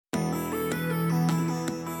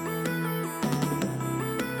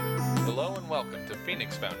welcome to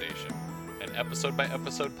Phoenix Foundation, an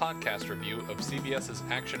episode-by-episode podcast review of CBS's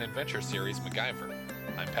action-adventure series MacGyver.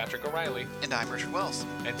 I'm Patrick O'Reilly. And I'm Richard Wells.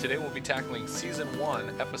 And today we'll be tackling Season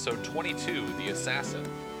 1, Episode 22, The Assassin.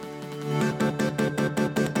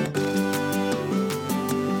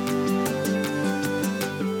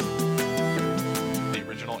 The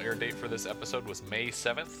original air date for this episode was May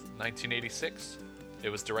 7th, 1986. It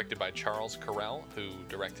was directed by Charles Correll, who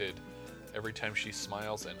directed Every Time She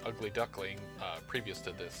Smiles and Ugly Duckling previous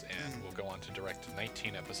to this, and will go on to direct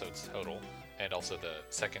 19 episodes total, and also the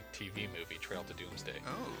second TV movie, Trail to Doomsday.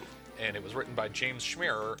 Oh. And it was written by James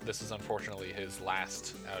Schmirer. This is unfortunately his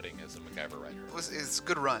last outing as a MacGyver writer. It's a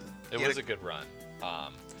good run. It was a good run.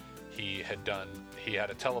 He had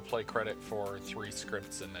a teleplay credit for 3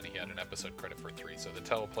 scripts, and then he had an episode credit for 3. So the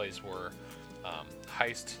teleplays were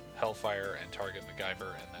Heist, Hellfire, and Target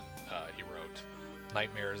MacGyver, and then he wrote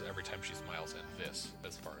Nightmares, Every Time She Smiles, and this,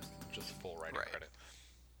 as far as just full writing credit.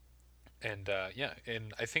 And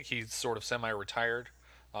and I think he's sort of semi-retired.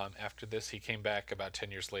 After this, he came back about 10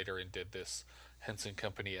 years later and did this Henson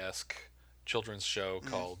Company-esque children's show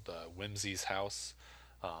called Whimsy's House.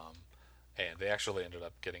 And they actually ended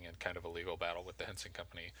up getting in kind of a legal battle with the Henson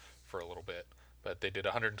Company for a little bit. But they did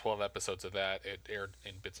 112 episodes of that. It aired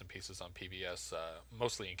in bits and pieces on PBS,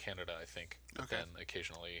 mostly in Canada, I think, but then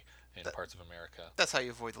occasionally in parts of America. That's how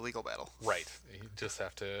you avoid the legal battle. Right. You just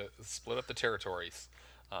have to split up the territories.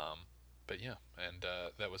 But yeah, and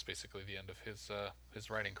that was basically the end of his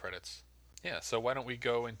writing credits. Yeah, so why don't we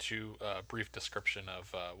go into a brief description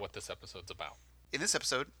of what this episode's about. In this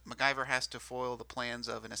episode, MacGyver has to foil the plans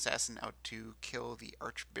of an assassin out to kill the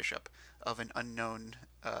Archbishop of an unknown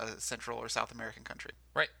Central or South American country.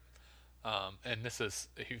 Right. And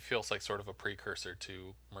he feels like sort of a precursor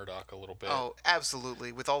to Murdoch a little bit. Oh,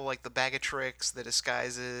 absolutely. With all like the bag of tricks, the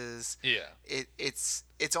disguises. Yeah. It's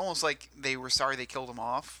almost like they were sorry they killed him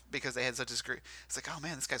off because they had such a great. It's like, oh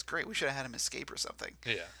man, this guy's great. We should have had him escape or something.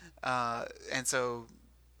 Yeah. And so,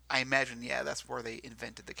 I imagine, that's where they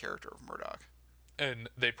invented the character of Murdoch. And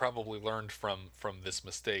they probably learned from this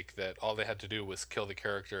mistake that all they had to do was kill the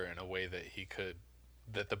character in a way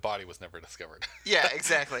that the body was never discovered. Yeah,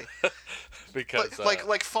 exactly. Because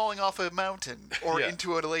like falling off a mountain or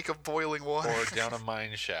into a lake of boiling water or down a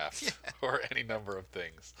mine shaft or any number of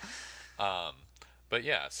things. But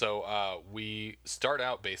yeah, so we start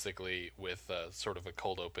out basically with sort of a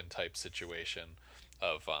cold open type situation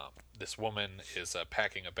of this woman is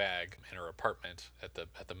packing a bag in her apartment at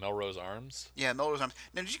the Melrose Arms. Yeah, Melrose Arms.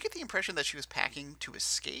 Now, did you get the impression that she was packing to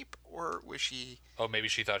escape, or was she... Oh, maybe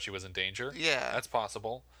she thought she was in danger? Yeah. That's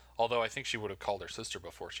possible. Although I think she would have called her sister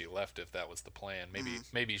before she left if that was the plan.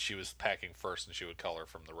 Maybe she was packing first and she would call her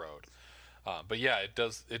from the road. But yeah, it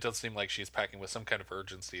does seem like she's packing with some kind of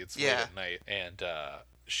urgency. It's late at night, and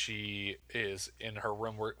she is in her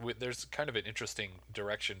room. There's kind of an interesting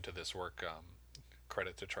direction to this work.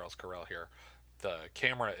 Credit to Charles Correll here. The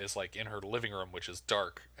camera is like in her living room, which is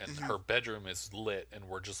dark, and her bedroom is lit, and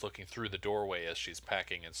we're just looking through the doorway as she's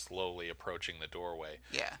packing and slowly approaching the doorway.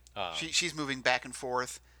 Yeah. She's moving back and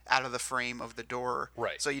forth out of the frame of the door.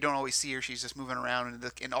 Right. So you don't always see her. She's just moving around,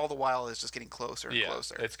 and all the while it's just getting closer and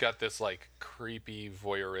closer. It's got this like creepy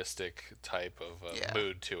voyeuristic type of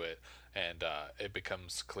mood to it, and it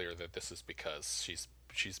becomes clear that this is because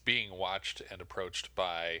she's being watched and approached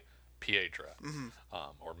by Piedra,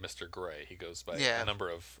 or Mr. Gray. He goes by a number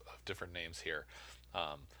of different names here.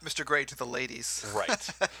 Mr. Gray to the ladies. Right.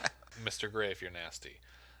 Mr. Gray if you're nasty.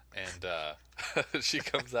 And she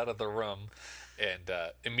comes out of the room, and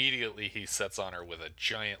immediately he sets on her with a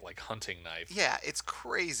giant like hunting knife. Yeah, it's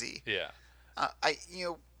crazy. Yeah. I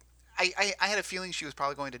had a feeling she was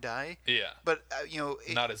probably going to die. Yeah. But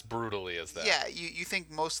not as brutally as that. Yeah, you think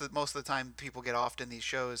most of the time people get offed in these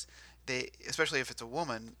shows, they, especially if it's a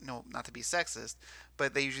woman, not to be sexist,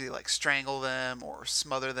 but they usually like strangle them or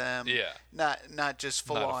smother them. Yeah. Not just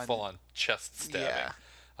full on chest stabbing.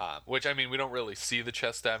 Yeah. Which, I mean, we don't really see the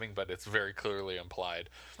chest stabbing, but it's very clearly implied.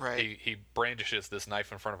 Right. He brandishes this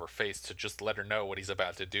knife in front of her face to just let her know what he's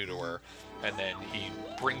about to do to her, and then he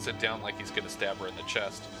brings it down like he's going to stab her in the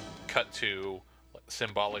chest. Cut to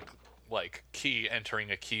symbolic like key entering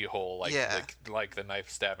a keyhole, like the knife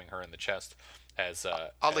stabbing her in the chest.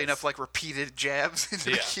 Oddly enough, like repeated jabs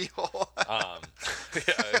into the keyhole.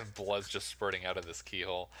 And blood's just spurting out of this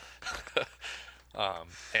keyhole.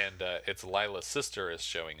 And it's Lila's sister is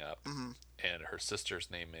showing up, and her sister's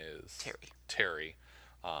name is Terry.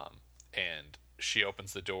 And she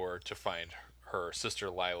opens the door to find her sister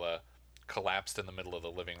Lila collapsed in the middle of the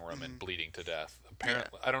living room and bleeding to death.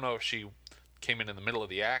 Apparently, I don't know if she came in the middle of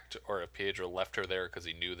the act, or if Pietro left her there because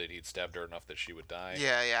he knew that he'd stabbed her enough that she would die.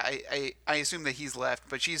 Yeah. I assume that he's left,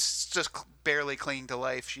 but she's just barely clinging to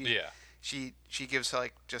life. She gives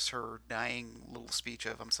like just her dying little speech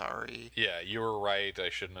of "I'm sorry." Yeah, you were right. I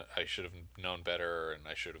should have known better, and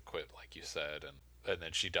I should have quit, like you said. And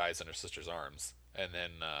then she dies in her sister's arms. And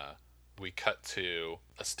then we cut to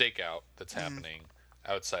a stakeout that's happening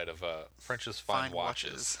outside of French's Fine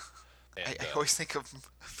Watches. And, I always think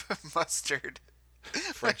of mustard.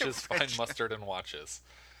 French's Fine Mustard and Watches.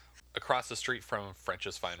 Across the street from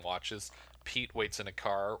French's Fine Watches, Pete waits in a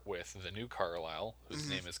car with the new Carlisle, whose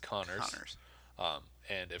name is Connors.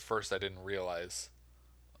 And at first I didn't realize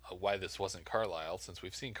why this wasn't Carlisle, since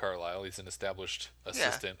we've seen Carlisle. He's an established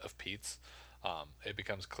assistant of Pete's. It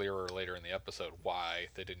becomes clearer later in the episode why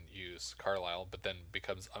they didn't use Carlisle, but then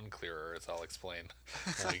becomes unclearer, as I'll explain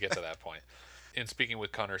when we get to that point. In speaking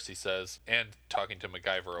with Connors, he says, and talking to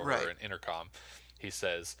MacGyver over an intercom, he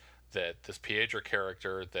says that this Pietro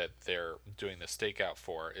character that they're doing the stakeout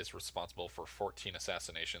for is responsible for 14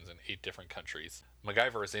 assassinations in 8 different countries.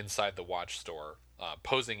 MacGyver is inside the watch store,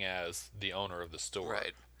 posing as the owner of the store,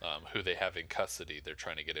 who they have in custody. They're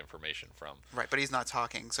trying to get information from. Right, but he's not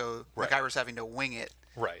talking, so MacGyver's having to wing it.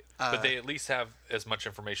 Right, but they at least have as much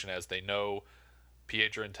information as they know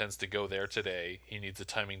Pietro intends to go there today. He needs a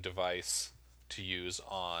timing device to use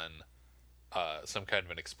on some kind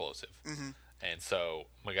of an explosive. And so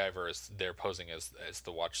MacGyver is there posing as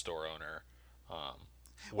the watch store owner,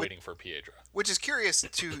 waiting for Pietro. Which is curious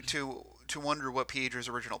to wonder what Pietro's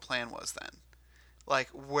original plan was then. Like,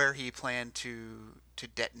 where he planned to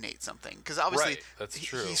detonate something. Because obviously that's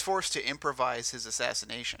true. He's forced to improvise his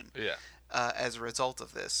assassination as a result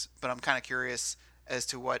of this. But I'm kind of curious as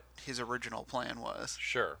to what his original plan was.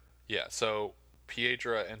 Sure. Yeah, so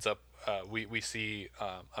Pietro ends up... we see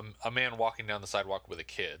a man walking down the sidewalk with a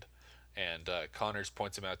kid. And Connors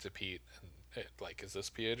points him out to Pete, and like, is this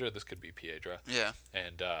Pietro? This could be Pietro. Yeah.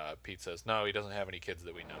 And Pete says, no, he doesn't have any kids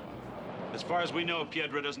that we know of. As far as we know,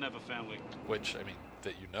 Pietro doesn't have a family. Which, I mean,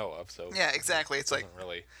 that you know of, so... Yeah, exactly. It's like,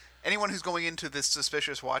 really... anyone who's going into this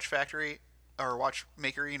suspicious watch factory, or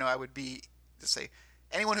watchmaker, I would be, to say,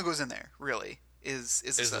 anyone who goes in there, really, is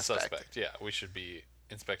a suspect. Yeah, we should be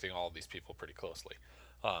inspecting all of these people pretty closely.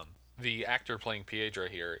 The actor playing Pietro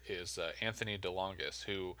here is Anthony DeLongis,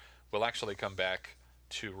 who will actually come back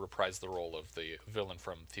to reprise the role of the villain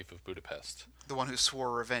from Thief of Budapest. The one who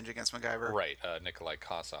swore revenge against MacGyver. Right, Nikolai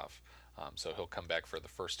Kossoff. So he'll come back for the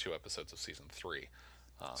first 2 episodes of season 3.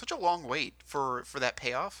 Such a long wait for that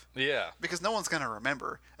payoff. Yeah. Because no one's going to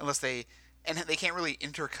remember unless they... And they can't really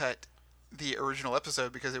intercut the original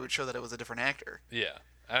episode because it would show that it was a different actor. Yeah.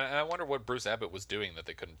 And I wonder what Bruce Abbott was doing that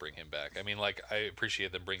they couldn't bring him back. I mean, like, I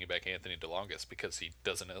appreciate them bringing back Anthony DeLongis because he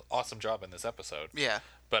does an awesome job in this episode. Yeah.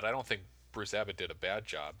 But I don't think Bruce Abbott did a bad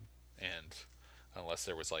job. And unless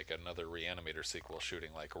there was, like, another Reanimator sequel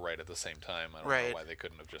shooting, like, right at the same time, I don't know why they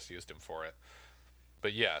couldn't have just used him for it.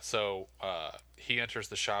 But yeah, so he enters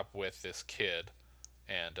the shop with this kid.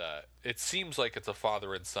 And it seems like it's a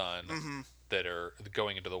father and son that are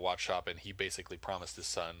going into the watch shop. And he basically promised his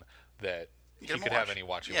son that he could have any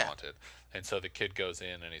watch he wanted. And so the kid goes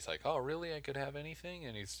in and he's like, oh, really? I could have anything?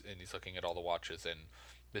 And he's looking at all the watches. And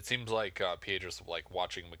it seems like Pietro's like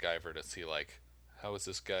watching MacGyver to see, like, how is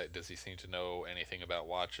this guy? Does he seem to know anything about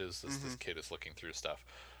watches? This kid is looking through stuff.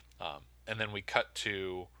 And then we cut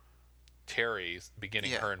to Terry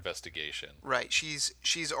beginning her investigation. Right.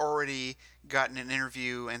 She's already gotten an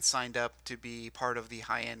interview and signed up to be part of the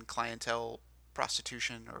high-end clientele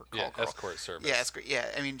prostitution or escort service. Yeah, escort. Yeah,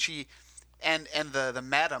 I mean, she... And the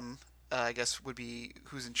madam, I guess, would be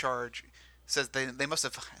who's in charge, says they must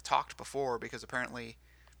have talked before because apparently...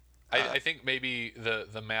 I think maybe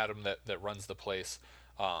the madam that runs the place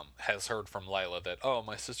has heard from Lila that, oh,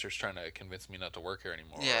 my sister's trying to convince me not to work here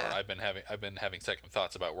anymore. Yeah. Or I've been having second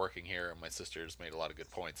thoughts about working here, and my sister's made a lot of good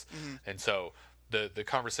points. And so the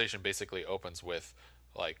conversation basically opens with,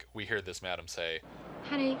 like, we hear this madam say,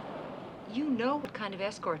 honey, you know what kind of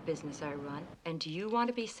escort business I run, and do you want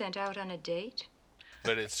to be sent out on a date?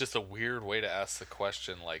 But it's just a weird way to ask the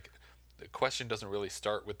question. Like, the question doesn't really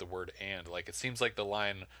start with the word and. Like, it seems like the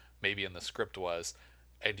line maybe in the script was,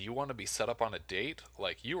 and do you want to be set up on a date?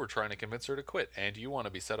 Like, you were trying to convince her to quit, and do you want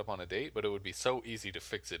to be set up on a date? But it would be so easy to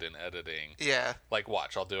fix it in editing. Yeah. Like,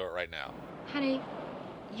 watch, I'll do it right now. Honey,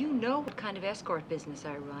 you know what kind of escort business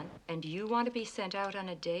I run, and do you want to be sent out on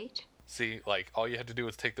a date? See, like, all you had to do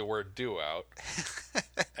was take the word do out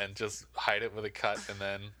and just hide it with a cut, and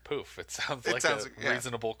then poof, it sounds like a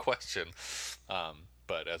reasonable question.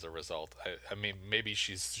 But as a result, I mean, maybe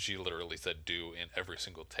she literally said do in every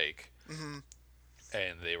single take.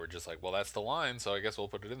 And they were just like, well, that's the line, so I guess we'll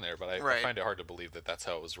put it in there. But I Right. find it hard to believe that that's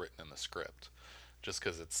how it was written in the script, just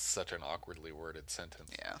because it's such an awkwardly worded sentence.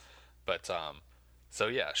 Yeah. But so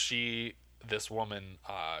yeah, this woman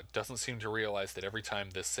doesn't seem to realize that every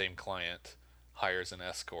time this same client hires an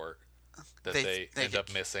escort, that they end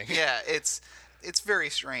up missing. Yeah, it's very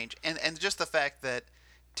strange, and just the fact that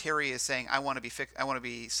Terry is saying, I want to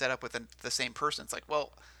be set up with the same person. It's like,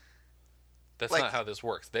 well, That's like- not how this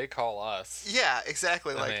works. They call us. yeah,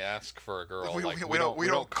 exactly. And Like, they ask for a girl. we like,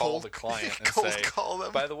 don't call cold- the client and cold say, call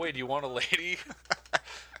them. by the way, do you want a lady?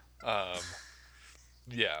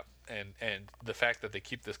 Yeah, and the fact that they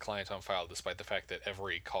keep this client on file, despite the fact that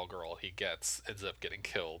every call girl he gets ends up getting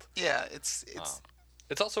killed. yeah, it's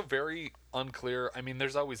It's also very unclear. I mean,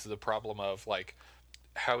 there's always the problem of, like,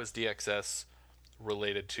 how is DXS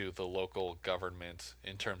related to the local government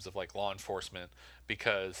in terms of, like, law enforcement?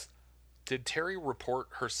 Because did Terry report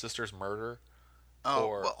her sister's murder?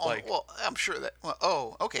 Or, like, well, I'm sure that. Well,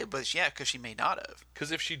 oh, okay, but yeah, because she may not have.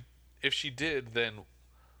 because if she did, then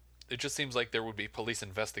it just seems like there would be police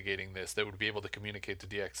investigating this that would be able to communicate to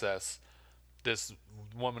DXS. This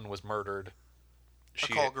woman was murdered.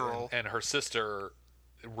 call girl. And her sister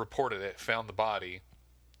reported it, found the body,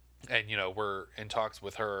 and we're in talks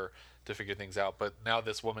with her to figure things out. But now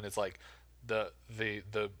this woman is like, the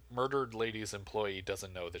murdered lady's employee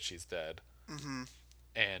doesn't know that she's dead. Mm-hmm.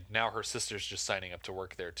 And now her sister's just signing up to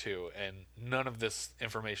work there too, and none of this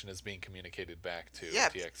information is being communicated back to Yeah,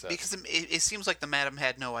 DXS. because it seems like the madam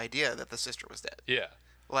had no idea that the sister was dead. Yeah,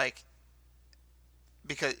 Like,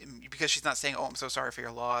 because she's not saying, "Oh, I'm so sorry for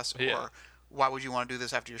your loss," or Yeah. "Why would you want to do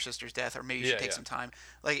this after your sister's death?" or "Maybe you should Yeah, take yeah. some time."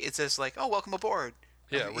 Like, it's just like, "Oh, welcome aboard."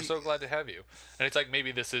 yeah, we're so glad to have you. And it's like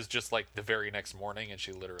maybe this is just like the very next morning, and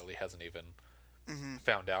she literally hasn't even Mm-hmm.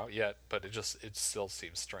 found out yet. But it still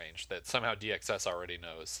seems strange that somehow DXS already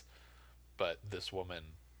knows, but this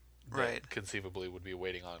woman that Right. conceivably would be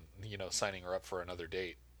waiting on signing her up for another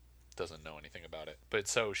date doesn't know anything about it. But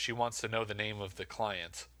so she wants to know the name of the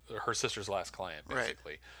client, her sister's last client, Right.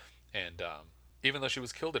 basically. And even though she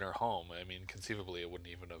was killed in her home, I mean, conceivably it wouldn't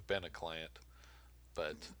even have been a client.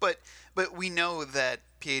 But But we know that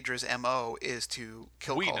Piedra's MO is to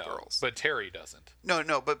kill we call know, girls. but Terry doesn't.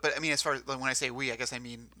 No, but I mean, as far as when I say we, I guess I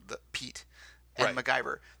mean Pete and Right.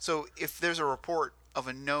 MacGyver. So if there's a report of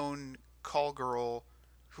a known call girl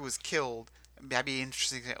who was killed, that'd be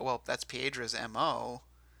interesting. Well, that's Piedra's MO.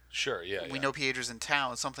 Sure, yeah. We yeah. know Piedra's in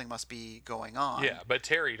town. Something must be going on. Yeah, but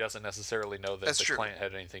Terry doesn't necessarily know that That's the true. client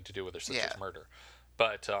had anything to do with her sister's Yeah. murder.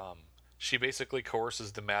 But she basically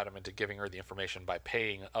coerces the madam into giving her the information by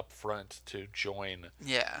paying up front to join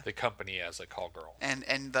Yeah. the company as a call girl. And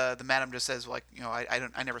the madam just says, like,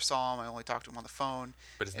 I never saw him. I only talked to him on the phone.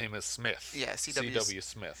 But his name is Smith. Yeah, C.W.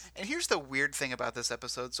 Smith. And here's the weird thing about this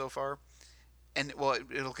episode so far, and well,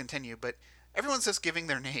 it'll continue, but everyone's just giving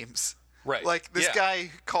their names. Right. Like this yeah.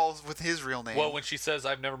 guy calls with his real name. Well, when she says,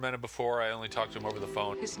 I've never met him before, I only talked to him over the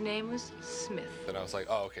phone. His name was Smith. Then I was like,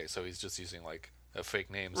 oh, okay, so he's just using like a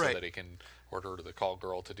fake name so Right. that he can order the call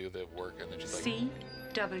girl to do the work. And then she's like,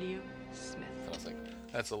 C.W. Smith. and I was like,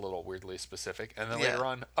 that's a little weirdly specific. And then Yeah. later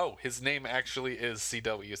on, oh, his name actually is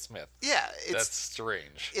C.W. Smith. yeah, That's it's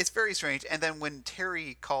strange. it's very strange. And then when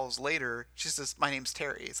Terry calls later, she says, "My name's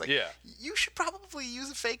Terry." It's like, Yeah. you should probably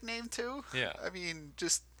use a fake name too. Yeah. I mean,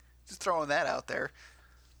 just throwing that out there.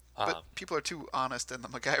 But Um, people are too honest in the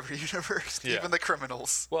MacGyver universe, Yeah. even the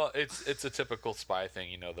criminals. Well, it's a typical spy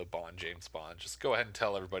thing, the Bond, James Bond. Just go ahead and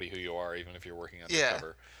tell everybody who you are, even if you're working Yeah.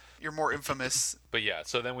 undercover. You're more infamous. But yeah,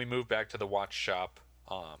 so then we move back to the watch shop.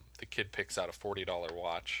 The kid picks out a $40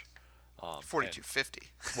 watch.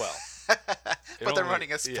 $42.50. And, well, But they're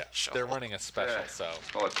running a Yeah, special. they're running a special, Yeah. so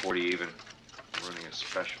Call it 40 even. I'm running a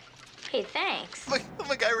special. Hey, thanks. Like,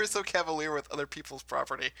 MacGyver is so cavalier with other people's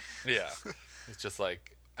property. yeah. It's just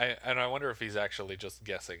like, I wonder if he's actually just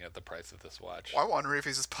guessing at the price of this watch. I wonder if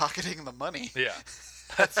he's just pocketing the money. Yeah,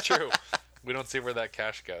 that's true. We don't see where that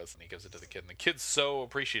cash goes, and he gives it to the kid. And the kid's so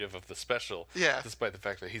appreciative of the special, Yeah. despite the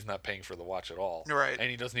fact that he's not paying for the watch at all. Right. And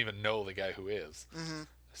he doesn't even know the guy who is. Mm-hmm. It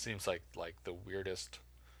seems like the weirdest,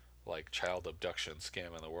 like, child abduction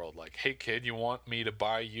scam in the world. Like, hey kid, you want me to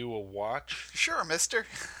buy you a watch? Sure, mister.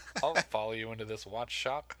 I'll follow you into this watch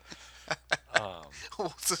shop.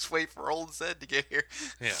 We'll just wait for old Zed to get here.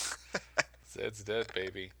 Yeah. Zed's dead,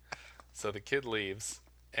 baby. So the kid leaves,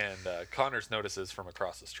 and Connors notices from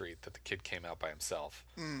across the street that the kid came out by himself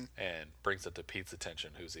and brings it to Pete's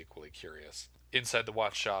attention, who's equally curious. Inside the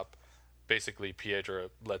watch shop, basically Piedra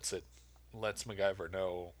lets MacGyver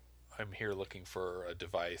know, I'm here looking for a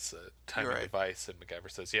device, a timing Right. device, and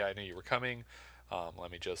MacGyver says, yeah, I knew you were coming.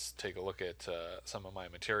 Let me just take a look at some of my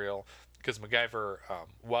material. because MacGyver,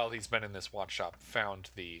 while he's been in this watch shop,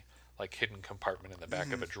 found the like hidden compartment in the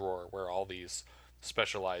back of a drawer where all these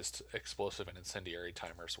specialized explosive and incendiary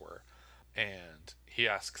timers were. And he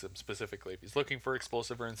asks him specifically if he's looking for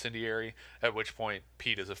explosive or incendiary, at which point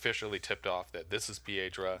Pete is officially tipped off that this is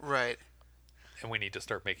Piedra, Right. and we need to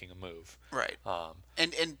start making a move. Right.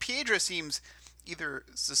 And Piedra seems either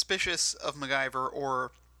suspicious of MacGyver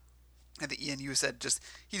or, I think Ian, you said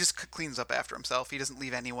he just cleans up after himself. He doesn't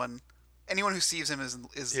leave anyone who sees him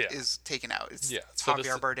is taken out. It's So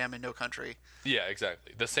Javier Bardem in No Country. Yeah,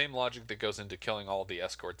 exactly. The same logic that goes into killing all the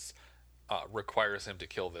escorts requires him to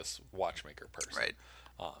kill this watchmaker person. Right.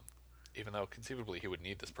 Even though conceivably he would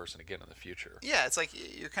need this person again in the future. Yeah, it's like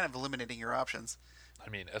you're kind of eliminating your options. I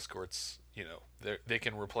mean, escorts, they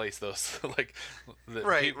can replace those. Like,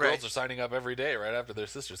 Right. girls are signing up every day right after their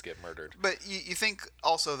sisters get murdered. But you think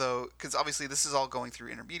also, though, because obviously this is all going through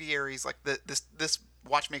intermediaries. Like this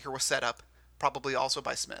watchmaker was set up probably also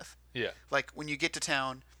by Smith. Yeah. Like when you get to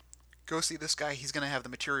town, go see this guy. He's going to have the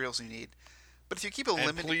materials you need. But if you keep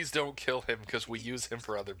eliminating, please don't kill him because we use him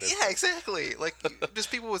for other business. Yeah, exactly. Like just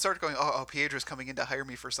people would start going, oh, Piedra's coming in to hire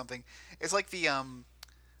me for something. It's like the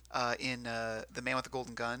in The Man with the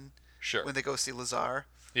Golden Gun. Sure. When they go see Lazar.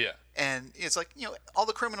 Yeah. And it's like, all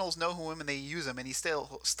the criminals know him and they use him, and he's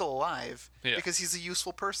still alive because he's a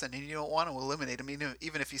useful person, and you don't want to eliminate him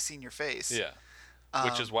even if he's seen your face. Yeah.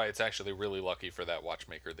 Which is why it's actually really lucky for that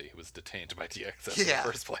watchmaker that he was detained by DXS in the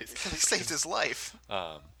first place. He saved his life.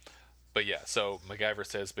 But yeah, so MacGyver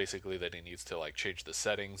says basically that he needs to like change the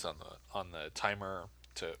settings on the timer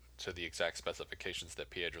to the exact specifications that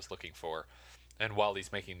Piedra's looking for. And while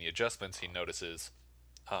he's making the adjustments, he notices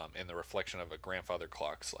in the reflection of a grandfather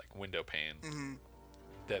clock's like window pane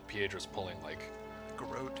that Piedra's pulling like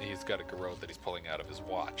garrote. He's got a garrote that he's pulling out of his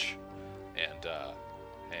watch, and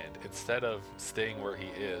instead of staying where he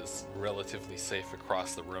is, relatively safe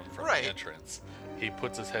across the room from the entrance, he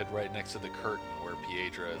puts his head right next to the curtain where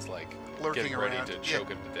Piedra is like lurking getting ready around to choke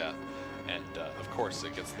him to death. And of course,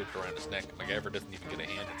 it gets looped around his neck. MacGyver doesn't even get a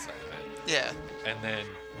hand inside of it. Yeah. And then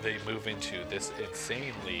they move into this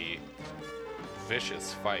insanely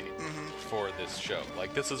vicious fight for this show.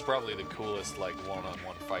 Like, this is probably the coolest like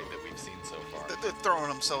one-on-one fight that we've seen so far. They're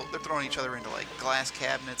throwing each other into like glass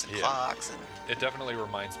cabinets and clocks, and it definitely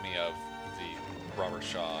reminds me of the Robert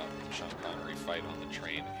Shaw, Sean Connery fight on the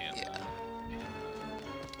train in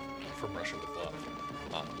From Russia with Love.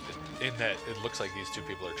 In that it looks like these two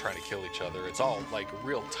people are trying to kill each other. It's all like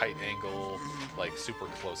real tight angle, like super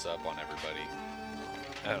close up on everybody.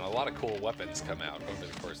 And a lot of cool weapons come out over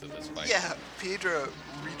the course of this fight. Yeah, Piedra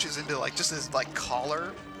reaches into like just his like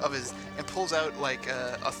collar of his and pulls out like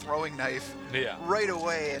a throwing knife. Yeah. Right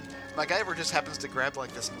away, and MacGyver just happens to grab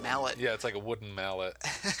like this mallet. Yeah, it's like a wooden mallet.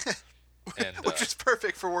 And, which is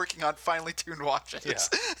perfect for working on finely tuned watches.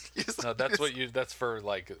 Yeah. No, that's for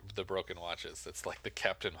like the broken watches. It's like the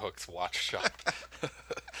Captain Hook's watch shop.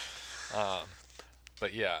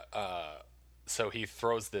 But yeah, so he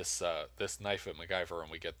throws this knife at MacGyver,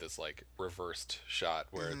 and we get this like reversed shot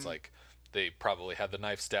where it's like they probably had the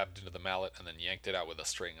knife stabbed into the mallet and then yanked it out with a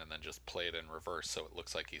string and then just play it in reverse, so it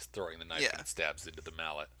looks like he's throwing the knife and it stabs into the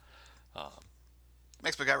mallet.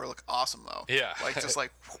 Makes MacGyver look awesome though. Yeah. Like just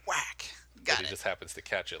like whack. He just happens to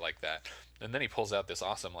catch it like that, and then he pulls out this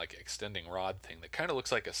awesome like extending rod thing that kind of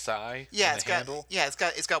looks like a sai. Yeah, it's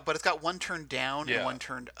got one turned down and one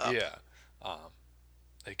turned up. Yeah.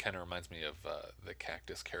 It kind of reminds me of the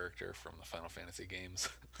cactus character from the Final Fantasy games,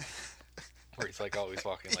 where he's like always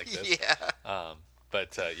walking like this. Yeah.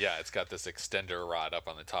 But it's got this extender rod up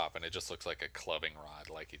on the top, and it just looks like a clubbing rod,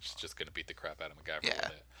 like he's just gonna beat the crap out of MacGyver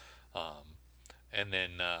with it. And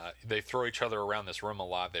then they throw each other around this room a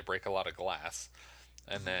lot. They break a lot of glass.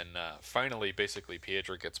 And then finally, basically,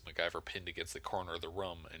 Piedra gets MacGyver pinned against the corner of the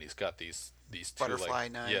room, and he's got these two butterfly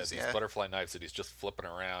knives. Yeah, these butterfly knives that he's just flipping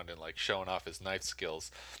around and like showing off his knife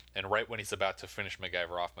skills. And right when he's about to finish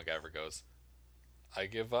MacGyver off, MacGyver goes, "I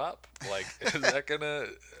give up." Like, is that gonna?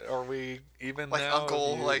 Are we even like now?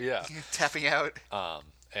 Uncle, tapping out.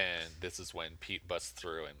 And this is when Pete busts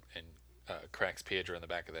through and cracks Piedra in the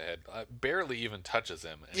back of the head. Barely even touches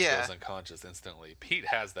him and goes unconscious instantly. Pete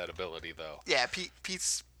has that ability, though. Yeah,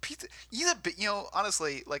 Pete's he's a bit,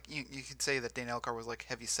 honestly, like you could say that Dane Elcar was like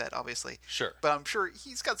heavy set, obviously. Sure. But I'm sure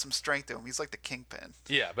he's got some strength to him. He's like the Kingpin.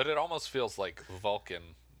 Yeah, but it almost feels like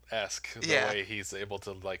Vulcan-esque the way he's able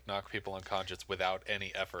to like knock people unconscious without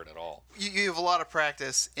any effort at all. You have a lot of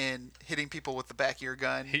practice in hitting people with the back of your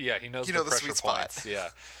gun. He knows the pressure sweet points. spot. Yeah.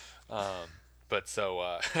 But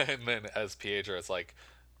so, and then as Piedra is like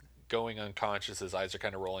going unconscious. His eyes are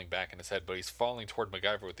kind of rolling back in his head, but he's falling toward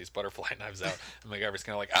MacGyver with these butterfly knives out. And MacGyver's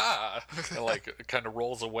kind of like, ah! And, like, kind of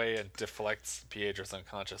rolls away and deflects Piedra's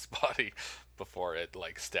unconscious body before it,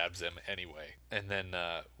 like, stabs him anyway. And then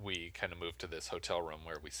we kind of move to this hotel room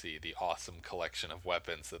where we see the awesome collection of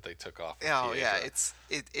weapons that they took off of Oh Piedra. yeah,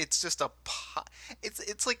 it's just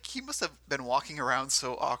it's like he must have been walking around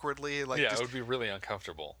so awkwardly. Like, Yeah, just, it would be really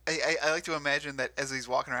uncomfortable. I like to imagine that as he's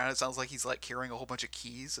walking around, it sounds like he's like carrying a whole bunch of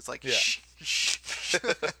keys. It's like Yeah. shh.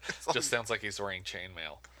 It's like- Just sounds like he's wearing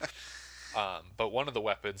chainmail. But one of the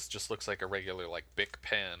weapons just looks like a regular, like, Bic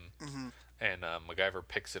pen, and MacGyver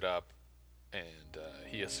picks it up, and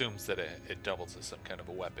he assumes that it doubles as some kind of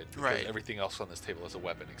a weapon. Because Right. everything else on this table is a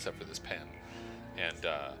weapon except for this pen. And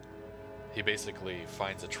he basically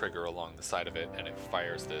finds a trigger along the side of it, and it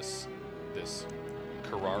fires this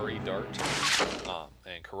Curare dart.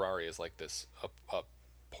 And Curare is like this a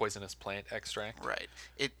poisonous plant extract. Right.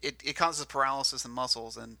 It causes paralysis in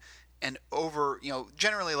muscles and over,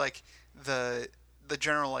 generally, like the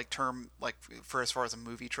general, like, term, like, for as far as a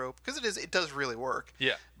movie trope, because it does really work.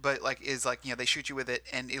 Yeah. But, like, is like, they shoot you with it,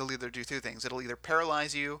 and it'll either do two things. It'll either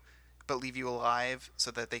paralyze you but leave you alive so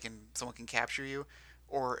that someone can capture you,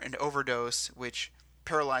 or an overdose which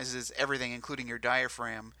paralyzes everything including your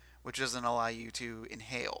diaphragm, which doesn't allow you to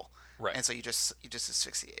inhale. Right. And so you just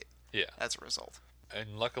asphyxiate Yeah. as a result.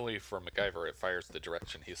 And luckily for MacGyver, it fires the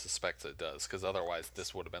direction he suspects it does, because otherwise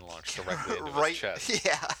this would have been launched directly into Right. his chest.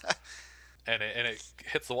 Yeah. And it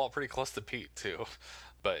hits the wall pretty close to Pete, too.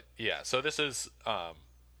 But, yeah, so this is,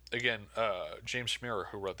 again, James Schmierer,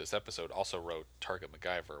 who wrote this episode, also wrote Target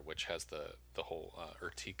MacGyver, which has the whole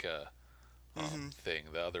Urtica thing,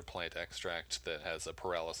 the other plant extract that has a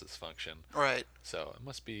paralysis function. Right. So it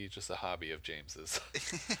must be just a hobby of James's.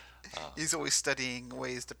 He's always studying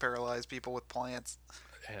ways to paralyze people with plants.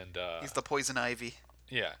 And He's the poison ivy.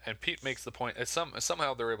 yeah, and Pete makes the point.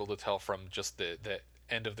 Somehow they're able to tell from just the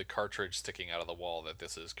end of the cartridge sticking out of the wall that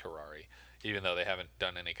this is Curare, even though they haven't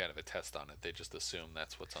done any kind of a test on it. They just assume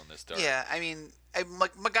that's what's on this dart. Yeah, I mean,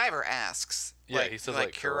 MacGyver asks. Yeah, he says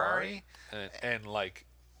like Curare. and like,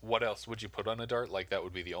 what else would you put on a dart? Like, that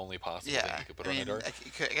would be the only possible thing Yeah, you could put on a dart.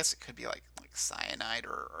 I guess it could be like cyanide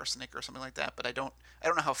or arsenic or something like that, but I don't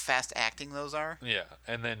know how fast acting those are. Yeah,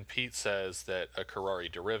 and then Pete says that a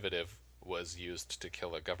Curare derivative was used to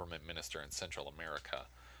kill a government minister in Central America.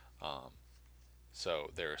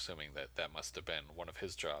 So they're assuming that must have been one of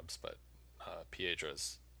his jobs, but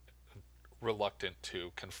Piedra's reluctant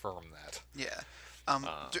to confirm that. Yeah.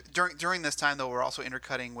 During this time though, we're also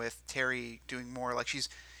intercutting with Terry doing more. Like she's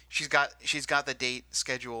got the date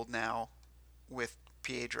scheduled now with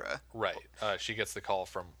Piedra. Right. She gets the call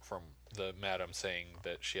from the madam saying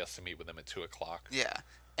that she has to meet with him at 2:00. Yeah.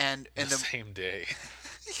 And the same day.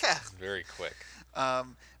 Yeah. Very quick.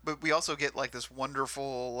 But we also get like this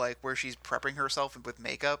wonderful, like, where she's prepping herself with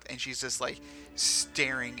makeup and she's just like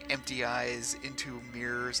staring empty eyes into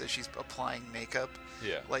mirrors as she's applying makeup.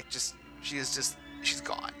 Yeah. Like she's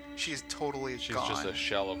gone. She's totally She's gone. just a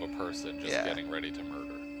shell of a person just Yeah. getting ready to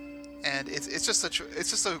murder. And it's just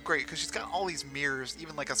so great because she's got all these mirrors,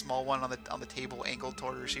 even like a small one on the table angled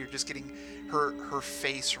toward her. So you're just getting her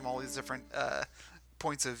face from all these different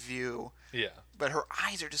points of view. Yeah. But her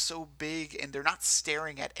eyes are just so big, and they're not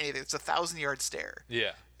staring at anything. It's a 1,000-yard stare.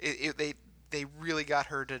 Yeah. They really got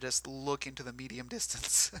her to just look into the medium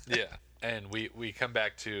distance. Yeah. And we come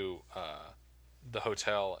back to the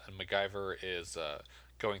hotel, and MacGyver is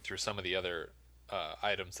going through some of the other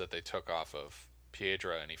items that they took off of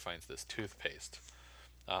Piedra, and he finds this toothpaste,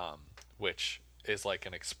 which is like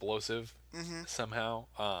an explosive somehow.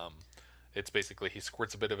 It's basically, he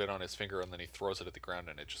squirts a bit of it on his finger and then he throws it at the ground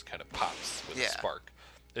and it just kind of pops with a spark.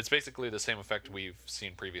 It's basically the same effect we've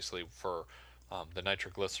seen previously for the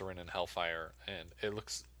nitroglycerin in Hellfire, and it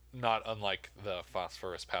looks not unlike the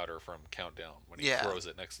phosphorus powder from Countdown when he throws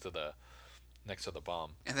it next to the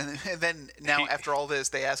bomb. And then now after all this,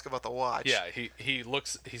 they ask about the watch. Yeah, he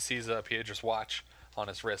sees Piedra's watch on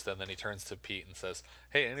his wrist, and then he turns to Pete and says,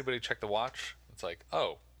 "Hey, anybody check the watch?" It's like,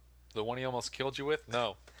 "Oh, the one he almost killed you with?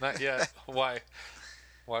 No, not yet. Why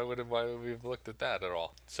would we have looked at that at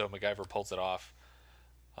all?" So MacGyver pulls it off,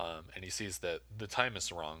 and he sees that the time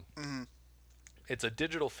is wrong. Mm-hmm. It's a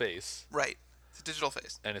digital face. Right. It's a digital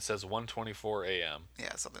face. And it says 1:24 a.m.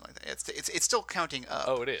 Yeah, something like that. It's still counting up.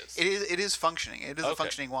 Oh, it is. It is functioning. It is a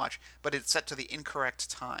functioning watch, but it's set to the incorrect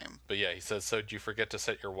time. But yeah, he says, "So did you forget to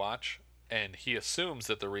set your watch?" And he assumes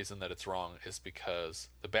that the reason that it's wrong is because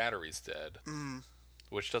the battery's dead. Mm.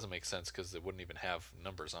 Which doesn't make sense because it wouldn't even have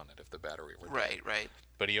numbers on it if the battery were dead. Right.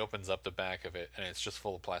 But he opens up the back of it, and it's just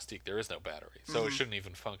full of plastic. There is no battery, so it shouldn't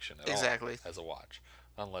even function at all as a watch.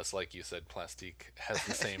 unless, like you said, Plastique has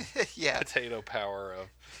the same Yeah. potato power of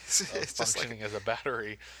It's just like, functioning as a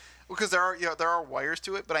battery. because there are wires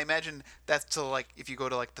to it, but I imagine that's to like if you go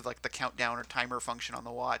to like the countdown or timer function on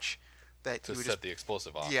the watch, that To you would set just the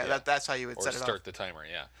explosive off. yeah, that's how you would or set it start off. the timer,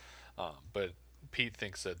 yeah. But Pete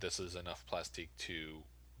thinks that this is enough Plastique to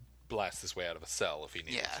blast his way out of a cell if he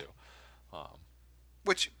needed Yeah. to.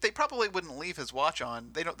 Which they probably wouldn't leave his watch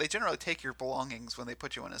on. They generally take your belongings when they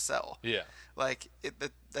put you in a cell. Yeah, Like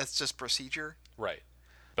that's just procedure. right.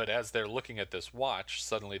 But as they're looking at this watch,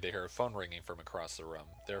 suddenly they hear a phone ringing from across the room.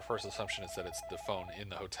 Their first assumption is that it's the phone in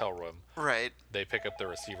the hotel room. Right. They pick up the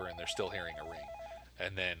receiver and they're still hearing a ring.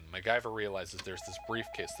 And then MacGyver realizes there's this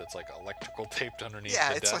briefcase that's like electrical taped underneath Yeah,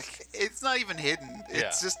 the it's desk. like it's not even hidden. It's Yeah.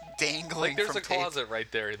 just dangling. Like there's from a tape. closet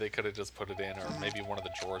right there. They could have just put it in, or maybe one of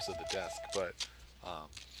the drawers of the desk. But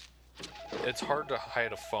it's hard to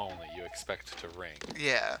hide a phone that you expect to ring.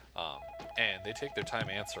 Yeah. And they take their time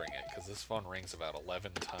answering it because this phone rings about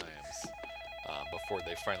 11 times before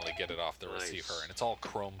they finally get it off the Nice. receiver, and it's all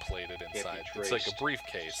chrome plated be inside. It's like a traced.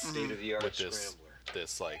 briefcase State-of-the-art with this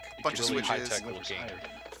scrambler. like Bunch of really high switches. tech looking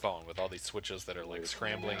phone with all these switches that are like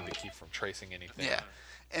scrambling to keep from tracing anything. Yeah.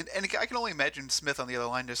 And I can only imagine Smith on the other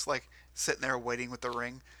line just like sitting there waiting with the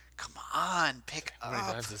ring. Come on, pick How many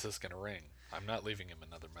up. times is this gonna ring? I'm not leaving him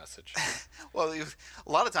another message. Well,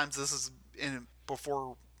 a lot of times this is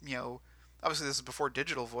before, obviously this is before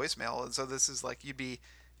digital voicemail, and so this is like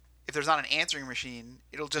if there's not an answering machine,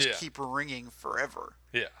 it'll just Yeah. keep ringing forever.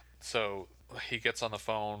 Yeah. So he gets on the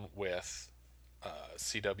phone with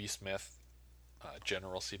C.W. Smith,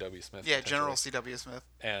 General C.W. Smith. Yeah, General potentially. C.W. Smith.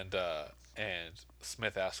 And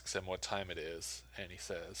Smith asks him what time it is, and he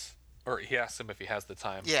asks him if he has the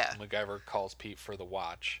time. Yeah. MacGyver calls Pete for the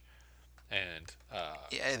watch, and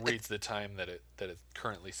Yeah, reads the time that it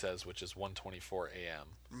currently says, which is 1:24 a.m.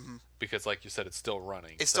 Mm-hmm. Because, like you said, it's still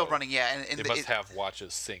running. It's so still running, yeah, and They must have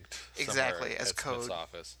watches synced Exactly, somewhere as at code. Smith's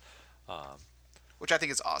office. which I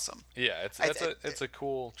think is awesome. Yeah, I- it's a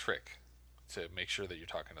cool trick to make sure that you're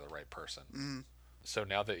talking to the right person. Mm. So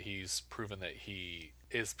now that he's proven that he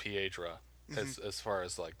is Piedra, as far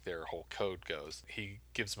as like their whole code goes, he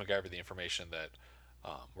gives MacGyver the information that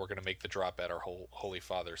we're going to make the drop at our Holy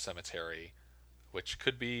Father Cemetery, which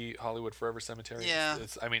could be Hollywood Forever Cemetery. Yeah.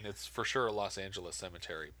 It's for sure a Los Angeles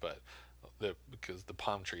cemetery, but because the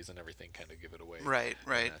palm trees and everything kind of give it away. Right.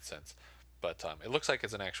 In that sense. But it looks like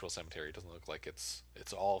it's an actual cemetery. It doesn't look like it's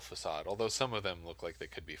all facade, although some of them look like they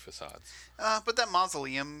could be facades. But that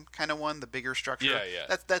mausoleum kind of one, the bigger structure.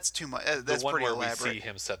 Yeah. That's too much. That's the one pretty where elaborate. we see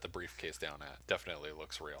him set the briefcase down at definitely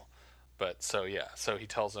looks real. But so he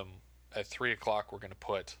tells him at 3:00 we're going to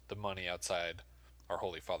put the money outside our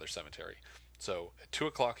Holy Father Cemetery. So at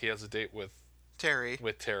 2:00 he has a date with Terry.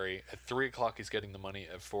 Terry. At 3:00 he's getting the money.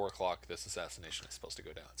 At 4:00 this assassination is supposed to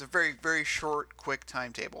go down. It's a very, very short, quick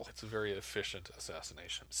timetable. It's a very efficient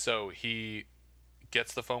assassination. So he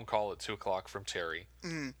gets the phone call at 2:00 from Terry,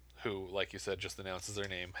 who, like you said, just announces their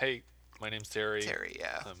name. Hey, my name's Terry. Terry,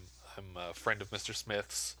 yeah. I'm a friend of Mr.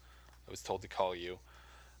 Smith's. I was told to call you.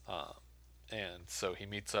 And so he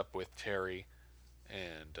meets up with Terry,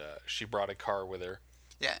 and she brought a car with her.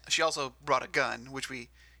 Yeah. She also brought a gun, which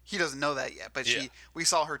he doesn't know that yet, but Yeah. we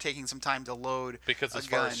saw her taking some time to load Because a as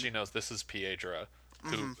far gun. as she knows, this is Piedra,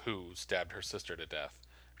 who stabbed her sister to death.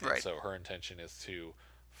 And Right. so her intention is to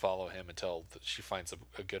follow him until she finds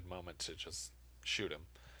a good moment to just shoot him.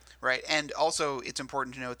 Right, and also it's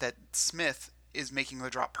important to note that Smith is making the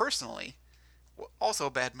drop personally. Also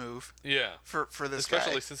a bad move Yeah. for this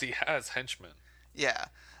Especially guy. since he has henchmen. Yeah,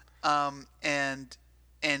 and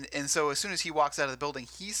so as soon as he walks out of the building,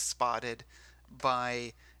 he's spotted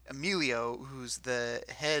by Emilio, who's the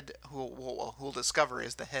head, who we'll discover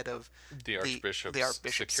is the head of The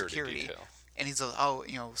Archbishop's security detail. And he's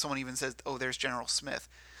someone even says, "Oh, there's General Smith,"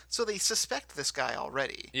 so they suspect this guy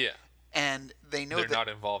already. Yeah. And they know They're that not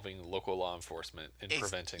involving local law enforcement in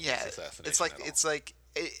preventing this assassination. It's like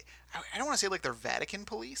I don't want to say like they're Vatican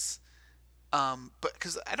police, but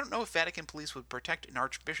because I don't know if Vatican police would protect an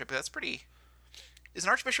archbishop. That's pretty. Is an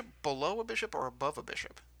archbishop below a bishop or above a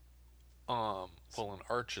bishop? Well, an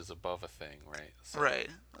arch is above a thing, right? So Right.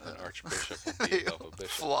 An archbishop would be above a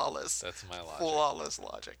bishop. Flawless. That's my logic. Flawless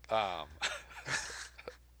logic.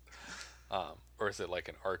 Or is it like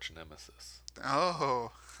an arch nemesis?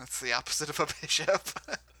 Oh, that's the opposite of a bishop.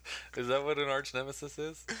 Is that what an arch nemesis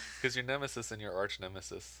is? Because your nemesis and your arch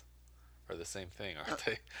nemesis are the same thing, aren't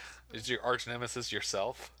they? Is your arch nemesis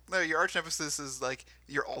yourself? No, your arch nemesis is like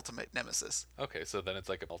your ultimate nemesis. Okay, so then it's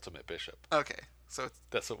like an ultimate bishop. Okay, so it's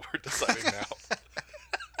That's what we're deciding now.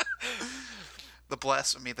 the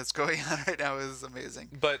blasphemy that's going on right now is amazing.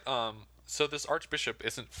 But So this archbishop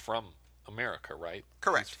isn't from America, right?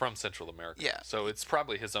 Correct. He's from Central America. Yeah. So it's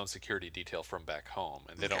probably his own security detail from back home,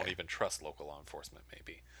 and they don't Okay. even trust local law enforcement,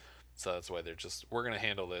 maybe. So that's why they're just, we're going to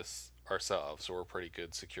handle this ourselves. We're pretty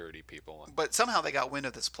good security people. And But somehow they got wind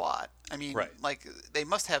of this plot. I mean, Right. like, they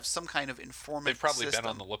must have some kind of informant they've probably system.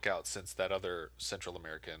 been on the lookout since that other Central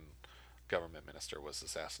American government minister was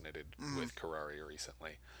assassinated with Carrari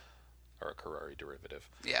recently, or a Carrari derivative.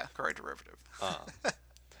 Yeah, correct derivative.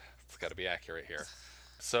 It's got to be accurate here.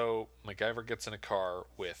 So MacGyver gets in a car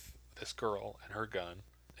with this girl and her gun,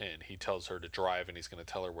 and he tells her to drive, and he's going to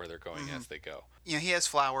tell her where they're going as they go. You know, he has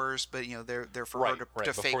flowers, but you know they're for her to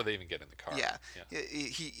Before fake. they even get in the car. Yeah,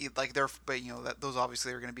 he like they're, but you know that those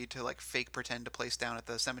obviously are going to be to like fake pretend to place down at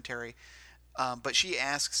the cemetery. But she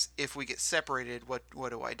asks, if we get separated, what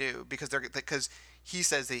do I do? Because he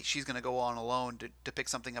says that she's going to go on alone to pick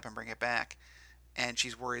something up and bring it back, and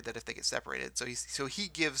she's worried that if they get separated, so he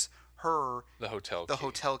gives her The hotel the key.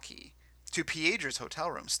 hotel key to Piedra's hotel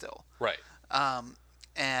room still. Right.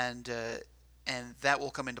 And that will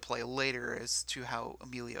come into play later as to how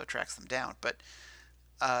Emilio tracks them down. But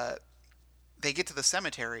they get to the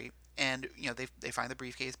cemetery, and you know they find the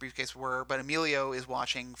briefcase. But Emilio is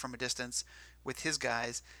watching from a distance with his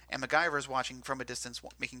guys, and MacGyver is watching from a distance,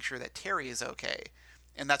 making sure that Terry is okay.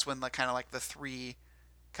 And that's when the three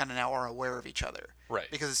kind of now are aware of each other. Right.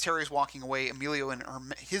 Because as Terry's walking away, Emilio and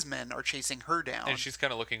his men are chasing her down. And she's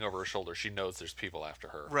kind of looking over her shoulder. She knows there's people after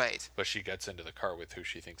her. Right. But she gets into the car with who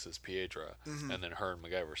she thinks is Piedra, and then her and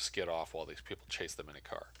MacGyver skid off while these people chase them in a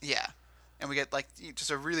car. Yeah, and we get like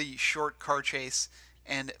just a really short car chase,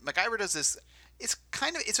 and MacGyver does this. It's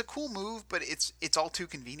a cool move, but it's all too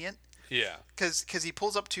convenient. Yeah. Because he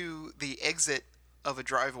pulls up to the exit of a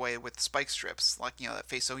driveway with spike strips, like you know that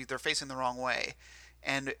face. So they're facing the wrong way,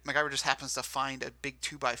 and MacGyver just happens to find a big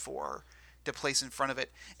 2x4 to place in front of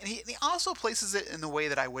it, and he also places it in the way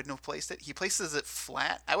that I wouldn't have placed it. He places it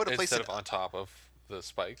flat. I would have placed Instead it of on top of the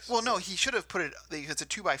spikes. Well, no, he should have put it. It's a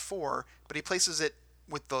 2x4, but he places it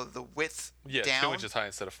with the width Yeah, down. 2 inches high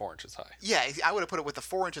instead of 4 inches high. Yeah, I would have put it with the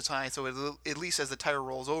 4 inches high, so at least as the tire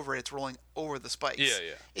rolls over, it's rolling over the spikes. Yeah,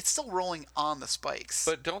 yeah. It's still rolling on the spikes.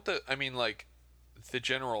 But the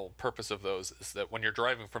general purpose of those is that when you're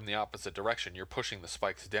driving from the opposite direction, you're pushing the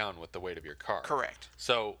spikes down with the weight of your car. Correct.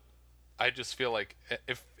 So I just feel like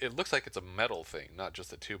if it looks like it's a metal thing, not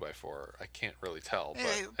just a 2x4, I can't really tell. But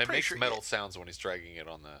Yeah, it pretty makes sure- metal sounds when he's dragging it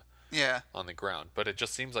on the ground. But it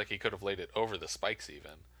just seems like he could have laid it over the spikes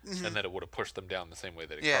even, and that it would have pushed them down the same way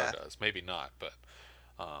that a Yeah. car does. Maybe not, but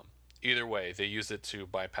either way, they use it to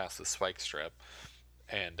bypass the spike strip.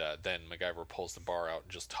 And then MacGyver pulls the bar out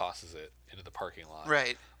and just tosses it into the parking lot.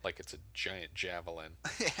 Right. Like it's a giant javelin.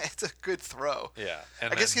 Yeah, it's a good throw. Yeah. I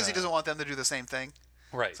And guess then, because he doesn't want them to do the same thing.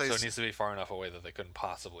 Right. So So, he's- it needs to be far enough away that they couldn't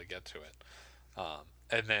possibly get to it.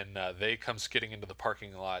 And then they come skidding into the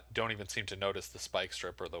parking lot, don't even seem to notice the spike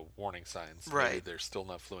strip or the warning signs. Maybe Right. they're still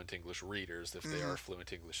not fluent English readers if they are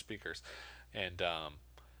fluent English speakers. And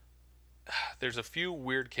there's a few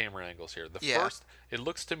weird camera angles here. The Yeah. first, it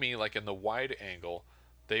looks to me like in the wide angle,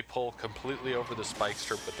 they pull completely over the spike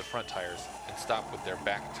strip with the front tires and stop with their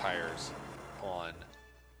back tires on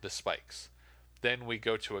the spikes. Then we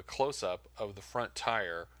go to a close-up of the front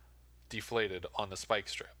tire deflated on the spike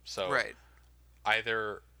strip. So Right.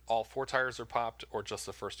 either all 4 tires are popped or just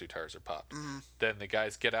the first 2 tires are popped. Then the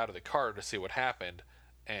guys get out of the car to see what happened,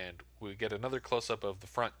 and we get another close-up of the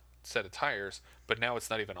front set of tires, but now it's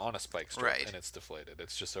not even on a spike strip Right. and it's deflated.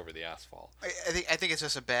 It's just over the asphalt. I think it's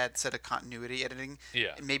just a bad set of continuity editing.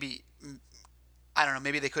 Yeah. Maybe I don't know.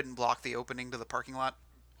 Maybe they couldn't block the opening to the parking lot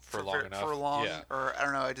For long enough. For long, Yeah. or I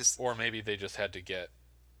don't know. Or maybe they just had to get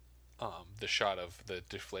the shot of the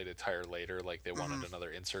deflated tire later, like they wanted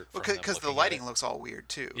another insert from them because the looking at lighting it. looks all weird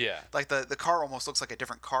too. Yeah. Like the car almost looks like a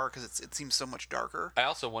different car because it seems so much darker. I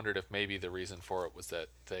also wondered if maybe the reason for it was that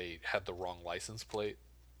they had the wrong license plate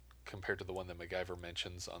compared to the one that MacGyver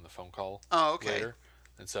mentions on the phone call Oh, okay. later.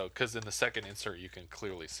 And so, because in the second insert, you can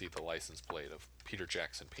clearly see the license plate of Peter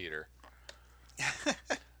Jackson Peter.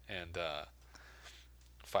 And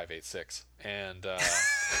 586. And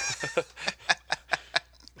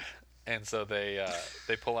and so they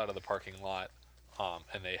pull out of the parking lot,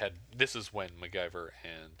 and this is when MacGyver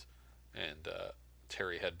and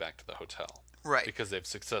Terry head back to the hotel. Right. Because they've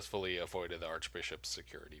successfully avoided the Archbishop's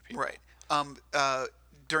security people. Right.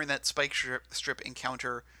 During that spike strip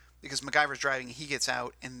encounter, because MacGyver's driving, he gets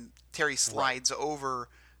out and Terry slides over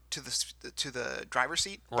to the driver's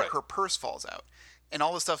seat, but Right. her purse falls out, and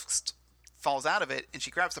all the stuff falls out of it, and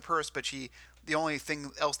she grabs the purse, but the only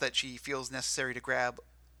thing else that she feels necessary to grab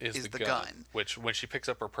is the gun. Which, when she picks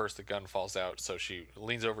up her purse, the gun falls out, so she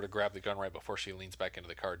leans over to grab the gun right before she leans back into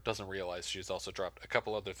the car. Doesn't realize she's also dropped a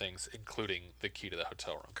couple other things, including the key to the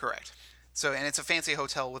hotel room. Correct. So, and it's a fancy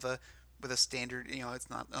hotel with a standard, it's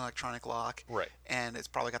not an electronic lock. Right. And it's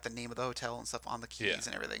probably got the name of the hotel and stuff on the keys Yeah.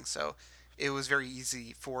 and everything. So it was very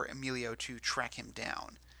easy for Emilio to track him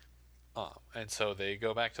down. And so they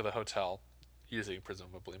go back to the hotel, using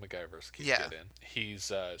presumably MacGyver's key to get in.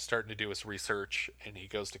 He's starting to do his research, and he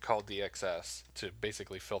goes to call DXS to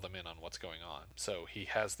basically fill them in on what's going on. So he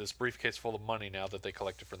has this briefcase full of money now that they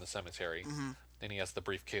collected from the cemetery. Mm-hmm. Then he has the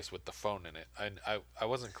briefcase with the phone in it. And I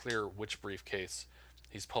wasn't clear which briefcase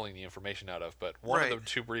he's pulling the information out of, but one of the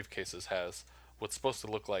two briefcases has what's supposed to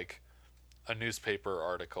look like a newspaper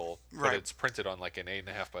article, but it's printed on like an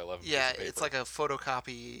 8.5 by 11 piece of paper. It's like a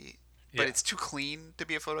photocopy, but it's too clean to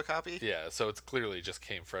be a photocopy. Yeah, so it's clearly just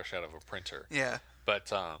came fresh out of a printer. Yeah.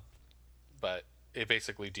 But it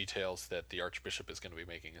basically details that the Archbishop is going to be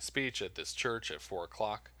making a speech at this church at 4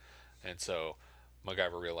 o'clock, and so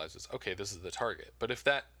MacGyver realizes, okay, this is the target. But if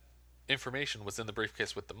that information was in the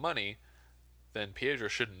briefcase with the money, then Pietro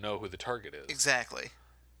shouldn't know who the target is. Exactly.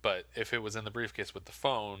 But if it was in the briefcase with the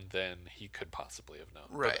phone, then he could possibly have known.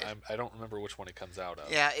 Right. But I don't remember which one it comes out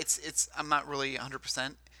of. Yeah, it's I'm not really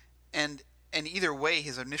 100%. And either way,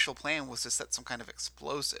 his initial plan was to set some kind of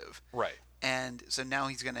explosive. Right. And so now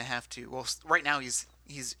he's going to have to. Well, right now he's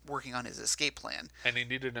working on his escape plan. And he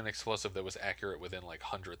needed an explosive that was accurate within like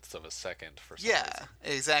hundredths of a second for some Yeah,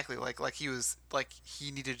 reason. exactly. He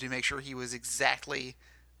needed to make sure he was exactly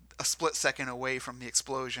a split second away from the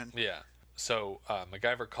explosion. Yeah. So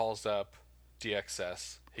MacGyver calls up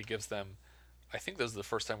DXS. He gives them, I think this is the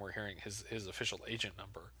first time we're hearing his official agent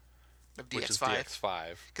number, Of which is DX5.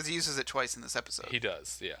 DX5. Because he uses it twice in this episode. He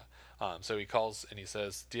does, yeah. So he calls and he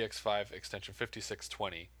says DX5 extension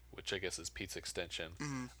 5620, which I guess is Pete's extension.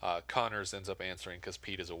 Mm-hmm. Connors ends up answering because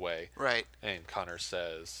Pete is away. Right. And Connors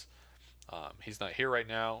says he's not here right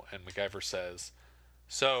now. And MacGyver says,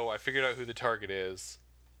 so I figured out who the target is,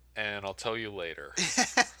 and I'll tell you later.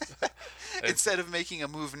 Instead of making a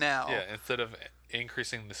move now. Yeah, instead of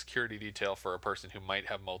increasing the security detail for a person who might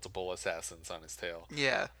have multiple assassins on his tail.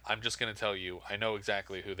 Yeah. I'm just going to tell you, I know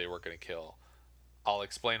exactly who they were going to kill. I'll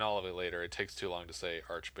explain all of it later. It takes too long to say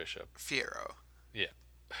Archbishop. Fierro. Yeah,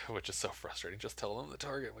 which is so frustrating. Just tell them the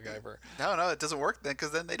target, MacGyver. No, it doesn't work then,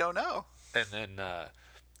 because then they don't know. And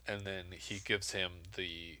then he gives him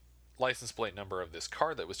the license plate number of this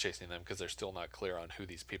car that was chasing them, because they're still not clear on who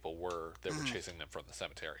these people were that were chasing them from the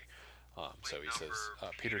cemetery. So he says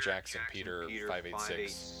Peter Jackson, Peter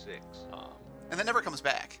 586. And that never comes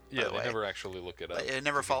back. Yeah, by the they way. never actually look it up. It never to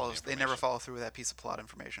give him follows. the They never information. follow through with that piece of plot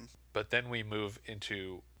information. But then we move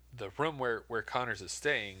into the room where Connors is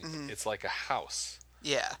staying. It's like a house.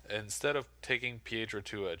 Yeah. Instead of taking Pietro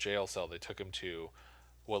to a jail cell, they took him to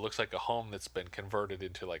what looks like a home that's been converted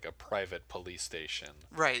into like a private police station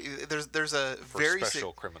Right. There's a for very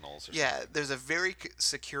special criminals. Or yeah. There's a very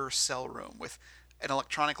secure cell room with an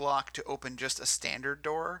electronic lock to open just a standard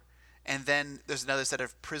door, and then there's another set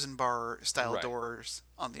of prison bar style Right. doors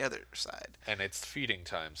on the other side. and it's feeding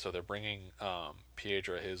time, so they're bringing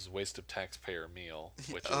Pietro his wasted taxpayer meal,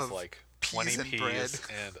 which is Of like peas 20 and peas bread.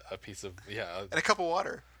 and a piece of And a cup of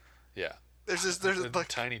water. yeah. There's a like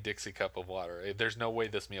tiny Dixie cup of water. There's no way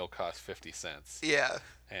this meal costs 50 cents. yeah,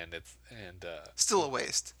 And still a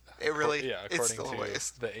waste. It really yeah, it's according still a to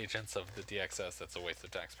waste. the agents of the DXS, that's a waste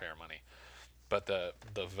of taxpayer money. But the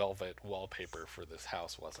velvet wallpaper for this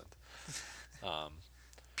house wasn't.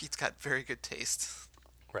 Pete's got very good taste.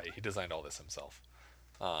 Right, he designed all this himself.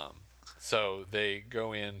 So they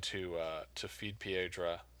go in to feed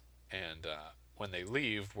Piedra, and when they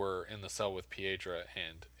leave, we're in the cell with Piedra,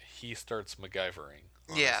 and he starts MacGyvering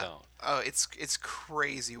on his Yeah. own. Oh, it's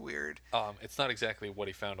crazy weird. It's not exactly what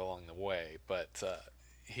he found along the way, but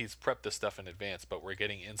he's prepped this stuff in advance, but we're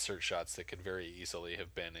getting insert shots that could very easily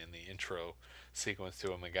have been in the intro sequence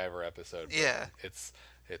to a MacGyver episode. But Yeah.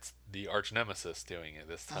 It's the arch nemesis doing it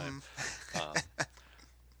this time. Mm-hmm.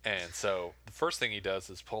 And so the first thing he does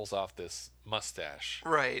is pulls off this mustache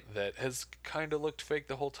Right. that has kind of looked fake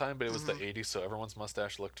the whole time, but it was the 80s, so everyone's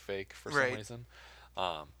mustache looked fake for Right. some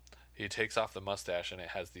reason. He takes off the mustache, and it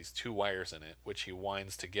has these two wires in it, which he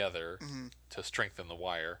winds together to strengthen the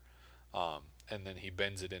wire. And then he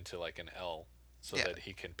bends it into like an L so Yeah. that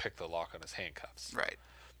he can pick the lock on his handcuffs. Right.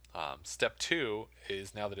 Step 2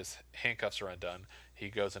 is, now that his handcuffs are undone, he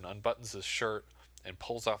goes and unbuttons his shirt and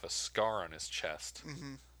pulls off a scar on his chest,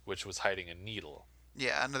 which was hiding a needle.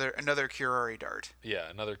 Yeah, another Curari dart. Yeah,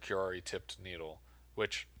 another Curari tipped needle,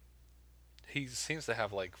 which he seems to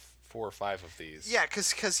have like 4 or 5 of these. Yeah,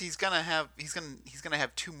 because he's gonna have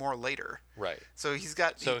 2 more later. Right. So he's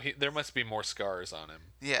got. So there must be more scars on him.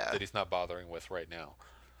 Yeah. That he's not bothering with right now.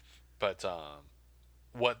 But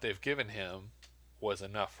what they've given him was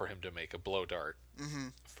enough for him to make a blow dart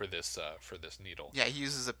for this needle. Yeah, he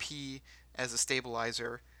uses a pea as a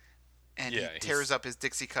stabilizer, and Yeah, he tears up his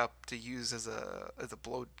Dixie cup to use as a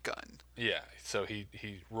blow gun. Yeah, so he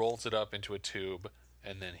rolls it up into a tube,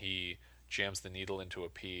 and then he jams the needle into a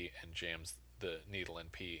pea and jams the needle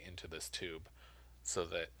and pea into this tube, so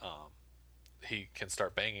that he can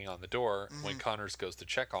start banging on the door. When Connors goes to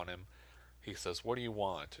check on him, he says, "What do you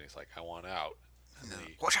want?" And he's like, "I want out." And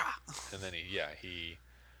then he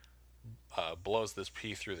blows this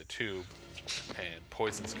pea through the tube and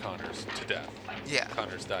poisons Connors to death. Yeah.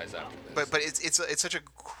 Connors dies after this. But it's such a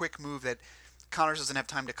quick move that Connors doesn't have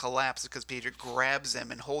time to collapse because Pietro grabs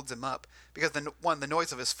him and holds him up, because the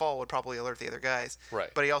noise of his fall would probably alert the other guys.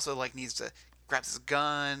 Right. But he also needs to grabs his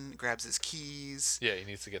gun, grabs his keys. Yeah, he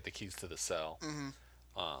needs to get the keys to the cell.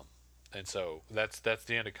 And so that's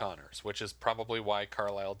the end of Connors, which is probably why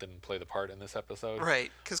Carlisle didn't play the part in this episode.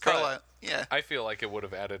 Right, because Carlisle, yeah. I feel like it would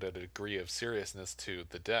have added a degree of seriousness to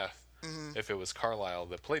the death if it was Carlisle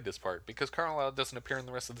that played this part, because Carlisle doesn't appear in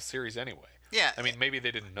the rest of the series anyway. Yeah. I mean, maybe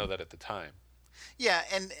they didn't know that at the time. Yeah,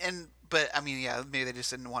 but I mean, yeah, maybe they just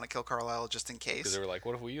didn't want to kill Carlisle just in case. Because they were like,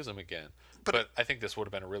 what if we use him again? But I think this would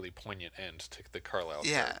have been a really poignant end to the Carlisle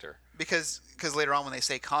character. Because later on when they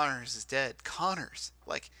say Connors is dead, Connors,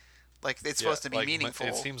 like it's supposed to be meaningful.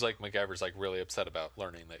 It seems like MacGyver's really upset about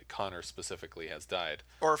learning that Connor specifically has died.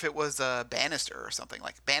 Or if it was Bannister or something,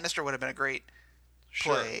 Bannister would have been a great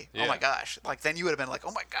play. Yeah. Oh my gosh! Then you would have been like,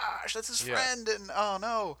 oh my gosh, that's his friend, and oh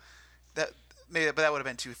no, but that would have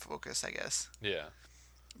been too focused, I guess. Yeah.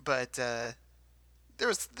 But I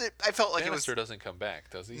felt like Bannister doesn't come back,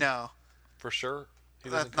 does he? No. For sure. He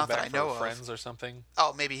doesn't come Not that back I for know of. Friends or something.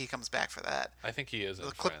 Oh, maybe he comes back for that. I think he is in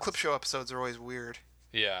The Friends. clip show episodes are always weird.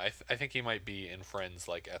 Yeah, I think he might be in Friends,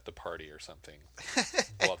 at the party or something,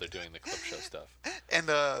 while they're doing the clip show stuff. And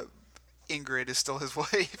Ingrid is still his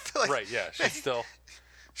wife. Right? Yeah, she's still.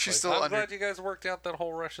 I'm glad you guys worked out that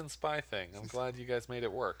whole Russian spy thing. I'm glad you guys made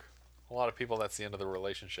it work. A lot of people, that's the end of the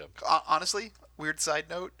relationship. Honestly, weird side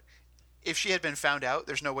note: if she had been found out,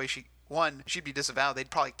 there's no way she'd be disavowed. They'd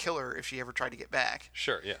probably kill her if she ever tried to get back.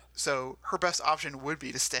 Sure. Yeah. So her best option would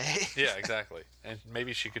be to stay. Yeah, exactly. And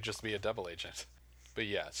maybe she could just be a double agent. But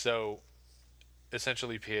yeah, so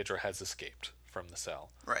essentially Pietro has escaped from the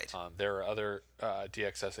cell. Right. There are other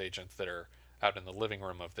DXS agents that are out in the living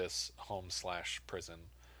room of this home/prison,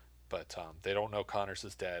 but they don't know Connors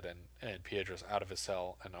is dead, and Pietro's out of his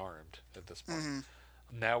cell and armed at this point.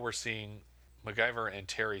 Now we're seeing MacGyver and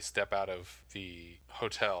Terry step out of the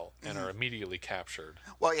hotel and are immediately captured.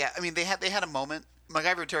 Well, yeah, I mean they had a moment.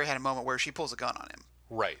 MacGyver and Terry had a moment where she pulls a gun on him.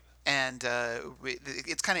 Right. And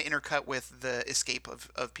it's kind of intercut with the escape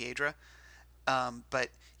of Piedra. But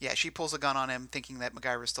yeah, she pulls a gun on him thinking that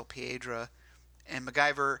MacGyver is still Piedra. And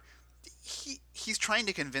MacGyver, he's trying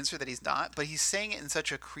to convince her that he's not, but he's saying it in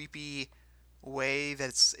such a creepy way that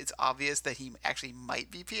it's obvious that he actually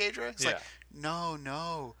might be Piedra. It's like,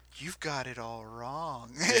 no, you've got it all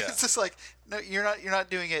wrong. Yeah. It's just like, no, you're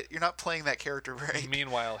not doing it. You're not playing that character right.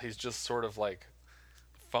 Meanwhile, he's just sort of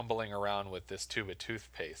fumbling around with this tube of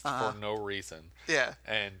toothpaste for no reason. Yeah.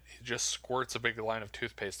 And he just squirts a big line of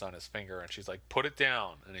toothpaste on his finger, and she's like, put it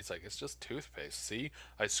down. And he's like, it's just toothpaste. See?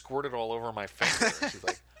 I squirted all over my finger. And she's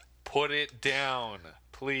like, put it down,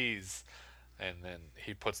 please. And then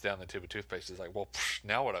he puts down the tube of toothpaste. He's like, well,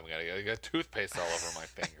 now what am I going to do? I got toothpaste all over my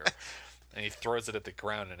finger. And he throws it at the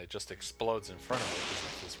ground, and it just explodes in front of him,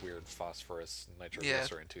 which is this weird phosphorus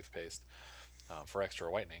nitroglycerin toothpaste for extra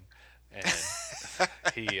whitening. And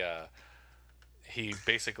he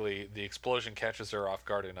basically, the explosion catches her off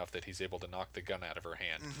guard enough that he's able to knock the gun out of her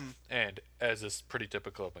hand. And as is pretty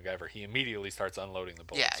typical of MacGyver, he immediately starts unloading the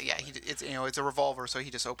bullets. Yeah. It's a revolver, so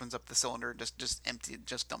he just opens up the cylinder and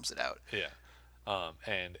just dumps it out. Yeah.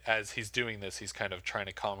 And as he's doing this, he's kind of trying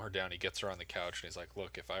to calm her down. He gets her on the couch and he's like,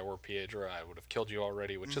 look, if I were Piedra, I would have killed you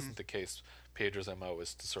already, which isn't the case. Piedra's MO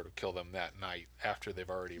is to sort of kill them that night after they've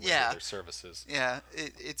already rendered their services. Yeah,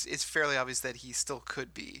 it's fairly obvious that he still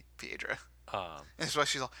could be Piedra. And that's why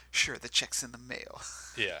she's all, sure, the check's in the mail.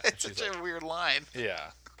 Yeah. It's such a weird line.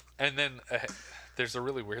 Yeah. And then there's a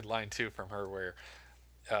really weird line, too, from her where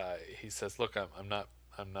he says, look, I'm not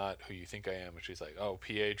who you think I am. And she's like, oh,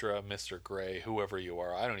 Piedra, Mr. Gray, whoever you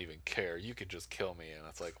are, I don't even care. You could just kill me. And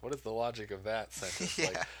it's like, what is the logic of that sentence?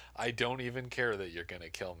 Yeah. I don't even care that you're going to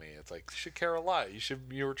kill me. It's like, you should care a lot.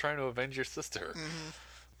 You were trying to avenge your sister.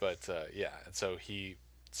 But, yeah. And so he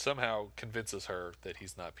somehow convinces her that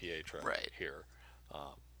he's not Pietro Right. here.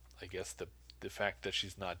 I guess the fact that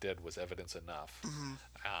she's not dead was evidence enough.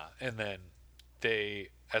 And then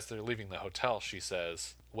as they're leaving the hotel, she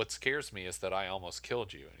says, "What scares me is that I almost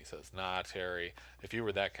killed you." And he says, "Nah, Terry, if you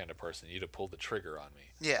were that kind of person, you'd have pulled the trigger on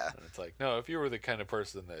me." Yeah. And it's like, no, if you were the kind of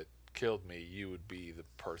person that killed me, you would be the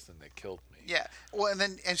person that killed me. Yeah. Well,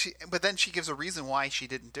 but then she gives a reason why she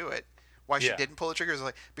didn't do it. Why she Yeah. didn't pull the trigger is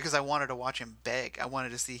like, because I wanted to watch him beg. I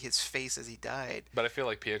wanted to see his face as he died. But I feel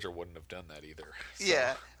like Pietro wouldn't have done that either. So,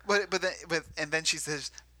 Yeah. And then she says,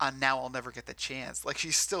 "Now I'll never get the chance." Like,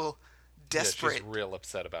 she's still yeah, desperate. she's real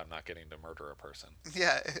upset about not getting to murder a person.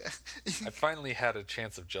 Yeah. I finally had a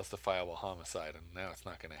chance of justifiable homicide, and now it's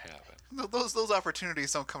not going to happen. Those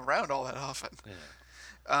opportunities don't come around all that often.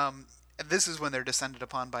 Yeah. And this is when they're descended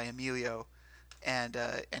upon by Emilio and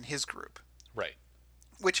his group. Right.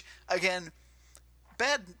 Which, again,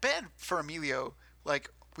 bad for Emilio. Like,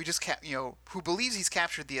 we just who believes he's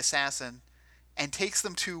captured the assassin and takes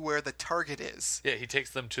them to where the target is. Yeah, he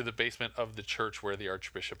takes them to the basement of the church where the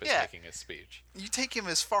Archbishop is Yeah. making his speech. You take him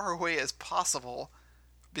as far away as possible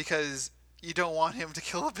because you don't want him to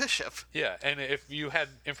kill a bishop. Yeah, and if you had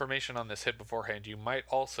information on this hit beforehand, you might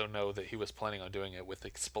also know that he was planning on doing it with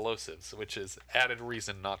explosives, which is added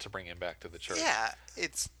reason not to bring him back to the church. Yeah,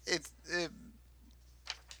 it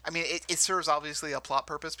serves obviously a plot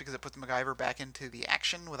purpose because it puts MacGyver back into the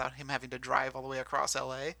action without him having to drive all the way across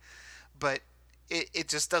LA. But it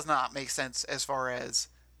just does not make sense as far as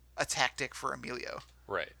a tactic for Emilio.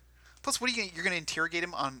 Right. Plus, you're going to interrogate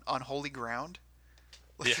him on holy ground?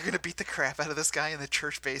 Like, Yeah. you're going to beat the crap out of this guy in the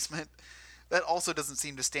church basement? That also doesn't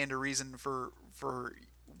seem to stand a reason for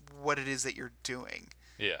what it is that you're doing.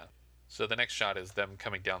 Yeah. So the next shot is them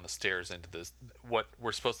coming down the stairs into this, what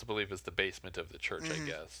we're supposed to believe is the basement of the church, I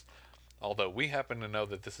guess. Although we happen to know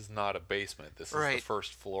that this is not a basement. This is Right. the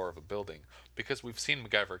first floor of a building because we've seen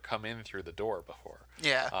MacGyver come in through the door before.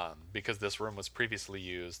 Yeah. Because this room was previously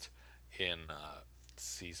used in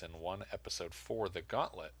season 1, episode 4, The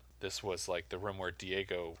Gauntlet. This was like the room where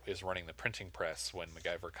Diego is running the printing press when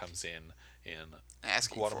MacGyver comes in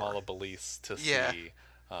Asking Guatemala for- Belize to Yeah. see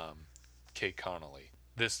Kate Connolly.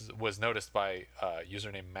 This was noticed by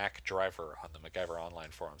username Mac Driver on the MacGyver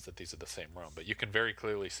online forums that these are the same room, but you can very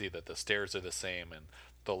clearly see that the stairs are the same and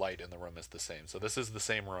the light in the room is the same. So this is the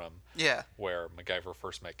same room Yeah. where MacGyver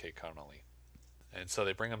first met Kate Connolly. And so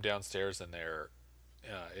they bring them downstairs and they're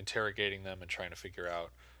interrogating them and trying to figure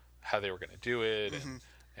out how they were going to do it.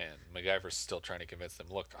 And MacGyver's still trying to convince them,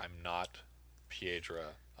 look, I'm not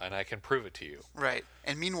Piedra, and I can prove it to you. Right.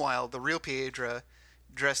 And meanwhile, the real Piedra,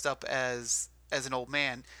 dressed up as an old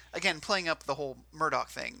man, again playing up the whole Murdoch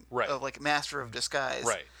thing, Right. of like master of disguise.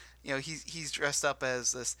 Right. He's dressed up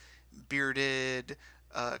as this bearded,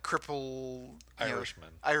 crippled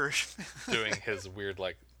Irishman. Irishman. Doing his weird,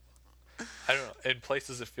 like, I don't know, in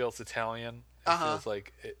places it feels Italian. It feels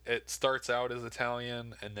like it starts out as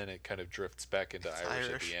Italian and then it kind of drifts back into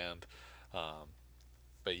Irish at the end.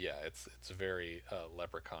 But yeah, it's very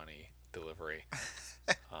leprechaun-y delivery.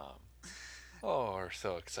 We're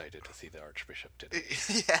so excited to see the Archbishop today.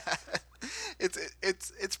 Yeah,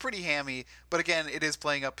 it's pretty hammy, but again, it is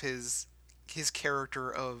playing up his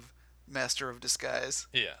character of master of disguise.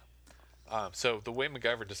 Yeah. So the way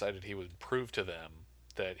MacGyver decided he would prove to them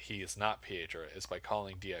that he is not Piedra is by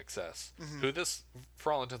calling DXS, who this,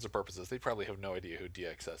 for all intents and purposes, they probably have no idea who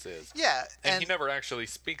DXS is. Yeah, And he never actually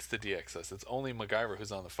speaks to DXS. It's only MacGyver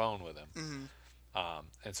who's on the phone with him.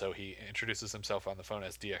 And so he introduces himself on the phone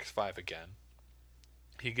as DX5 again.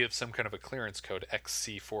 He gives some kind of a clearance code,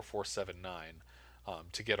 XC4479,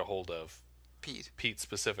 to get a hold of Pete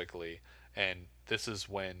specifically. And this is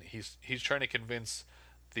when he's trying to convince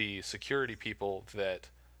the security people that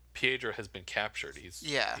Piedra has been captured. He's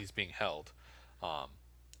being held.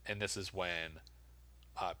 And this is when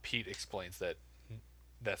Pete explains that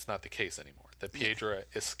that's not the case anymore. That Piedra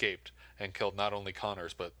escaped and killed not only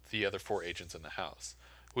Connors but the other 4 agents in the house,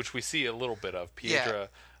 which we see a little bit of. Piedra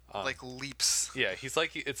like leaps. Yeah,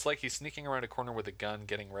 it's like he's sneaking around a corner with a gun,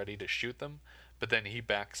 getting ready to shoot them, but then he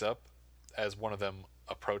backs up as one of them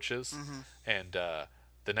approaches, and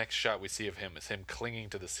the next shot we see of him is him clinging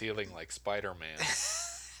to the ceiling like Spider-Man,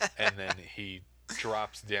 and then he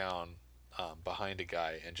drops down behind a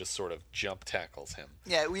guy and just sort of jump tackles him.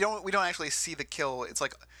 Yeah, we don't actually see the kill. It's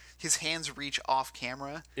like his hands reach off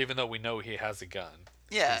camera, even though we know he has a gun.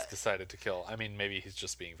 Yeah, he's decided to kill. I mean, maybe he's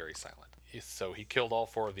just being very silent. So he killed all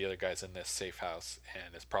 4 of the other guys in this safe house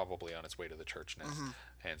and is probably on his way to the church now.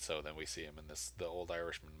 And so then we see him in the old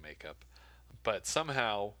Irishman makeup. But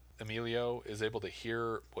somehow Emilio is able to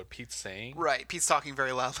hear what Pete's saying. Right, Pete's talking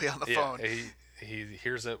very loudly on the phone. he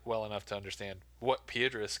hears it well enough to understand what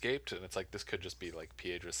Piedra escaped, and it's like this could just be like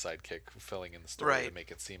Piedra's sidekick filling in the story to Right.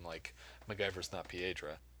 make it seem like MacGyver's not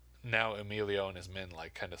Piedra. Now Emilio and his men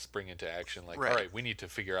like kind of spring into action, like, Right. all right, we need to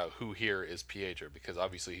figure out who here is Piedra, because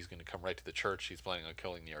obviously he's going to come right to the church. He's planning on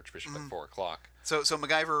killing the Archbishop at 4:00. So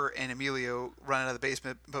MacGyver and Emilio run out of the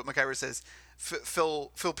basement, but MacGyver says,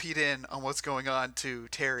 "Fill Pete in on what's going on to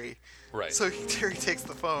Terry." Right. So Terry takes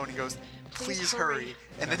the phone. He goes, "Please hurry,"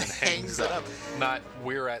 and then hangs it up. Not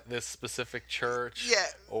we're at this specific church. Yeah.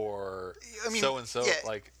 Or I mean, so and so. yeah,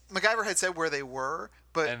 Like, MacGyver had said where they were,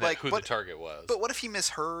 but and like who what? the target was. But what if he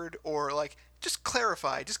misheard, or like just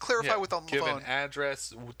clarify? Just clarify with on the give phone. an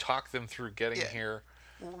address, talk them through getting Yeah. here.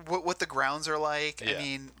 What the grounds are like. I Yeah.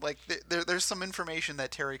 mean, like there's some information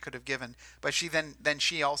that Terry could have given, but she then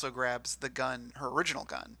she also grabs the gun, her original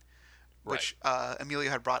gun, which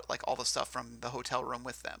Emilio had brought like all the stuff from the hotel room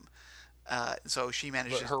with them. So she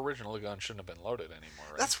managed. But her original gun shouldn't have been loaded anymore,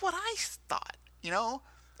 right? That's what I thought.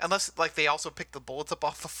 Unless like they also picked the bullets up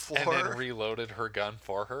off the floor. And then reloaded her gun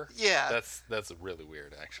for her. Yeah. That's really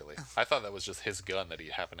weird, actually. I thought that was just his gun that he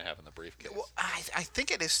happened to have in the briefcase. Well, I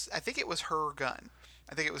think it is. I think it was her gun.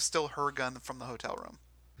 I think it was still her gun from the hotel room.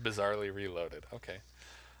 Bizarrely reloaded. Okay.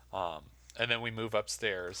 And then we move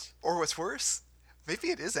upstairs. Or what's worse, maybe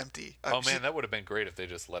it is empty. Oh man, that would have been great if they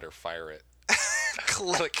just let her fire it.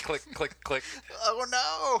 click. Click, click, click. Oh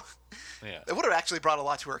no! Yeah. It would have actually brought a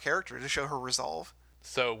lot to her character to show her resolve.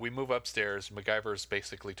 So we move upstairs. MacGyver's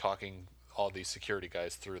basically talking all these security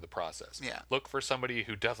guys through the process. Yeah. Look for somebody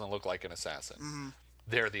who doesn't look like an assassin. Mm-hmm.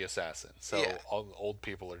 They're the assassin. So Yeah. all the old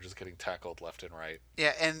people are just getting tackled left and right.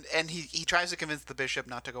 Yeah, and he tries to convince the bishop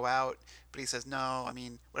not to go out, but he says no. I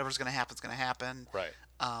mean, whatever's going to happen is going to happen. Right.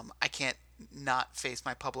 I can't not face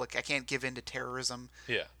my public. I can't give in to terrorism.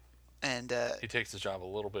 Yeah. And He takes his job a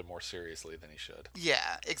little bit more seriously than he should.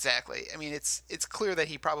 yeah, exactly. I mean, it's clear that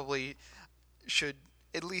he probably should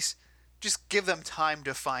at least just give them time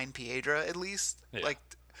to find Piedra, at least. Yeah. Like,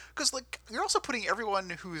 because like you're also putting everyone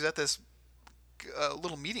who's at this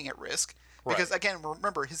little meeting at risk. Because Right. again,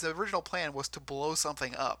 remember his original plan was to blow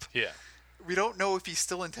something up. Yeah. We don't know if he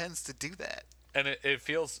still intends to do that. And it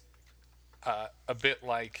feels a bit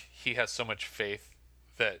like he has so much faith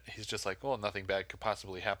that he's just like, well, nothing bad could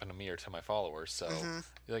possibly happen to me or to my followers. So,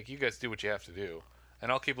 like, you guys do what you have to do.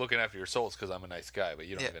 And I'll keep looking after your souls because I'm a nice guy, but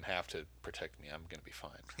you don't Yeah. even have to protect me. I'm going to be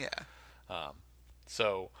fine. Yeah.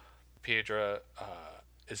 So, Piedra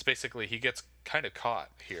is basically, he gets kind of caught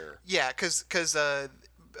here. Yeah, because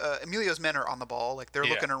Emilio's men are on the ball. Like, they're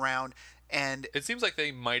Yeah. looking around, and It seems like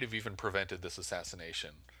they might have even prevented this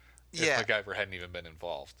assassination Yeah. if MacGyver hadn't even been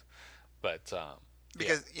involved. But,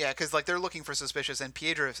 because like they're looking for suspicious, and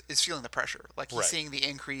Piedra is feeling the pressure. Like he's Right. seeing the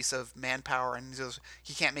increase of manpower, and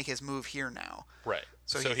he can't make his move here now. right.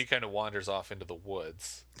 So So he's- he kind of wanders off into the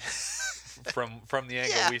woods. from the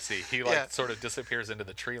angle Yeah. we see, he Yeah. sort of disappears into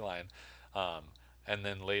the tree line, and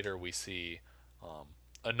then later we see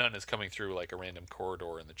a nun is coming through like a random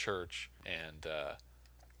corridor in the church, and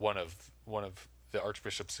one of the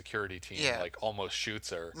Archbishop's security team Yeah. like almost shoots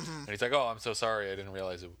her, and he's like, "Oh, I'm so sorry, I didn't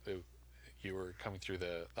realize you were coming through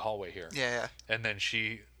the hallway here." Yeah. And then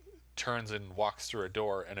she turns and walks through a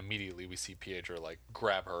door, and immediately we see Piedra like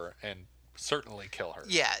grab her and certainly kill her.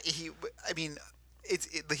 Yeah. He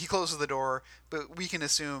closes the door, but we can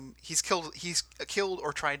assume he's killed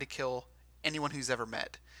or tried to kill anyone who's ever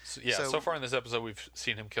met. So far in this episode, we've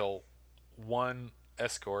seen him kill one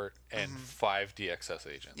escort and 5 DXS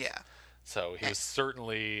agents. Yeah. So he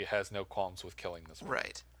certainly has no qualms with killing this one.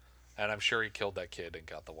 Right. And I'm sure he killed that kid and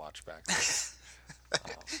got the watch back.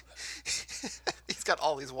 He's got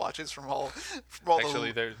all these watches from all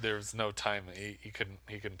Actually, there's no time. He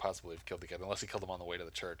couldn't possibly have killed the kid unless he killed him on the way to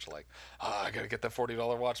the church. Like, I gotta get that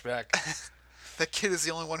 $40 watch back. the kid is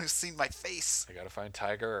the only one who's seen my face. I gotta find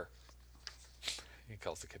Tiger. He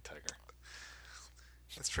calls the kid Tiger.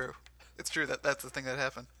 That's true. It's true that's the thing that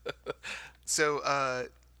happened. So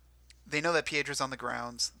they know that Piedra's on the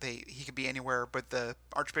grounds. He could be anywhere, but the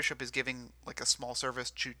Archbishop is giving like a small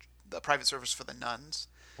service to a private service for the nuns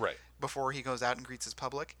Right. before he goes out and greets his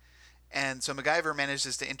public. And so MacGyver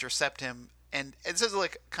manages to intercept him, and it says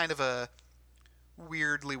like kind of a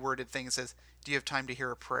weirdly worded thing. It says, "Do you have time to hear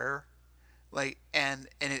a prayer?" Like, and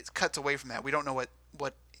it cuts away from that. We don't know what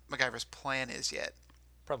MacGyver's plan is yet.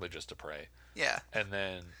 Probably just to pray. Yeah. And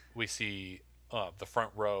then we see the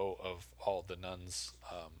front row of all the nuns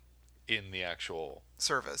in the actual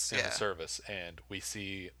Service. the Yeah. service, and we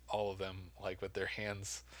see all of them like with their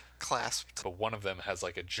hands, Clasped. but one of them has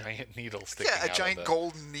like a giant needle sticking Yeah, out a giant of the,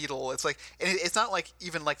 golden needle. It's like, and it's not like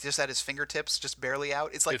even like just at his fingertips, just barely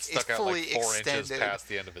out. It's like It's stuck out fully like 4 extended. inches past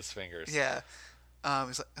the end of his fingers. Yeah,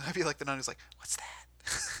 He's like, I'd be like the nun who's like, "What's that?"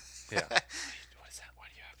 Yeah. What is that? Why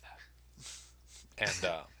do you have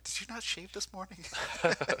that? And did you not shave this morning?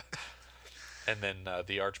 and then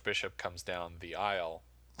the Archbishop comes down the aisle,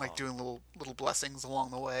 Like doing little blessings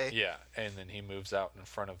along the way. yeah, and then he moves out in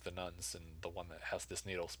front of the nuns and the one that has this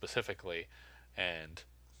needle specifically, and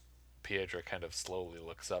Piedra kind of slowly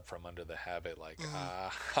looks up from under the habit, like,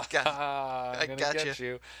 I'm gonna get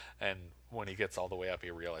you. And when he gets all the way up, he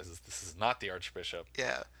realizes this is not the Archbishop.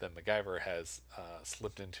 Yeah. That MacGyver has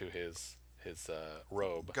slipped into his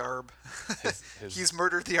robe. Garb. His He's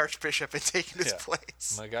murdered the Archbishop and taken his Yeah.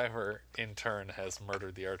 place. MacGyver, in turn, has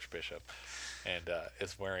murdered the Archbishop and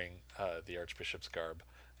is wearing the Archbishop's garb.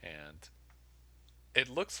 And it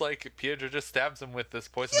looks like Piedra just stabs him with this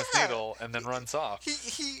poisonous needle and then runs off.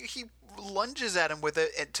 He lunges at him with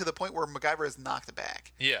it to the point where MacGyver is knocked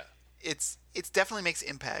back. Yeah. It's definitely makes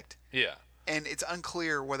impact. Yeah. And it's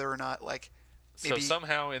unclear whether or not, like, maybe... So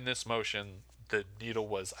somehow in this motion, the needle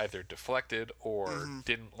was either deflected or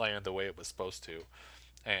didn't land the way it was supposed to.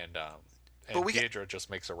 And Piedra just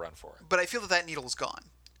makes a run for it. But I feel that needle is gone.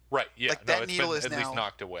 Right, yeah. Like, no, that it's needle been is at now... least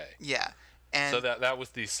knocked away. Yeah. And So that was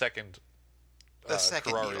the second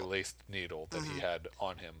needle. laced needle that he had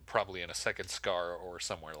on him, probably in a second scar or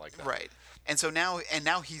somewhere like that. Right. And so now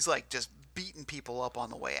he's like just beating people up on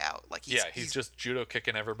the way out. Like he's just judo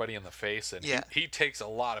kicking everybody in the face, and Yeah. he takes a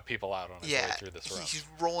lot of people out on his way through this room. He's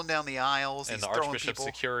rolling down the aisles. And he's the throwing Archbishop's people.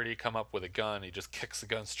 security come up with a gun. He just kicks the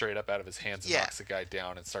gun straight up out of his hands and knocks the guy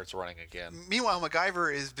down and starts running again. Meanwhile,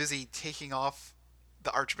 MacGyver is busy taking off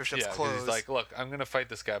the Archbishop's Yeah, clothes. he's like, look, I'm going to fight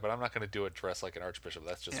this guy, but I'm not going to do it dressed like an Archbishop.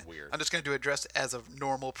 That's just weird. I'm just going to do it dressed as a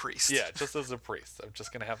normal priest. Yeah, just as a priest. I'm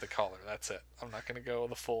just going to have the collar. That's it. I'm not going to go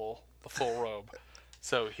the full robe.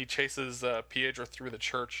 So he chases Piedra through the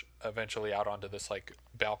church, eventually out onto this like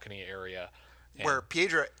balcony area, where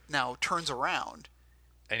Piedra now turns around,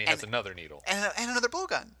 and he has another needle and another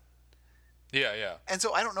blowgun. Yeah, yeah. And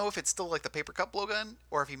so I don't know if it's still like the paper cup blowgun,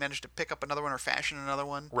 or if he managed to pick up another one or fashion another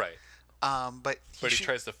one. Right. But he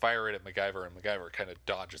tries to fire it at MacGyver, and MacGyver kind of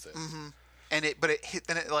dodges it. Mm-hmm. And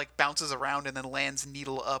it like bounces around and then lands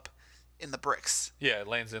needle up in the bricks. Yeah, it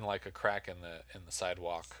lands in like a crack in the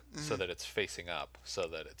sidewalk, so that it's facing up, so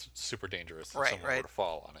that it's super dangerous if someone were to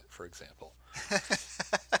fall on it, for example.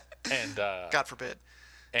 And God forbid.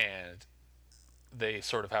 And they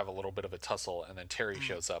sort of have a little bit of a tussle, and then Terry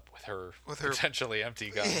shows up with her potentially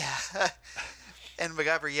empty gun. Yeah. And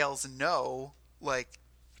MacGyver yells no, like,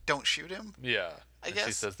 don't shoot him. Yeah. I and guess.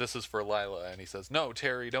 she says, this is for Lila, and he says, no,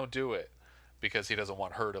 Terry, don't do it, because he doesn't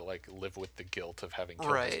want her to like live with the guilt of having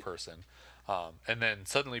killed this person. And then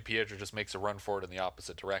suddenly Piedra just makes a run for it in the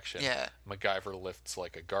opposite direction. Yeah. MacGyver lifts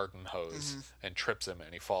like a garden hose and trips him,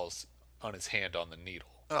 and he falls on his hand on the needle,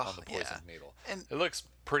 on the poisoned needle. And it looks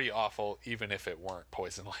pretty awful, even if it weren't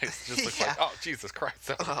poison laced. It just looks like, oh, Jesus Christ,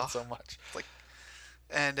 that hurt so much. Like,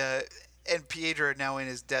 and Piedra now in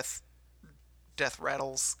his death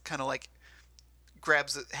rattles kind of like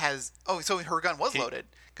grabs it, so her gun was loaded,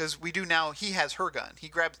 because we do now, he has her gun. He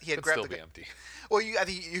had grabbed still the be gun. empty. Well, I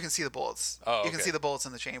think you can see the bullets. Oh, you can see the bullets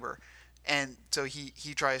in the chamber. And so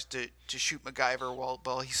he tries to shoot MacGyver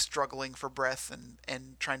while he's struggling for breath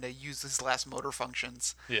and trying to use his last motor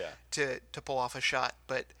functions to pull off a shot,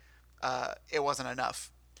 but it wasn't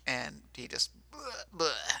enough, and he just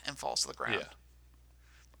and falls to the ground. Yeah.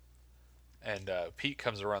 And Pete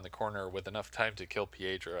comes around the corner with enough time to kill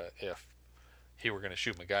Piedra if he were going to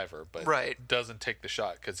shoot MacGyver, but doesn't take the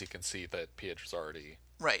shot because he can see that Piedra's already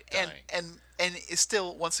dying. And is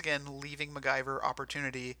still once again leaving MacGyver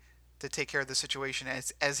opportunity to take care of the situation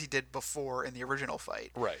as he did before in the original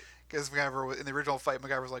fight. Right. Because MacGyver, in the original fight,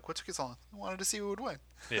 MacGyver was like, what took you so long? I wanted to see who would win.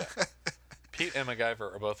 Yeah. Pete and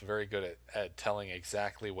MacGyver are both very good at telling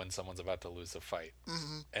exactly when someone's about to lose a fight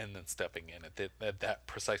and then stepping in at that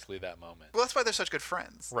precisely that moment. Well, that's why they're such good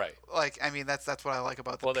friends. Right. Like, I mean, that's what I like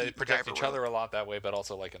about the They Pete protect MacGyver each other a lot that way, but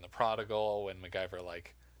also like in The Prodigal, when MacGyver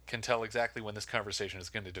like can tell exactly when this conversation is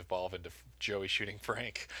going to devolve into Joey shooting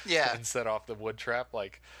Frank and set off the wood trap.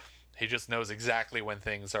 Like, he just knows exactly when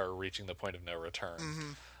things are reaching the point of no return.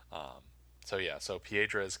 So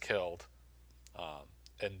Piedra is killed,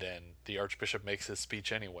 and then the Archbishop makes his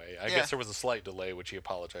speech anyway. I guess there was a slight delay, which he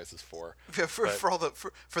apologizes for. For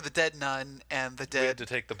the dead nun and the dead. We had to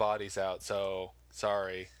take the bodies out, so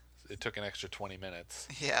sorry. It took an extra 20 minutes.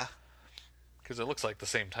 Yeah. Because it looks like the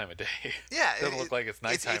same time of day. Yeah. It doesn't look like it's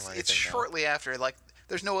nighttime or anything. It's shortly after. Like,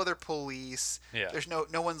 there's no other police. Yeah. There's no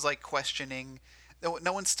one's like questioning.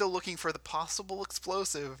 No one's still looking for the possible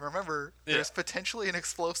explosive. Remember, there's potentially an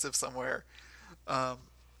explosive somewhere. I'm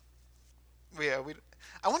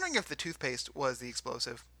wondering if the toothpaste was the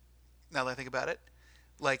explosive. Now that I think about it,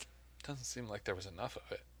 Like, Doesn't seem like there was enough of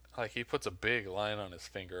it. Like, he puts a big line on his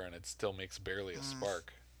finger and it still makes barely a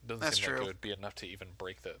spark. Doesn't That's seem like true. it would be enough to even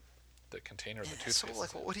break the container of the toothpaste. so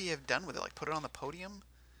like, what would he have done with it? Like, put it on the podium?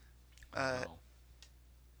 I don't know.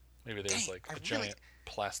 Maybe there's dang, like I a really- giant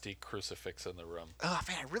plastic crucifix in the room. Oh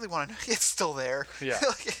man, I really want to know. It's still there. Yeah.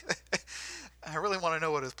 I really want to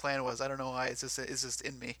know what his plan was. I don't know why. It's just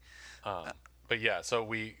in me. But yeah, so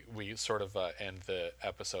we sort of end the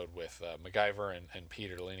episode with MacGyver and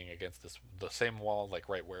Peter leaning against the same wall, like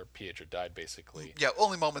right where Pietro died, basically. Yeah,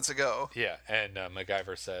 only moments ago. Yeah, and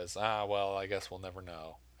MacGyver says, well, I guess we'll never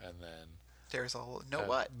know. And then There's all know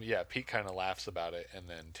what? Yeah, Pete kind of laughs about it, and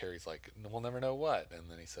then Terry's like, we'll never know what. And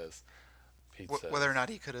then he says, says, Whether or not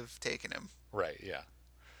he could have taken him. right, yeah.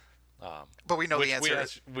 But we know Which the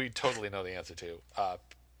answer. we totally know the answer to.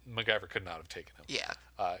 MacGyver could not have taken him. Yeah.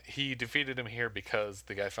 He defeated him here because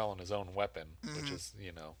the guy fell on his own weapon, which is,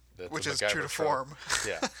 that's Which a is MacGyver true to trope. form.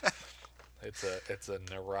 Yeah. It's a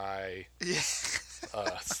Narai Yeah.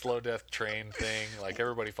 slow death train thing. Like,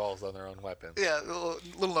 everybody falls on their own weapon. Yeah,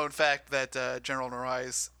 little known fact that General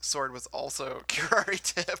Narai's sword was also Kirari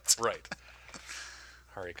tipped. Right.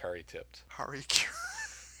 Harikari tipped.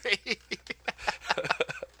 Harikari.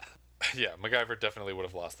 Yeah, MacGyver definitely would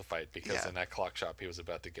have lost the fight because Yeah. in that clock shop he was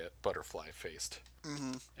about to get butterfly faced,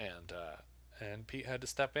 and Pete had to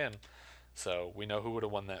step in. So we know who would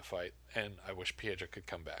have won that fight, and I wish Pietro could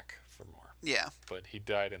come back for more. Yeah. But he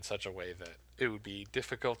died in such a way that it would be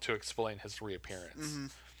difficult to explain his reappearance,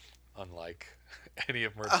 unlike any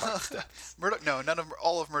of Murdoch's deaths.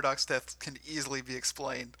 All of Murdoch's deaths can easily be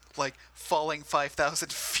explained, like falling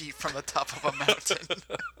 5,000 feet from the top of a mountain.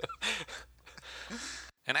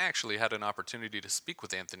 And I actually had an opportunity to speak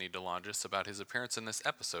with Anthony DeLongis about his appearance in this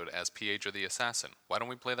episode as Pietro the Assassin. Why don't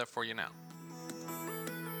we play that for you now?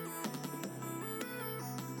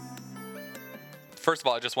 First of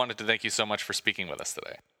all, I just wanted to thank you so much for speaking with us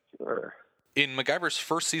today. Sure. In MacGyver's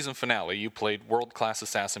first season finale, you played world-class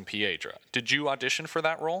assassin Pietro. Did you audition for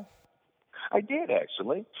that role? I did,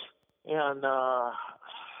 actually. And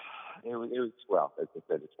it was, well, as I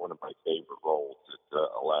said, it's one of my favorite roles. It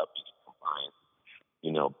allowed me to combine,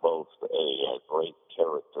 both a great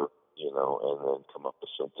character, and then come up with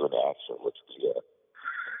some good action, which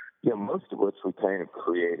we, most of which we kind of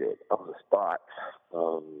created on the spot.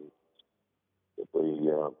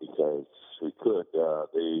 Because we could.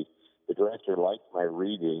 The director liked my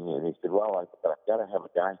reading, and he said, "Well, I've got to have a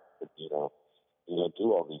guy that do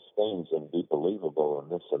all these things and be believable and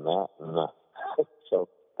this and that." And so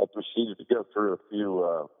I proceeded to go through a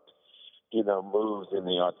few, moves in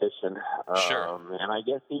the audition. Sure. And I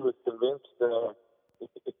guess he was convinced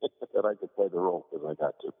that I could play the role because I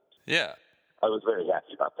got to. Yeah. I was very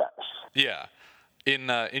happy about that. Yeah.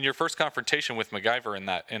 In your first confrontation with MacGyver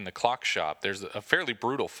in the clock shop, there's a fairly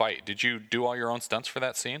brutal fight. Did you do all your own stunts for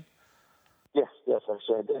that scene? Yes,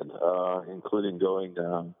 actually I did, including going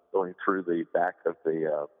through the back of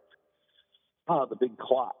the big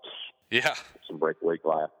clock. Yeah. Some breakaway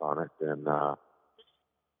glass on it, and I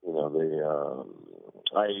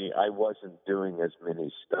wasn't doing as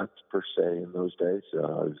many stunts per se in those days. I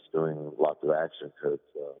was doing lots of action because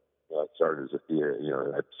I started as a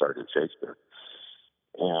theater. I started Shakespeare.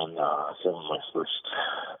 And some of my first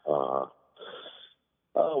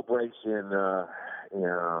breaks in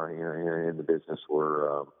the business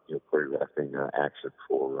were choreographing action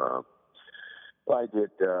for. I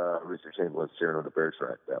did Richard Chamberlain's Cyrano on the Bear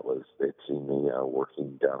Track. They'd seen me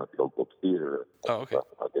working down at the Oak Globe Theater. Oh, okay.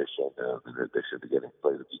 Audition, in addition to getting to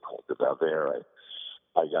play the Beacon. Out there,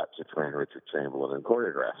 I got to train Richard Chamberlain and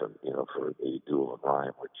choreograph him, for the duel and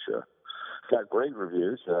rhyme, which. Got great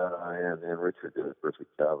reviews, and Richard did a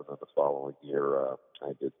perfect job. And then the following year,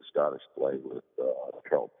 I did the Scottish play with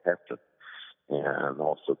Charles Heston, and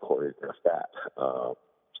also choreographed that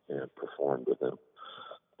and performed with him.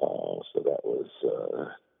 So that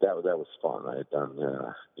was fun. I had done,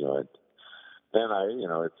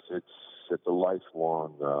 it's a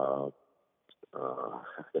lifelong.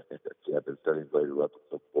 I've been studying Blade Runner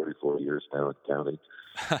for 44 years now and counting.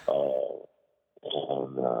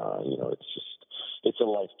 And it's a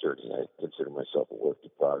life journey. I consider myself a work in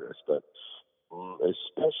progress, but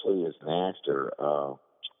especially as an actor,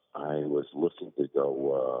 I was looking to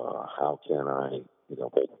go, how can I,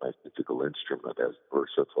 make my physical instrument as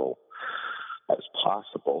versatile as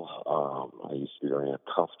possible. I used to be very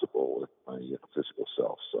uncomfortable with my physical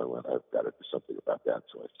self, so I went, I've got to do something about that.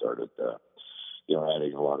 So I started,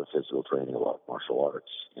 adding a lot of physical training, a lot of martial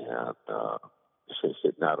arts, and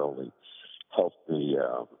it not only helped me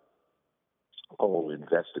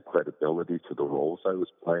invested credibility to the roles I was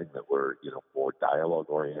playing that were, more dialogue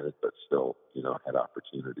oriented, but still, had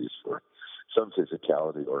opportunities for some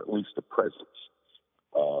physicality or at least a presence.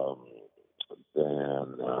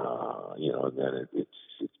 Then it's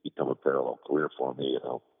become a parallel career for me,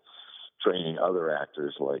 training other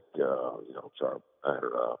actors like,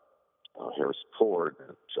 Harrison Ford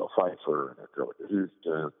and Michelle Pfeiffer and Anjelica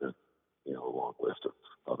Houston and, a long list of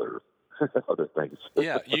other other things.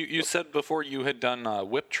 Yeah, you said before you had done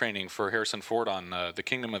whip training for Harrison Ford on The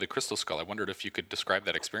Kingdom of the Crystal Skull. I wondered if you could describe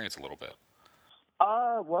that experience a little bit.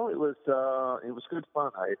 Well, it was good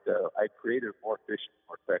fun. I created a more efficient,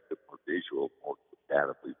 more effective, more visual, more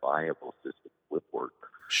combatively viable system of whip work.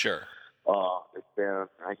 Sure. It's been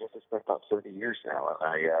about 30 years now,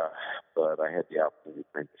 and but I had the opportunity to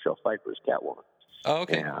train Michelle Pfeiffer as Catwoman. Oh,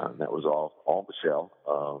 okay. And that was all Michelle.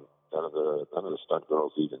 None of the stunt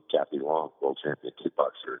girls, even Kathy Long, world champion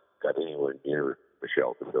kickboxer, got anywhere near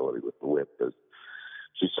Michelle's ability with the whip, because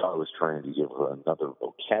she saw I was trying to give her another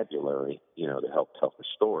vocabulary, to help tell her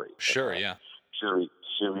story. Sure, yeah. She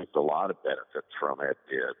reaped a lot of benefits from it.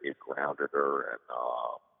 It grounded her and,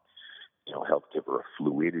 helped give her a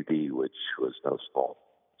fluidity, which was no small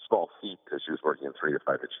feat, because she was working in 3 to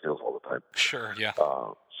 5 inch heels all the time. Sure, yeah.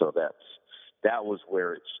 So that was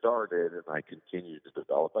where it started, and I continued to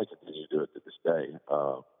develop. I continue to do it to this day.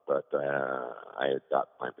 But I had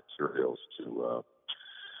gotten my materials to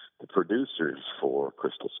the producers for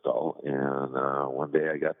Crystal Skull, and one day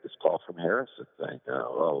I got this call from Harrison saying,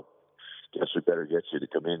 "Well, guess we better get you to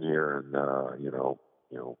come in here and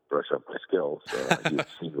brush up my skills." You've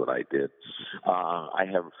seen what I did. I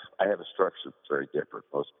have a structure that's very different.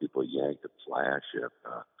 Most people yank and slash, and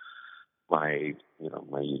my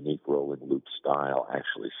unique rolling loop style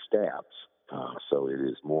actually stabs. So it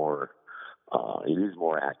is more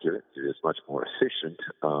accurate. It is much more efficient,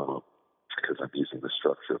 because I'm using the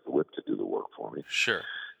structure of the whip to do the work for me. Sure.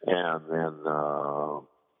 And then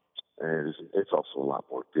it's also a lot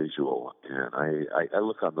more visual. And I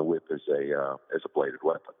look on the whip as a bladed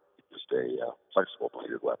weapon, just a flexible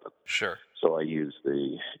bladed weapon. Sure. So I use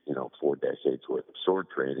the 4 decades worth of sword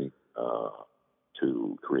training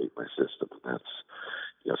to create my system. And that's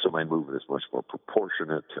so my movement is much more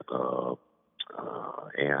proportionate,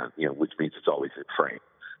 and which means it's always in frame,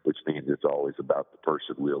 which means it's always about the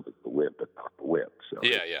person wielding the whip and not the whip. So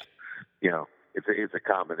yeah. It's a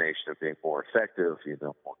combination of being more effective,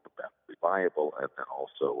 more combatively viable, and then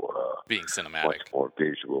also being cinematic, much more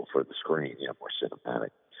visual for the screen, more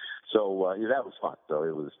cinematic. So that was fun. So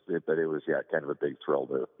it was kind of a big thrill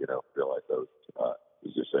to realize that was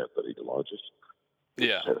just Anthony DeLongis.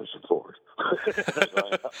 Yeah. Harrison Ford.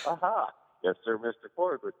 Aha! Yes, sir, Mr.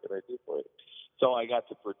 Ford. What can I do for you? So I got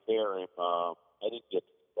to prepare him. I didn't get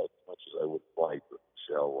as much as I would like with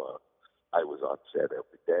Michelle. I was on set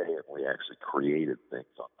every day, and we actually created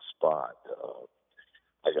things on the spot.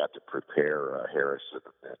 I got to prepare Harrison,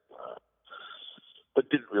 but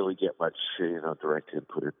didn't really get much, direct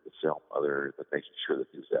input into the film, other than making sure that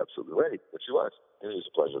he was absolutely ready, which he was. And it was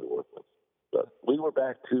a pleasure to work with. But we were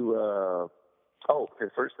back to. The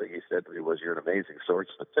first thing he said to me was, "You're an amazing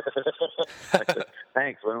swordsman." I said,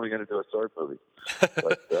 "Thanks. When are we going to do a sword movie?"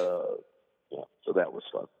 But so that was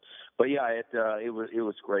fun. But yeah, it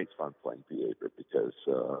was great fun playing Piedra, because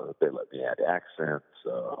they let me add accents.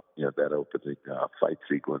 That opening fight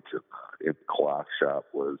sequence in the cloth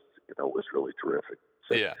shop was really terrific.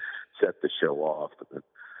 Set the show off, and then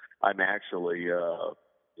I'm actually.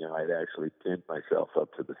 I'd actually pinned myself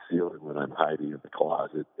up to the ceiling when I'm hiding in the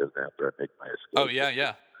closet after I make my escape. Oh,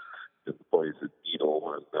 yeah. The poison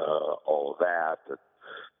needle and all of that,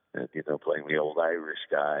 and playing the old Irish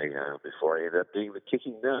guy before I ended up being the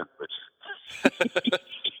kicking nun, which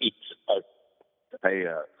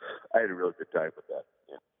I had a real good time with that.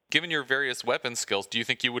 Yeah. Given your various weapon skills, do you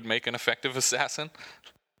think you would make an effective assassin?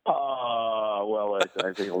 Well, I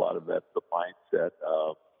think a lot of that's the mindset.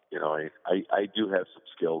 I do have some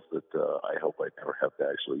skills that I hope I never have to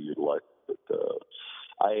actually utilize. But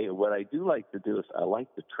what I do like to do is I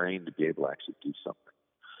like to train to be able to actually do something.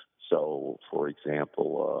 So, for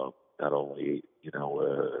example, not only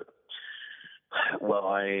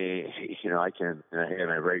I can,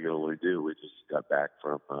 and I regularly do. We just got back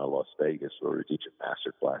from Las Vegas, where we were teaching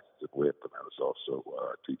master classes in whip, and I was also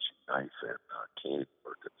teaching knife and cane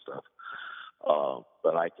work and stuff.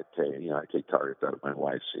 But I could take targets out of my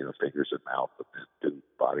wife's, fingers and mouth, and then do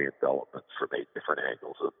body envelopments from 8 different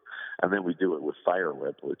angles, and then we do it with fire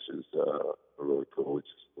whip, which is really cool. Which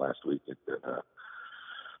is last week at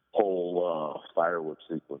whole firework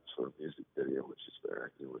sequence for a music video, which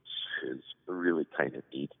is really kind of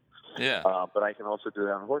neat. Yeah. But I can also do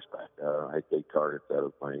that on horseback. I take targets out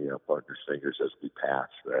of my partner's fingers as we pass,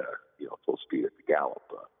 full speed at the gallop.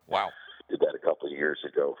 Wow. Did that a couple of years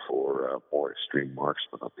ago for More Extreme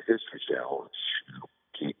Marksman on the History Channel, which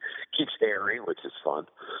keeps airing, which is fun.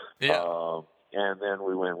 Yeah. And then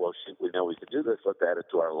we went, well, we know we can do this. Let's add it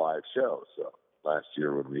to our live show. So last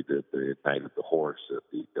year when we did the Night of the Horse at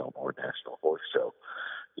the Del Mar National Horse Show,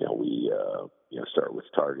 we start with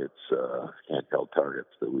targets, handheld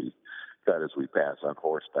targets that we cut as we pass on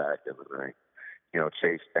horseback, and then I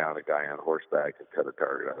chase down a guy on horseback and cut a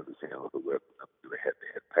target out of his hand with a whip and do a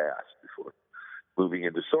head-to-head pass before moving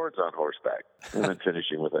into swords on horseback, and then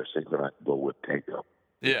finishing with our synchronizable whip tango.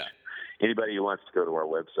 Yeah. Anybody who wants to go to our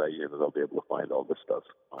website, they'll be able to find all this stuff.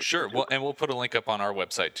 Sure. Well, and we'll put a link up on our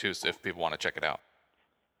website too, so if people want to check it out.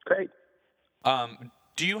 Great.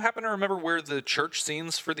 Do you happen to remember where the church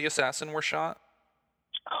scenes for The Assassin were shot?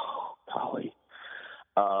 Oh, golly.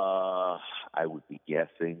 I would be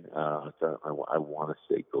guessing. I want to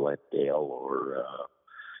say Glendale, or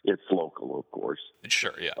it's local, of course.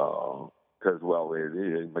 Sure, yeah. Because,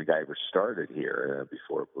 MacGyver started here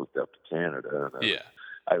before it moved up to Canada. And, yeah.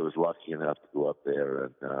 I was lucky enough to go up there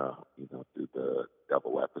and, do the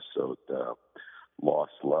double episode,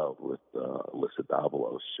 Lost Love with Alyssa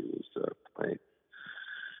Davalos.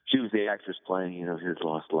 She was the actress playing, Here's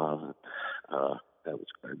Lost Love. And, that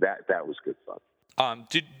was good fun.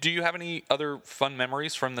 Do you have any other fun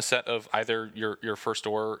memories from the set of either your first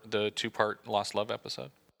or the 2-part Lost Love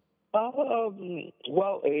episode?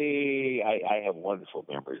 Well, I have wonderful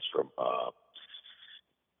memories from,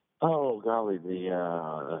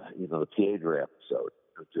 the Piedra episode.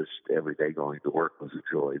 Just every day going to work was a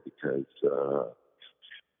joy because,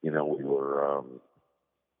 we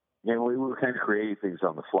were kind of creating things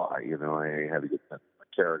on the fly. I had to get my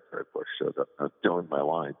character, of course, showed up doing my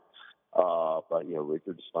line. But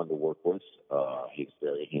Richard's fun to work with. He's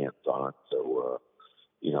very hands-on. So,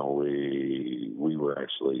 we were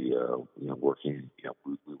actually, working.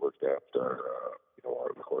 We worked out our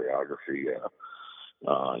choreography.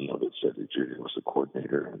 They said that Judy was the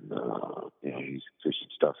coordinator, and he's fishing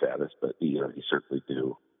stuff at us. But he certainly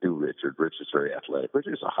do Richard. Richard's very athletic.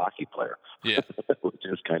 Richard's a hockey player, yeah, which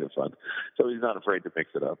is kind of fun. So he's not afraid to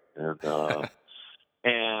mix it up. And I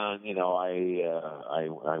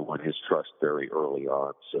won his trust very early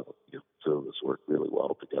on. So two of us worked really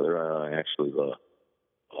well together. Actually,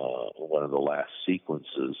 one of the last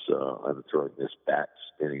sequences, I'm throwing this back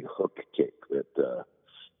spinning hook kick that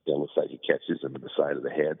looks like he catches him in the side of the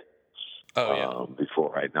head. Oh, yeah.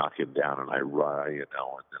 Before I knock him down, and I run, and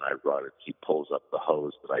then I run, and he pulls up the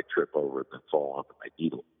hose, but I trip over and then fall onto my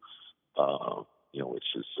needle.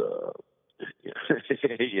 Which is,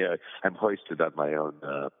 yeah, I'm hoisted on my own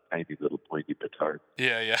tiny little pointy petard.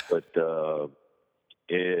 Yeah. But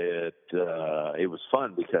it was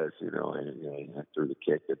fun because I threw the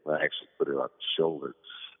kick and I actually put it on his shoulder.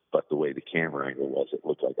 But the way the camera angle was, it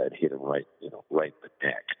looked like I'd hit him right in the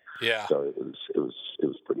neck. Yeah. So it was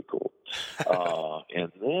pretty cool.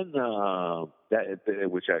 And then that,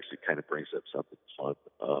 which actually kind of brings up something fun.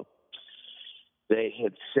 They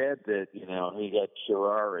had said that he got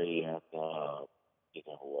curare, and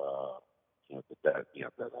that I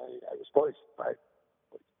was poisoned by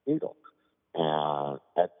needle. And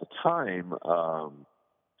at the time,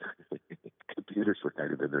 computers were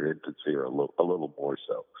kind of in their infancy, or a little more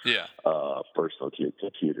so. Yeah. Personal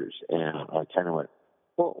computers, and I kind of went,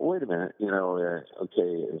 well, wait a minute,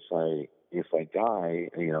 okay, if I die,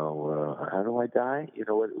 how do I die?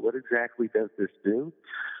 What exactly does this do?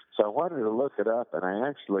 So I wanted to look it up, and I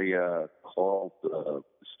actually called the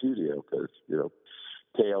studio because,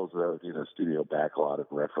 Tales of, studio backlot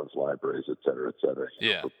and reference libraries, et cetera,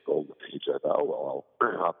 Yeah. Golden Age. I thought, I'll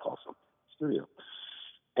call some studio.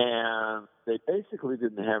 And they basically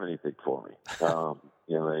didn't have anything for me. I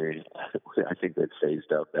think they'd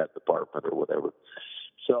phased out that department or whatever.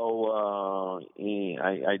 So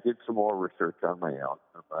I did some more research on my own,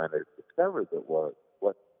 and I discovered that what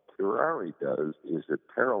curare does is it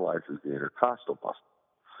paralyzes the intercostal muscle.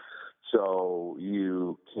 So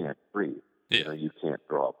you can't breathe. Yeah. You can't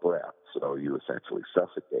draw breath. So you essentially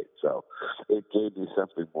suffocate. So it gave me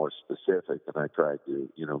something more specific, and I tried to,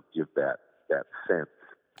 give that sense.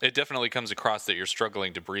 It definitely comes across that you're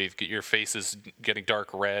struggling to breathe. Your face is getting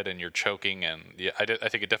dark red, and you're choking. And yeah, I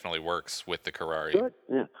think it definitely works with the curare. Good,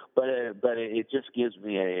 yeah. But it just gives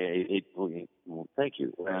me thank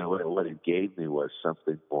you. What it gave me was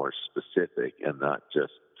something more specific, and not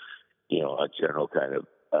just a general kind of.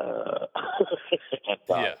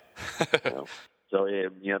 Yeah. So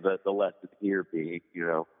the lesson here being,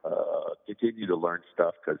 continue to learn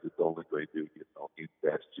stuff because it's only going to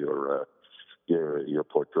invest your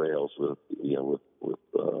portrayals with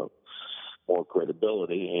more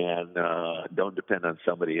credibility, and don't depend on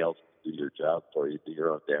somebody else to do your job for you. Do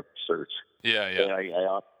your own damn research. Yeah. And I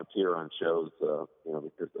often appear on shows,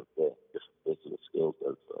 because of the different skills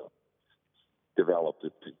I've developed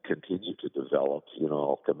and continue to develop.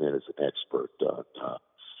 I'll come in as an expert on,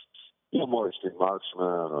 Morris J.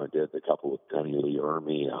 Marksman, or I did a couple with Gunny Lee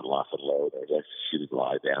Ermey on Lock and Load. I was actually shooting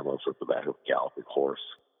live ammo from the back of a galloping horse.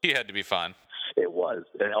 He had to be fun. It was.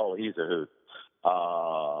 And, he's a hoot.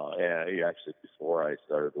 And he actually, before I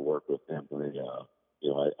started to work with him,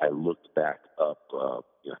 I looked back up,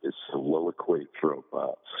 his soliloquy from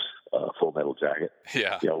Full Metal Jacket.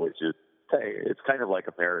 Yeah. Which is, hey, it's kind of like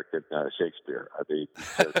American Shakespeare. I mean,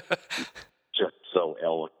 he's just so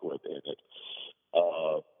eloquent in it.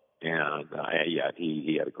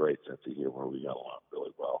 He had a great sense of humor. We got along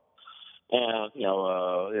really well. And,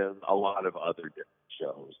 and a lot of other different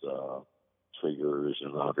shows, Triggers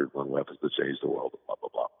and 101 Weapons to Change the World, blah, blah,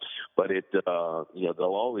 blah. But they'll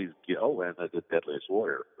always and The Deadliest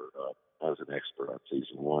Warrior. I was an expert on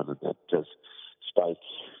season 1, and that just Spike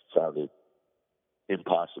found it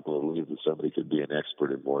impossible to believe that somebody could be an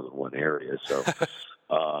expert in more than one area. So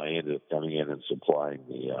I ended up coming in and supplying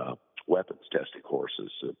the weapons testing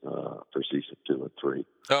horses for season 2 and 3.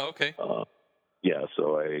 Oh, okay.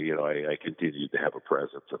 So I continued to have a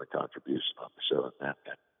presence and a contribution on the show in that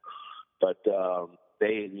end. But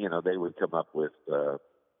they would come up with,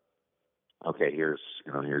 okay, here's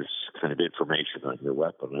kind of information on your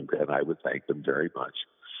weapon, and I would thank them very much.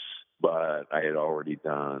 But I had already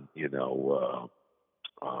done,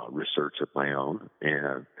 research of my own,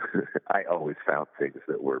 and I always found things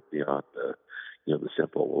that were beyond the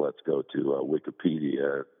simple. Well, let's go to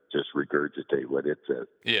Wikipedia, just regurgitate what it says.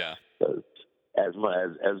 Yeah. As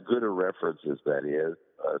good a reference as that is,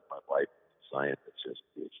 my wife, scientist, just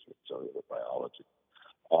PhD in cellular biology,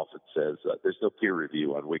 often says there's no peer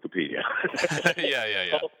review on Wikipedia.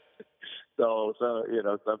 Yeah. So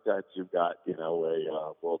sometimes you've got a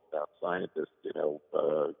world-renowned scientist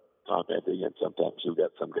commenting, and sometimes you've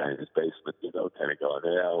got some guy in his basement kind of going,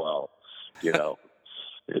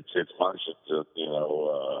 it's Martians and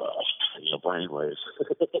brainwaves.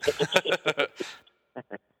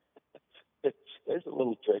 There's a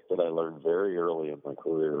little trick that I learned very early in my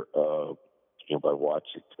career, by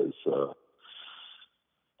watching, because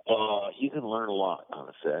you can learn a lot on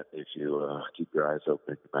a set if you keep your eyes open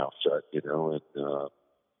and your mouth shut, and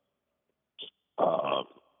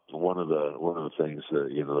one of the things that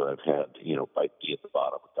I've had, bite me at the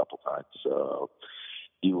bottom a couple times.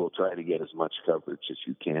 You will try to get as much coverage as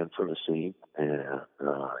you can from a scene, and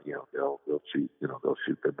they'll shoot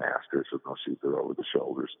their masters, and they'll shoot their over the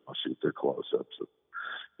shoulders, and they'll shoot their close-ups, and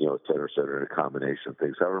et cetera, a combination of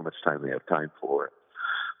things, however much time they have time for it.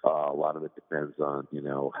 A lot of it depends on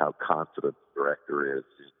how confident the director is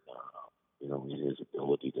in his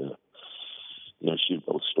ability to shoot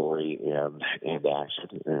both story and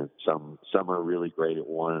action, and some are really great at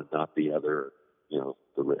one and not the other.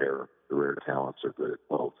 The rare talents are good at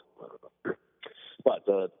both. But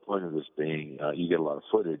the point of this being, you get a lot of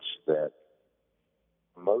footage that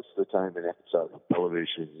most of the time in episodic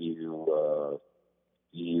television,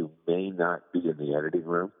 you may not be in the editing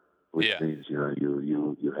room, which means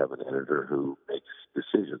you have an editor who makes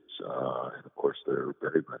decisions, and of course they're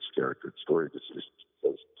very much character and story decisions,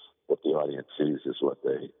 because what the audience sees is what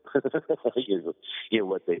they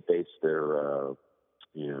what they base their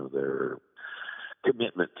their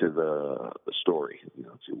commitment to the story, if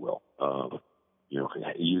you will.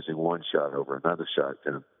 Using one shot over another shot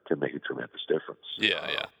can make a tremendous difference.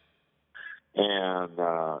 Yeah. And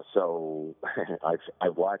so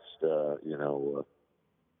I've watched,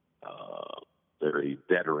 very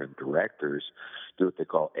veteran directors do what they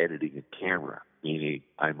call editing in camera, meaning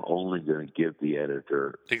I'm only going to give the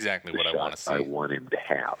editor exactly the what shot I want to see. I want him to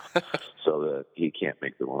have, so that he can't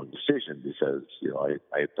make the wrong decision. Because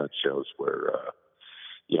I've done shows where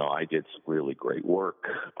I did some really great work,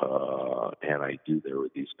 and I do there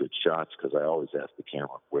with these good shots, because I always ask the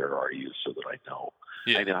camera, "Where are you?" so that I know.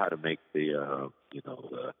 Yeah. I know how to make the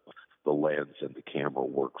the lens and the camera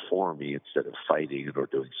work for me, instead of fighting it or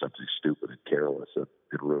doing something stupid and careless and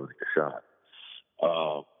ruining a shot.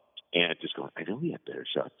 And just going, I know we have better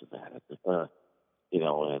shots than that.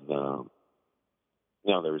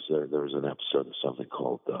 There was an episode of something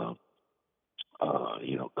called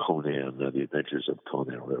Conan, The Adventures of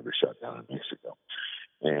Conan, or whatever, shot down in Mexico.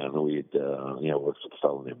 And we'd worked with a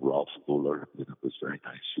fellow named Ralph Mueller. It was very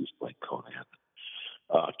nice. He was playing Conan.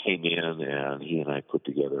 came in, and he and I put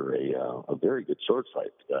together a very good sword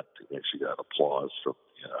fight. We actually got applause from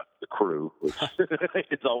the crew, which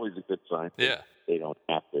is always a good sign. Yeah. They don't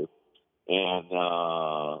have to. And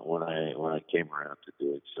when I came around to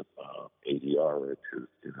doing some ADR, which is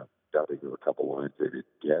dubbing of a couple lines they didn't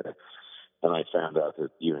get, and I found out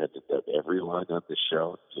that you had to dub every line on the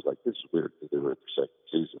show. It was like, this is weird. They were in the second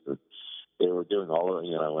season, and they were doing all of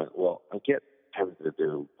it. I went, well, I get having to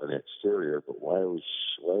do an exterior, but why are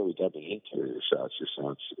we dubbing interior shots? Your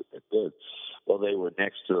sound should have been good. Well, they were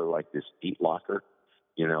next to like this heat locker,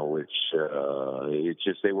 which it's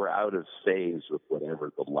just they were out of phase with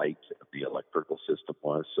whatever the light of the electrical system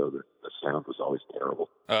was, so that the sound was always terrible.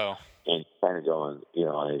 Oh. And kind of going,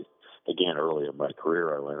 again, early in my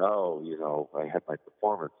career, I went, I had my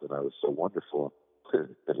performance and I was so wonderful.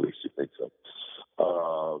 At least you think so.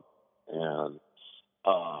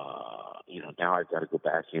 Now I've got to go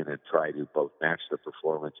back in and try to both match the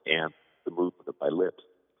performance and the movement of my lips,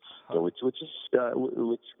 which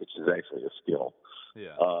is actually a skill.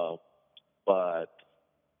 Yeah. But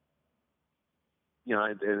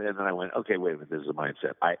and then I went, okay, wait a minute, this is a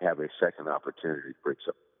mindset. I have a second opportunity to bring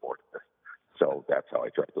something more to this. So that's how I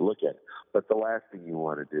tried to look at it. But the last thing you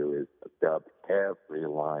want to do is dub every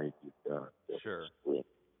line you've done. Sure.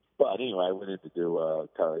 But anyway, I went in to do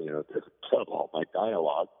dub all my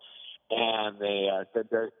dialogue, and they said,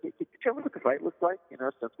 "Did you ever what the fight looks like?"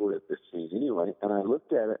 Since we're at this scene anyway. And I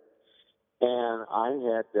looked at it, and I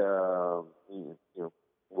had,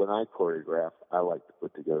 when I choreograph, I like to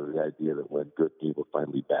put together the idea that when good and evil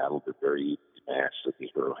finally battle, they're very evenly matched, that the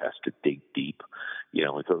hero has to dig deep.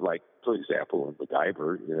 And so, like, for example, in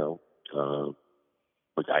MacGyver,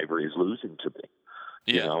 MacGyver is losing to me.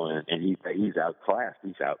 Yeah. And he's outclassed,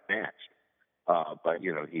 he's outmatched. But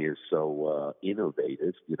he is so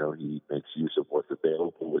innovative. He makes use of what's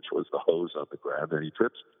available, which was the hose on the ground, and he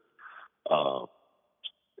trips.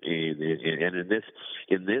 And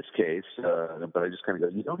in this case, but I just kind of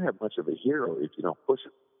go, you don't have much of a hero if you don't push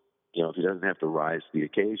him. If he doesn't have to rise to the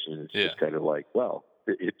occasion, it's just kind of like, well,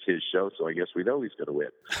 it's his show, so I guess we know he's going to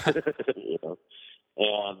win.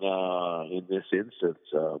 And in this instance,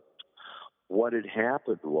 what had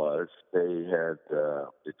happened was they had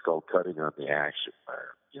it's called cutting on the action.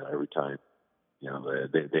 Every time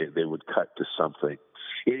they would cut to something.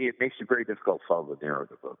 It makes it very difficult to follow the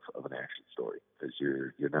narrative of an action story because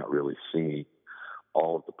you're not really seeing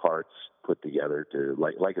all of the parts put together to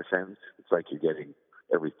like a sentence. It's like you're getting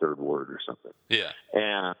every third word or something. Yeah.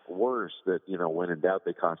 And worse, that when in doubt,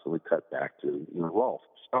 they constantly cut back to Rolf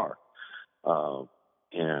Star.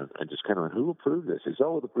 And I just kind of went, who approved this? It's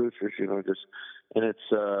all the producers, and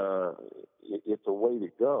it's a way to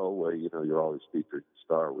go where you're always featuring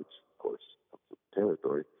Star, which of course comes with the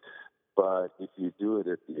territory. But if you do it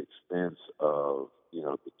at the expense of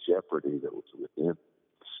the jeopardy that was within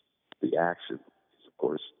the action, of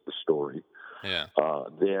course the story,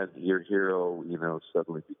 then your hero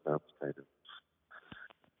suddenly becomes kind of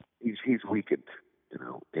he's weakened.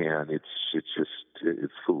 And it's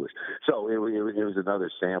foolish. So it was another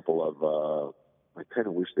sample of. I kind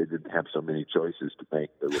of wish they didn't have so many choices to make.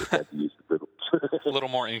 They would have had to use the fiddle. A little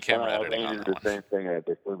more in-camera editing on that the one. same thing.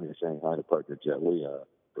 They flew me to Shanghai to partner Jet Li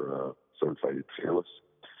for Sword Fighting Fearless.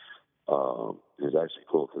 It was actually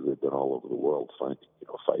cool because they've been all over the world finding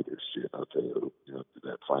fighters to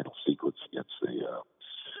that final sequence against the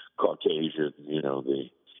Caucasian, the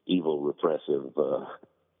evil repressive.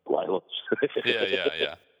 Violence.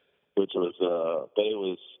 Yeah. Which was, but it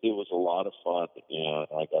was a lot of fun, and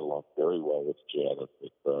I got along very well with Jed and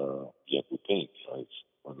with Yen Wu Ping. He's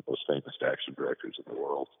one of the most famous action directors in the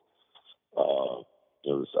world. Well,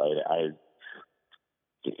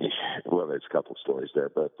 there's a couple of stories there,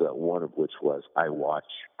 but one of which was I was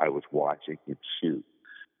watching him shoot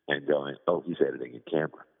and going, oh, he's editing in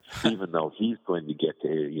camera, even though he's going to get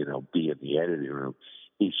to be in the editing room.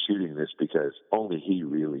 He's shooting this because only he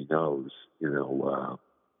really knows,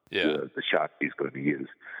 the shot he's going to use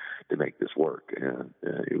to make this work, and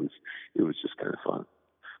it was just kind of fun.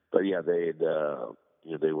 But yeah, they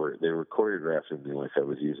were choreographing me like I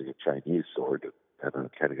was using a Chinese sword, and I'm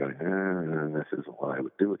kind of going, this isn't what I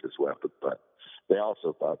would do with this weapon. But they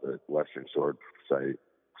also thought that Western sword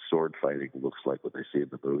fighting looks like what they see in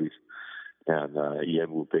the movies. And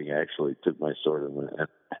Yen Wu Ping actually took my sword and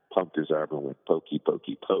pumped his arm and went pokey,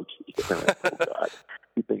 pokey, pokey. And I went, oh God,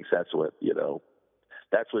 he thinks that's what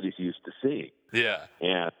he's used to seeing. Yeah.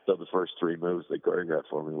 And so the first three moves they choreographed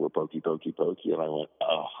for me were pokey, pokey, pokey. And I went,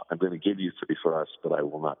 oh, I'm going to give you three thrusts, but I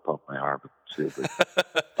will not pump my arm.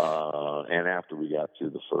 And after we got to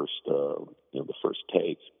the first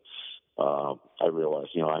take, I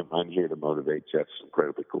realized, I'm here to motivate Jeff's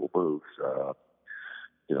incredibly cool moves.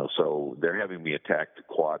 So they're having me attack the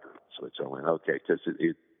quadrants, which I went, okay, because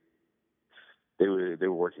they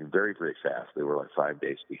were working very, very fast. They were like 5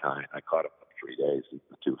 days behind. I caught up in 3 days, the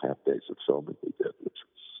 2.5 days of filming we did, which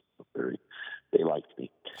was they liked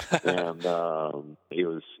me. And it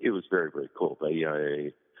was very, very cool. But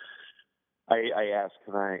I asked,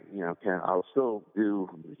 I'll still do,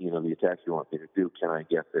 the attack you want me to do. Can I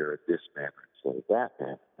get there at this manner instead of that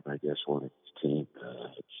manner? And I guess one of his team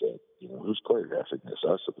had said, who's choreographing this?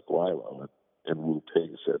 Us or Guilo? And Wu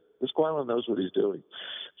Ping said, this Guilo knows what he's doing.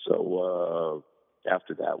 So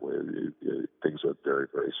after that, things went very,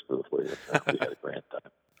 very smoothly, and we had a grand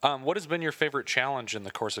time. What has been your favorite challenge in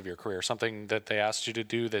the course of your career? Something that they asked you to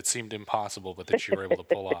do that seemed impossible, but that you were able to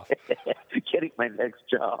pull off? Getting my next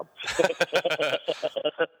job.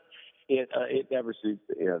 It never seems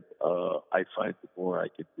to end. I find the more I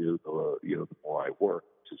can do, the more I work,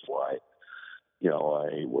 which is why,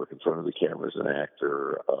 I work in front of the camera as an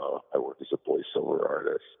actor. I work as a voiceover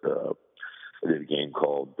artist. I did a game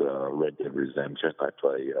called Red Dead Redemption. I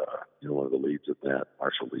play, one of the leads in that,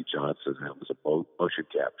 Marshall Lee Johnson. And it was a motion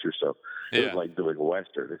capture, so it was like doing a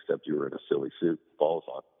Western, except you were in a silly suit, balls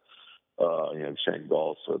on. Shane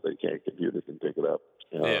balls so the computer can pick it up.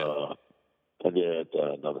 I did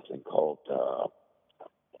another thing called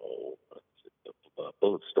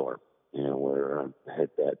Bulletstorm, where I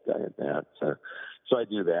had that guy in that. So I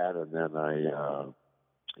do that, and then I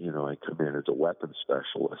come in as a weapons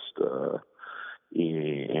specialist,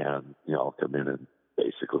 and I'll come in and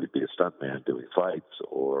basically be a stuntman doing fights,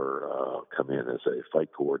 or come in as a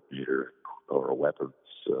fight coordinator or a weapons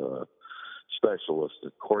specialist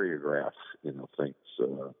and choreograph, things.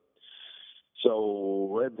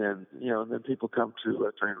 And then people come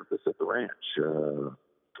to train with us at the ranch,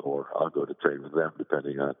 or I'll go to train with them,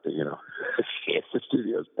 depending on if the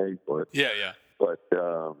studio's paying for it. Yeah. But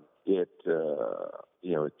it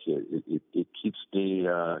keeps me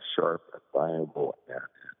sharp and viable, and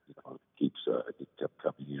it keeps income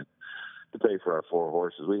coming in to pay for our 4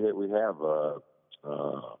 horses. We have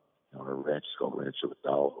our ranch is called Rancho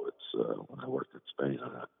Indalo. It's when I worked in Spain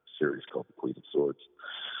on a series called The Queen of Swords.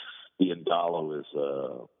 The Indalo is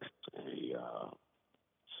a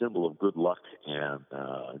symbol of good luck and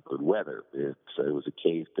good weather. It was a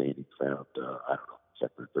cave painting found,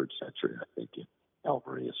 second or third century, I think, in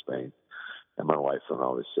Almeria, Spain. And my wife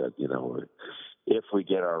always said, if we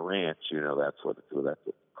get our ranch, that's what we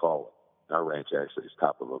call it. Our ranch actually is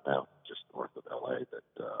top of a mountain just north of L.A. that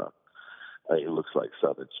it looks like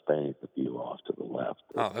southern Spain, the view off to the left.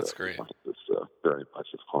 Oh, that's great. It's very much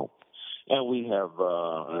at home. And we have an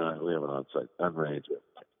on-site gun range, we have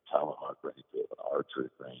a tomahawk range, we have an archery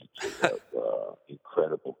range, we have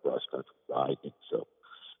incredible cross-country riding. So,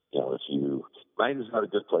 mine is not a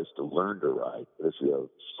good place to learn to ride, but if you have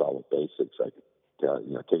solid basics, I can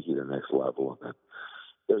take you to the next level. And then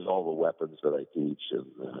there's all the weapons that I teach, and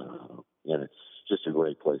it's just a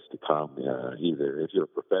great place to come. Either if you're a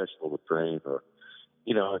professional to train, or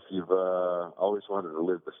if you've always wanted to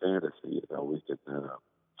live the fantasy, we can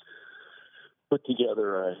put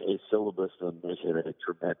together a syllabus and make it a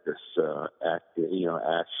tremendous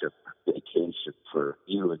action vacation for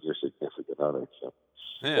you and your significant other. So,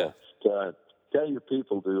 tell your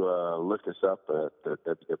people to look us up at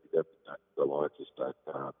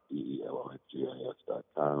www.belongis.com,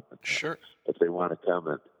 belongis.com. Sure. If they want to come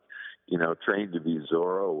and train to be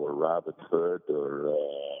Zorro or Robin Hood or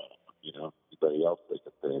anybody else they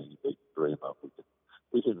can dream up.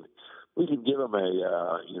 We can give them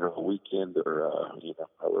a weekend or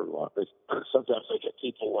however long. Sometimes I get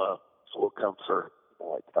people who will come for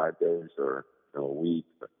like 5 days or a week.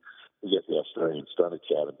 But we get the Australian Stunt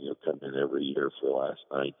Academy who come in every year for the last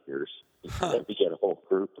 9 years. And we get a whole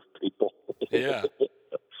group of people. Yeah.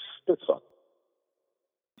 It's fun.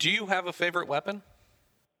 Do you have a favorite weapon?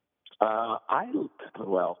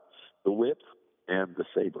 The whip and the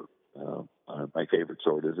saber. My favorite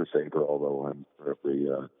sword is a saber, although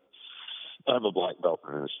I'm a black belt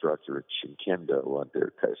and an instructor at Shinkendo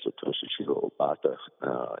under Kaisutoshi Shiro Obata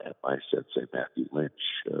and my sensei Matthew Lynch.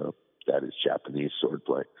 That is Japanese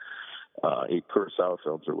swordplay. Kurosawa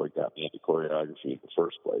films are what got me into choreography in the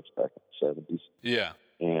first place back in the 70s. Yeah.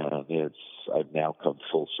 And I've now come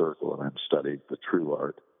full circle, and I'm studying the true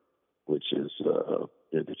art, which is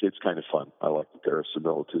it's kind of fun. I like the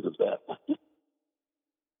verisimilitude of that.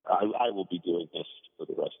 I will be doing this for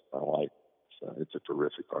the rest of my life. So it's a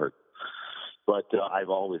terrific art. But I've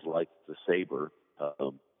always liked the saber,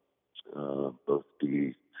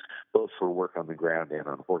 both for work on the ground and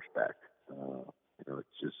on horseback.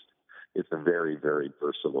 It's a very, very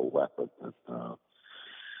versatile weapon. And,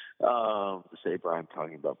 The saber I'm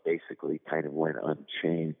talking about basically kind of went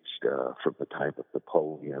unchanged from the time of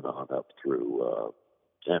Napoleon on up through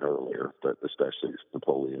and earlier, but especially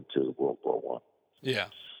Napoleon to World War One. Yeah.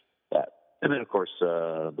 That, and then of course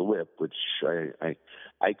the whip, which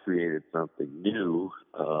I created something new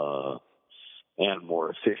and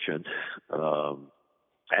more efficient.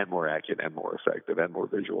 And more accurate, and more effective, and more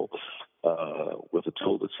visual, with a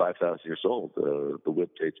tool that's 5,000 years old. The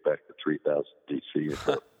whip dates back to 3,000 BC in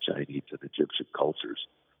the Chinese and Egyptian cultures,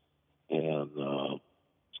 and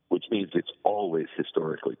which means it's always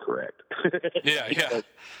historically correct. Yeah.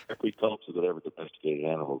 Every culture that ever domesticated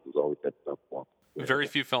animals has always had some form. Very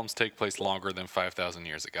few films take place longer than 5,000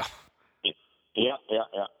 years ago. Yeah.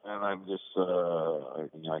 And I'm just,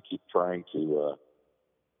 I keep trying to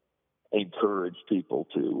encourage people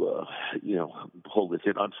to, hold it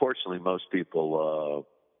in. Unfortunately, most people,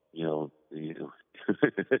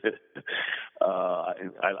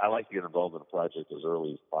 I like to get involved in a project as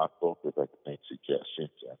early as possible because I can make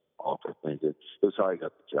suggestions and offer things. It was how I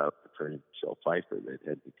got the job for training Michelle Pfeiffer. They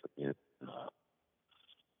had me come in.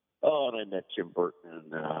 And I met Jim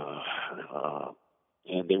Burton,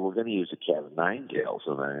 and they were going to use a cat of nine tails,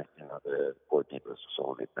 and the coordinator was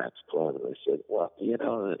someone named Max Clutter. I said, well,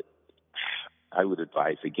 I would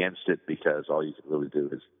advise against it because all you can really do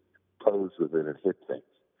is pose with it and hit things.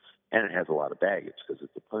 And it has a lot of baggage because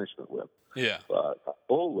it's a punishment whip. Yeah. But a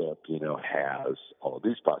bull whip, has all of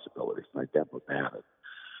these possibilities, and I demoed that.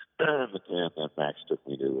 And then Max took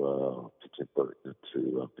me to Tim Burton and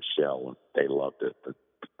to Michelle, and they loved it.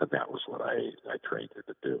 And that was what I trained her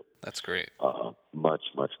to do. That's great.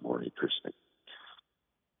 Much, much more interesting.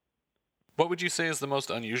 What would you say is the most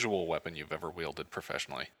unusual weapon you've ever wielded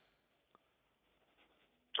professionally?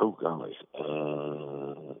 Oh, golly.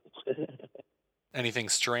 Anything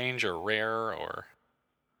strange or rare or?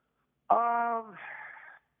 I'm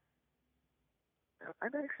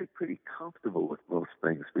actually pretty comfortable with most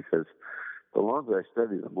things because the longer I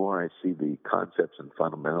study, the more I see the concepts and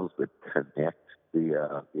fundamentals that connect the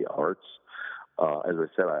arts. As I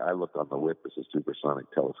said, I look on the whip as a supersonic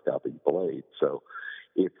telescopic blade, so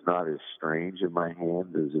it's not as strange in my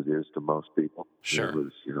hand as it is to most people. Sure. It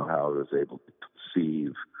was, how I was able to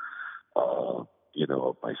conceive,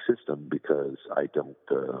 of my system because I don't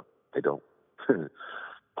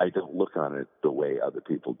I don't look on it the way other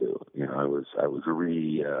people do. I was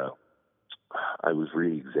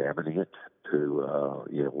re-examining it to,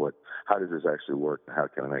 how does this actually work and how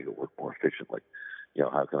can I make it work more efficiently?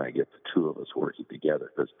 How can I get the two of us working together?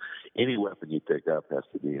 Because any weapon you pick up has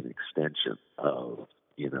to be an extension of,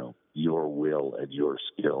 your will and your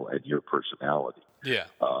skill and your personality. Yeah.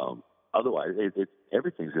 Otherwise,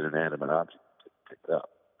 everything's an inanimate object to pick up.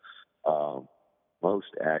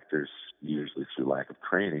 Most actors, usually through lack of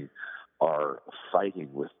training, are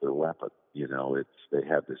fighting with their weapon. They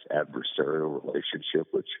have this adversarial relationship,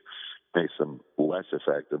 which makes them less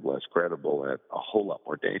effective, less credible, and a whole lot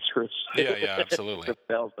more dangerous. Yeah, absolutely.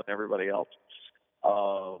 Themselves than everybody else.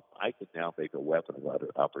 I can now make a weapon about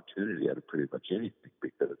an opportunity out of pretty much anything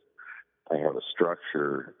because I have a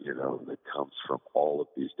structure, that comes from all of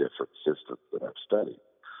these different systems that I've studied.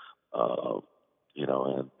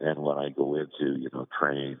 And when I go into,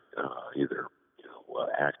 train either,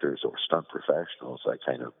 actors or stunt professionals, I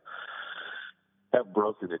kind of have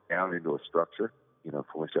broken it down into a structure, from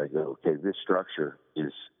which I go, okay, this structure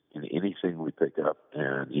is in anything we pick up,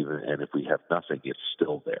 and if we have nothing, it's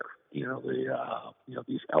still there.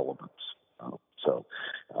 These elements.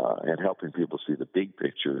 And helping people see the big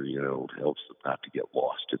picture, helps them not to get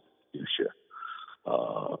lost in minutia.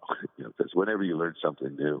 Because whenever you learn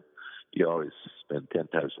something new, you always spend 10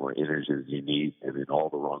 times more energy than you need, and in all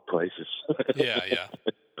the wrong places. Yeah.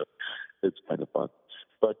 It's kind of fun.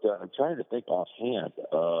 But I'm trying to think offhand.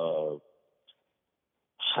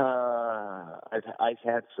 I've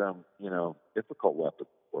had some, difficult weapons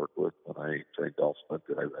to work with when I trained Dolph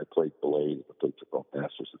Lundgren. I played Blade, I played Football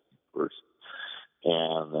Masters at the University.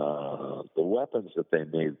 And the weapons that they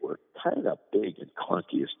made were kind of big and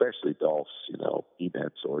clunky, especially Dolph's,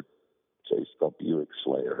 He-Man sword. It's called Buick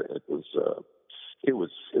Slayer. It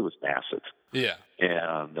was massive. Yeah.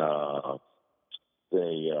 And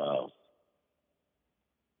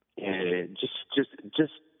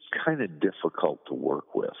just kind of difficult to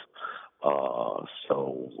work with.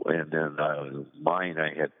 And then mine,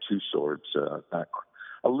 I had two swords, not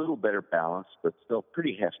a little better balanced, but still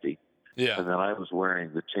pretty hefty. Yeah. And then I was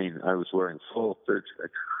wearing the chain. I was wearing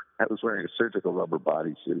I was wearing a surgical rubber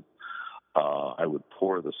bodysuit. I would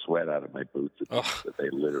pour the sweat out of my boots. That they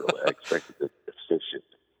literally expected it efficient.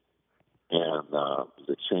 And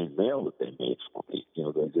the chain mail that they made for me,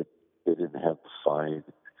 they didn't have the fine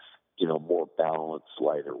more balanced,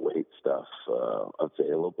 lighter weight stuff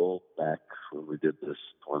available back when we did this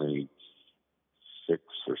 26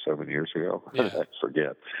 or 7 years ago. Yeah. I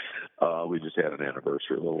forget. We just had an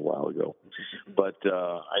anniversary a little while ago. But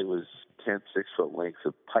I was 10 6-foot lengths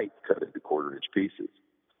of pipe cut into quarter-inch pieces.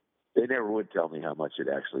 They never would tell me how much it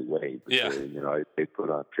actually weighed. But Yeah. they put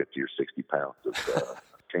on 50 or 60 pounds of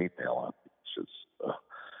chainmail on me, which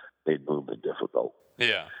made movement difficult.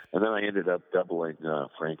 Yeah. And then I ended up doubling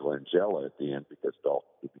Frank Langella at the end because Dolph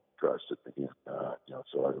trusted me. And,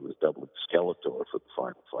 so I was doubling Skeletor for the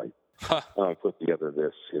final fight. Huh. And I put together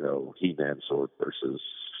this, He-Man sword versus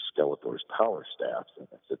Skeletor's power staff. And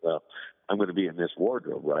I said, well, I'm going to be in this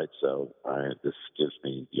wardrobe, right? So this gives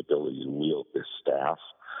me the ability to wield this staff,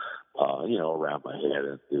 around my head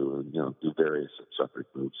and do various and sundry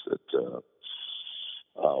moves that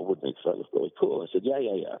would make that look really cool. I said, yeah.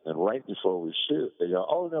 And right before we shoot, they go,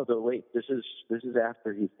 oh no, wait, this is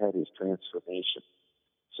after he's had his transformation.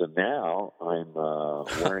 So now I'm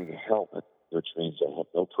wearing a helmet, which means I have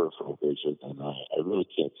no peripheral vision, and I really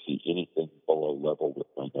can't see anything below level with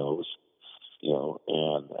my nose,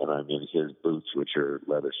 and I'm in his boots, which are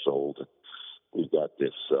leather soled. And we've got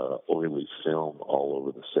this oily film all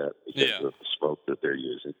over the set because of the smoke that they're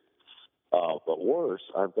using. But worse,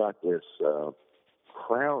 I've got this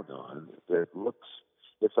crown on that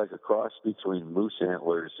it's like a cross between moose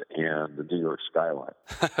antlers and the New York skyline.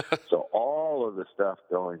 So all of the stuff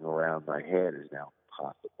going around my head is now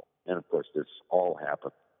possible. And of course, this all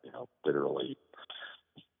happened, literally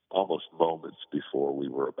almost moments before we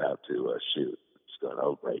were about to shoot. It's going,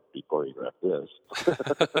 oh, great, be choreograph this.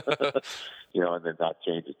 And then not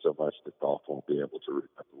change it so much that Dolph won't be able to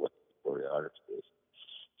remember what the choreography is.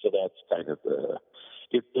 So that's kind of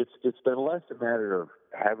it's been less a matter of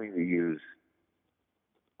having to use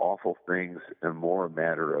awful things and more a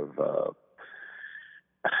matter of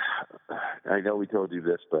I know we told you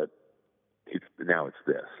this, but now it's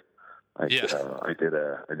this. I did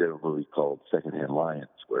a movie called Secondhand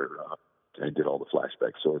Lions where I did all the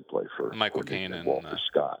flashback swordplay for Michael Caine and Walter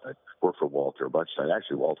Scott. I worked for Walter a bunch of times.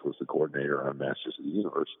 Actually, Walter was the coordinator on Masters of the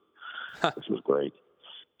Universe, which was great.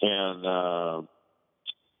 And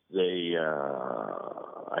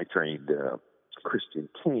I trained Christian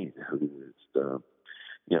Kane, who is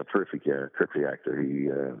terrific actor. He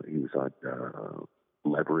was on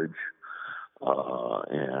Leverage,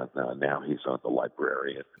 and now he's on The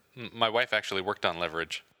Librarian. My wife actually worked on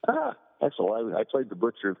Leverage. Excellent. I played the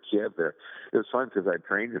Butcher of Kiev there. It was fun because I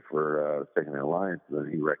trained him for Secondhand Lions, and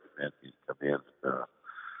then he recommended me to come in and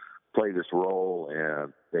play this role,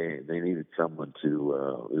 and they needed someone to,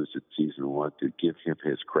 it was in season 1, to give him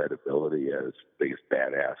his credibility as biggest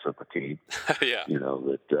badass of the team. Yeah.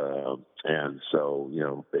 And so,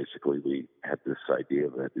 basically we had this idea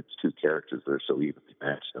that it's two characters that are so evenly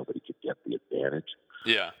matched, nobody could get the advantage.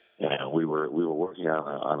 Yeah. And we were working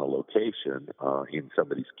on a location in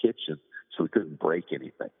somebody's kitchen, so we couldn't break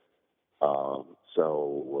anything.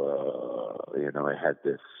 I had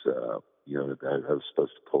this, I was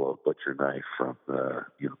supposed to pull a butcher knife from the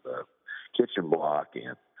kitchen block,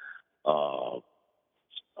 and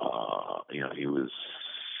he was.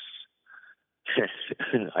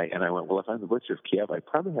 I went, well, if I'm the Butcher of Kiev, I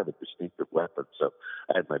probably have a distinctive weapon. So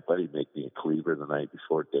I had my buddy make me a cleaver the night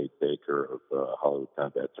before. Dave Baker of Hollywood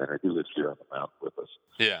Combat Center. He lives here on the mountain with us.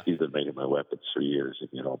 Yeah. He's been making my weapons for years,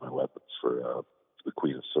 and all my weapons for the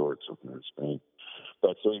Queen of Swords from here in Spain.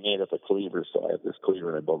 But so he made up a cleaver, so I had this cleaver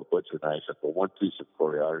and I built a butcher knife. And the one piece of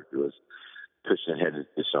choreography was Christian had to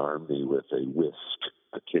disarm me with a whisk,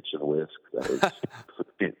 a kitchen whisk. That was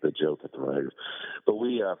the joke at the writers. But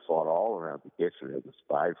we fought all around the kitchen. It was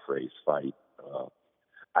 5-phrase fight.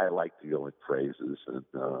 I like to go in phrases, and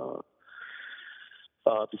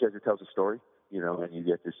because it tells a story, and you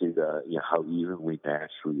get to see how evenly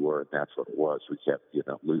matched we were, and that's what it was. We kept,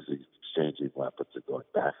 losing, exchanging weapons and going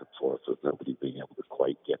back and forth with nobody being able to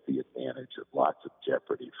quite get the advantage, and lots of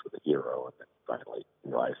jeopardy for the hero, and then finally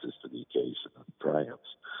rises to the occasion and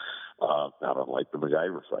triumphs. Not unlike the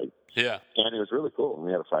MacGyver fight. Yeah. And it was really cool. And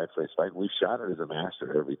we had a 5-phrase fight, and we shot it as a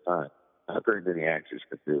master every time. Not very many actors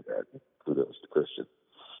could do that. Kudos to Christian.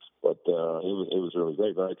 But it was really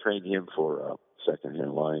great. But I trained him for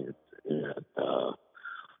Secondhand Lions, and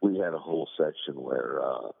we had a whole section where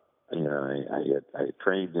I had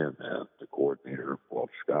trained him, and the coordinator,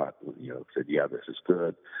 Walter Scott, said, "Yeah, this is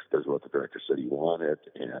good. This is what the director said he wanted."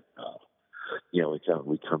 And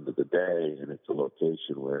we come to the day, and it's a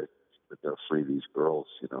location where they'll free these girls,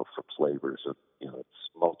 from slavers, and it's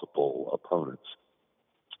multiple opponents.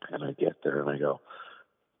 And I get there and I go,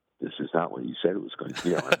 "This is not what you said it was going to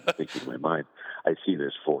be." I'm thinking in my mind, I see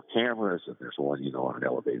there's 4 cameras and there's one, on an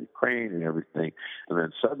elevated crane and everything. And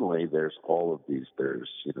then suddenly there's all of these, there's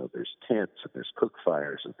tents and there's cook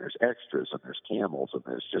fires and there's extras and there's camels and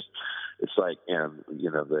there's just, it's like, and,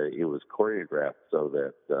 it was choreographed so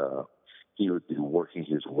that, he would be working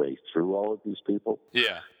his way through all of these people.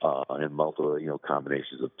 Yeah. And multiple,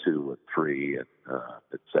 combinations of 2 and 3 and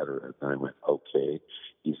et cetera. And I went, okay,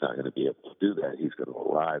 he's not going to be able to do that. He's going to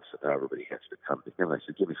arrive, so now everybody has to come to him. I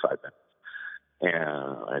said, give me 5 minutes.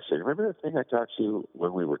 And I said, remember the thing I taught you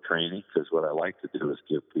when we were training? Because what I like to do is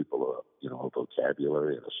give people a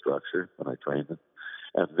vocabulary and a structure when I train them.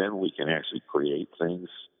 And then we can actually create things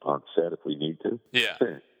on set if we need to. Yeah.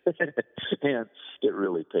 And it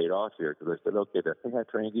really paid off here because I said, okay, that thing I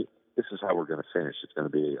trained you, this is how we're going to finish. It's going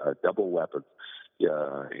to be a double weapon.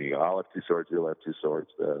 I'll have 2 swords, you'll have 2 swords,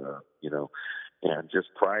 And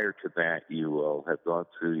just prior to that, you will have gone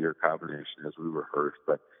through your combination as we rehearsed.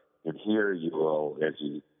 But in here, you will, as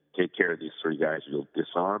you take care of these 3 guys, you'll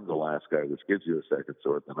disarm the last guy, which gives you a second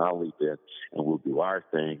sword. Then I'll leap in, and we'll do our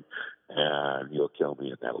thing, and you'll kill me,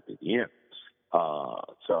 and that'll be the end.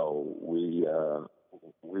 So we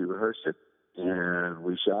rehearsed it, and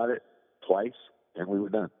we shot it twice, and we were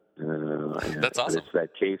done. That's awesome. It's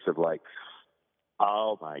that case of like,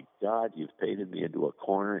 oh my God, you've painted me into a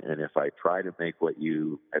corner, and if I try to make what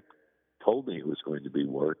you had told me it was going to be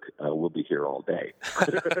work, we'll be here all day.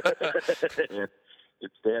 And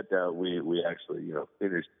instead, we actually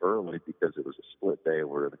finished early because it was a split day, and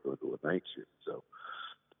we're going to go to a night shift. So,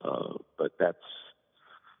 but that's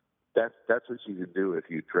what you can do if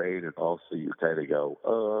you train, and also you kind of go,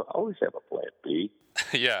 always have a plan B.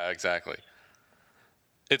 Yeah, exactly.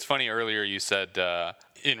 It's funny, earlier you said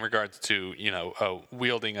in regards to,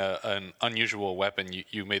 wielding an unusual weapon,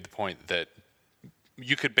 you made the point that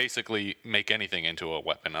you could basically make anything into a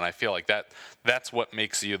weapon. And I feel like that's what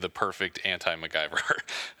makes you the perfect anti-MacGyver,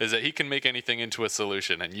 is that he can make anything into a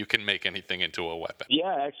solution and you can make anything into a weapon.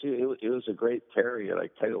 Yeah, actually, it was a great parry, and I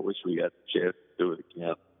kind of wish we got the chance to do it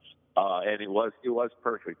again. And it was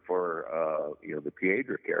perfect for, the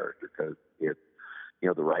Piedra character because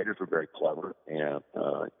the writers were very clever, and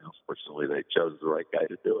fortunately they chose the right guy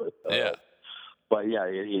to do it. Yeah. But yeah,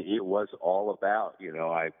 it was all about,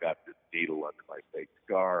 I've got this needle under my fake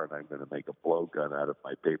scar, and I'm going to make a blowgun out of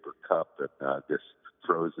my paper cup and this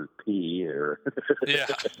frozen pea, or yeah,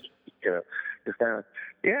 just kind of,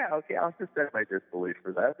 okay, I'll suspend my disbelief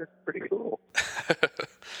for that. It's pretty cool.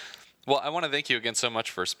 Well, I want to thank you again so much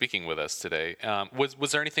for speaking with us today.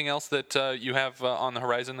 Was there anything else that you have on the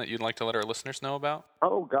horizon that you'd like to let our listeners know about?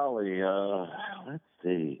 Oh, golly. Let's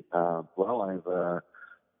see. Well, I've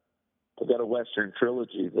got a Western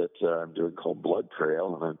trilogy that I'm doing called Blood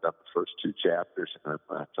Trail, and I've done the first 2 chapters, and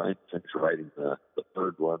I'm trying to finish writing the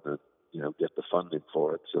 3rd one and, get the funding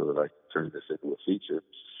for it so that I can turn this into a feature.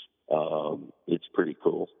 It's pretty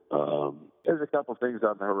cool. There's a couple things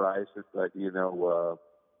on the horizon, but,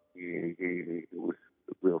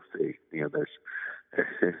 we'll see. There's,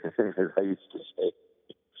 as I used to say,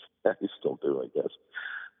 I still do, I guess,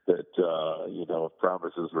 that, if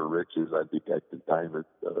promises were riches, I'd be decked in diamonds.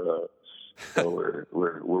 So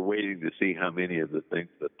we're waiting to see how many of the things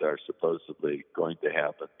that are supposedly going to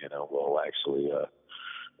happen, will actually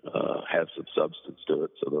have some substance to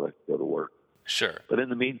it so that I can go to work. Sure. But in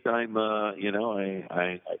the meantime, I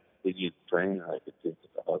continue to train, I continue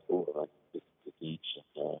to hustle, and I continue to teach,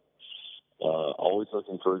 and always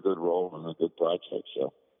looking for a good role and a good project.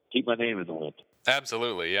 So keep my name in the wind.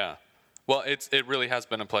 Absolutely, yeah. Well, it really has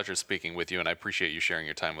been a pleasure speaking with you, and I appreciate you sharing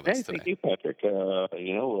your time with us today. Thank you, Patrick. Cheers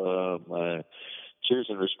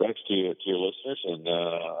and respects to your listeners, and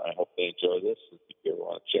I hope they enjoy this. If you ever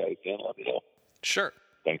want to chat again, let me know. Sure.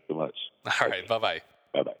 Thanks so much. All right, bye-bye.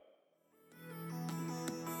 Bye-bye.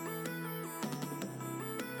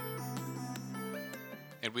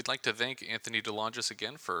 And we'd like to thank Anthony DeLongis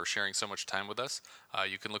again for sharing so much time with us.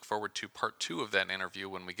 You can look forward to part 2 of that interview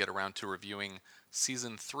when we get around to reviewing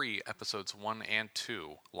Season 3, Episodes 1 and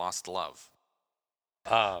 2, Lost Love.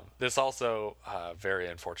 This also, very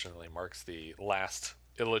unfortunately, marks the last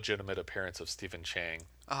illegitimate appearance of Stephen Chang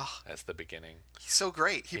as the beginning. He's so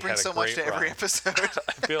great. He brings so much to every episode.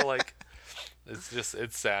 I feel like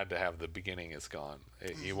it's sad to have the beginning is gone.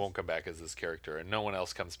 He won't come back as this character, and no one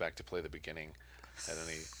else comes back to play the beginning at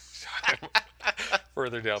any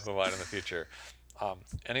further down the line in the future.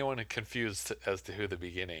 Anyone confused as to who the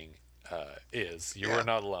beginning is, you are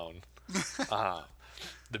not alone.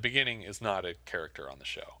 The beginning is not a character on the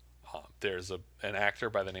show. There's an actor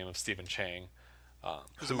by the name of Stephen Chang.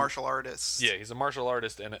 Who's a martial artist. Yeah, he's a martial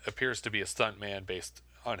artist and appears to be a stuntman based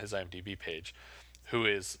on his IMDb page, who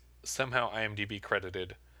is somehow IMDb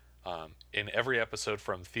credited in every episode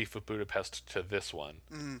from Thief of Budapest to this one.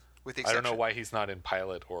 With the I don't exception. know why he's not in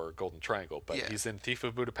Pilot or Golden Triangle, but Yeah. he's in Thief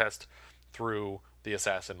of Budapest through The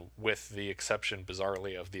Assassin, with the exception,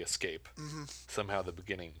 bizarrely, of The Escape. Somehow the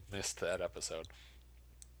beginning missed that episode.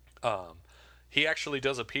 He actually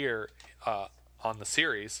does appear on the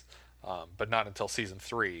series, but not until season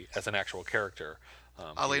 3 as an actual character.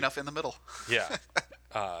 Oddly enough, in the middle. Yeah.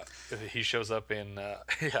 He shows up in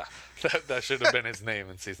that should have been his name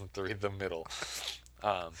in season 3, The Middle.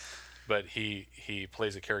 But he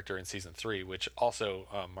plays a character in season 3, which also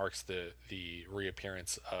marks the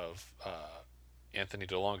reappearance of Anthony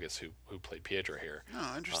DeLongis, who played Pietro here.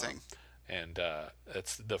 Oh, interesting. And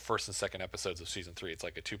it's the first and second episodes of season 3. It's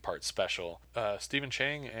like a 2-part special. Stephen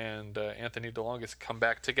Chang and Anthony DeLongis come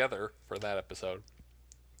back together for that episode.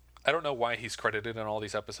 I don't know why he's credited in all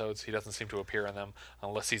these episodes. He doesn't seem to appear in them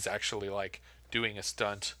unless he's actually like doing a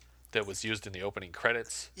stunt that was used in the opening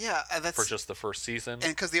credits Yeah, that's for just the first season.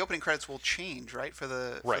 and because the opening credits will change, right, for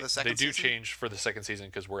the second They do season? change for the second season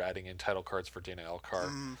because we're adding in title cards for Dana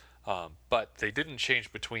Elcar. But they didn't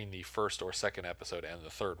change between the first or second episode and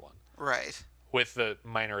the third one, Right. with the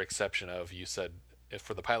minor exception of, you said, if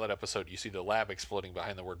for the pilot episode you see the lab exploding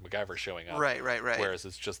behind the word MacGyver showing up. Right. Whereas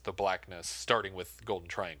it's just the blackness starting with Golden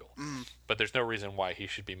Triangle. But there's no reason why he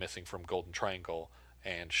should be missing from Golden Triangle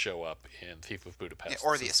and show up in Thief of Budapest. Yeah,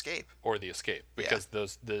 or The Escape. Or The Escape, because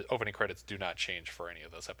the opening credits do not change for any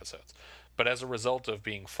of those episodes. But as a result of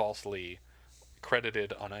being falsely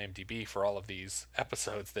credited on IMDb for all of these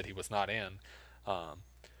episodes that he was not in,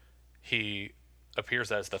 he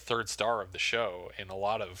appears as the third star of the show in a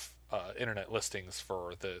lot of internet listings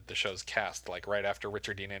for the show's cast. Like right after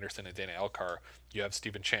Richard Dean Anderson and Dana Elcar, you have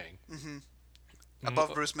Stephen Chang.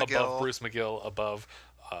 Above Bruce McGill. Above Bruce McGill, above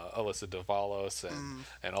Alyssa Davalos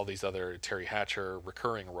and all these other Terry Hatcher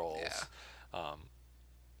recurring roles. Yeah.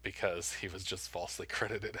 Because he was just falsely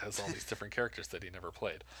credited as all these different characters that he never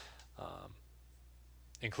played.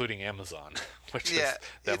 Including Amazon, which is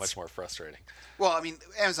that much more frustrating. Well, I mean,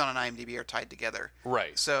 Amazon and IMDb are tied together.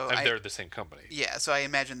 Right. So and they're the same company. Yeah, so I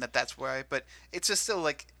imagine that's why. But it's just still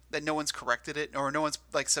like that no one's corrected it, or no one's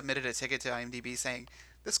like submitted a ticket to IMDb saying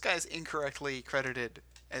this guy's incorrectly credited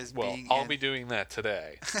as being. Well, I'll be doing that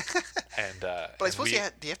today. And but I suppose do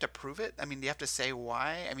you have to prove it? I mean, do you have to say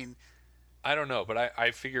why? I mean, I don't know, but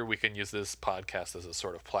I figure we can use this podcast as a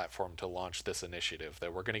sort of platform to launch this initiative,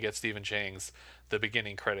 that we're going to get Stephen Chang's the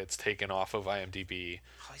beginning credits taken off of IMDb.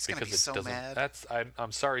 He's going to be so mad.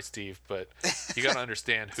 I'm sorry, Steve, but you got to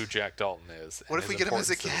understand who Jack Dalton is. What if we get him as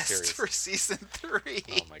a importance to the guest series. for season 3?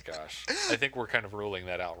 Oh my gosh. I think we're kind of ruling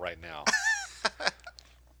that out right now.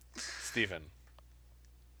 Stephen,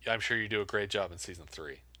 I'm sure you do a great job in season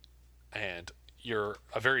 3. And you're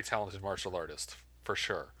a very talented martial artist, for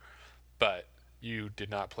sure. But you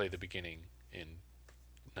did not play the beginning in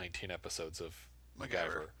 19 episodes of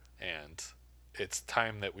MacGyver. And it's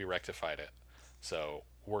time that we rectified it. So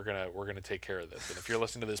we're gonna take care of this. And if you're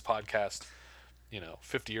listening to this podcast,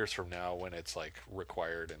 50 years from now, when it's like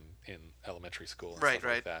required in elementary school and stuff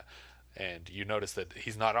like that, and you notice that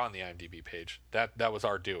he's not on the IMDb page, that was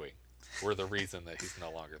our doing. We're the reason that he's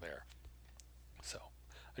no longer there. So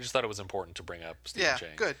I just thought it was important to bring up Stephen Chang.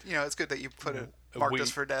 Yeah, good. It's good that you marked us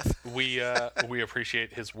for death. we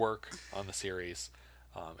appreciate his work on the series.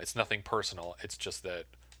 It's nothing personal. It's just that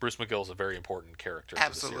Bruce McGill is a very important character to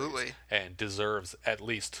the series and deserves at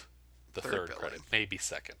least the third credit, maybe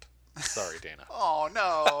second. Sorry, Dana. Oh,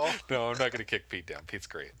 no. No, I'm not going to kick Pete down. Pete's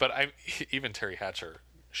great. But even Terry Hatcher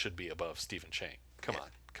should be above Stephen Chang. Come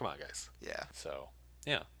on, guys. Yeah. So,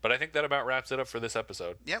 yeah. But I think that about wraps it up for this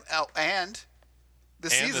episode. Yep. Oh, and the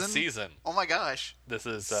season. Oh, my gosh. This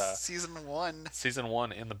is season 1. Season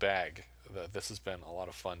 1 in the bag. This has been a lot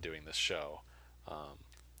of fun doing this show.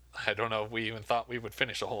 I don't know if we even thought we would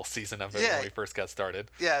finish a whole season of it when we first got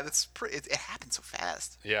started. Yeah, it happened so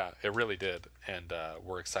fast. Yeah, it really did. And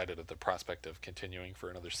we're excited at the prospect of continuing for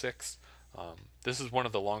another 6. This is one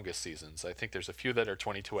of the longest seasons. I think there's a few that are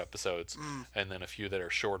 22 episodes, and then a few that are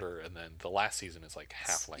shorter, and then the last season is like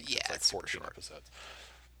half length. Yeah, it's like 14 episodes.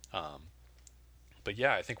 But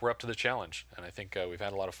yeah, I think we're up to the challenge, and I think we've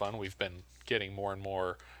had a lot of fun. We've been getting more and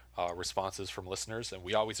more responses from listeners, and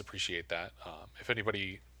we always appreciate that. If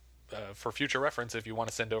anybody, for future reference, if you want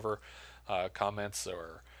to send over comments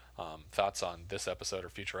or thoughts on this episode or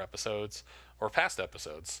future episodes or past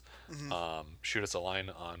episodes, shoot us a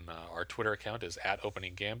line on our Twitter account is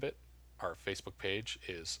 @OpeningGambit. Our Facebook page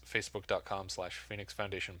is facebook.com/Phoenix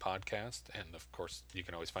Foundation Podcast. And of course, you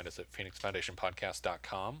can always find us at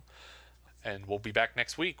phoenixfoundationpodcast.com. And we'll be back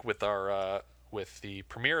next week with our with the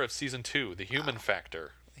premiere of season 2, The Human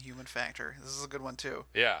Factor. human factor. This is a good one too.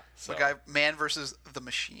 Yeah. So, Man versus the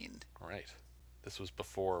Machine. right. This was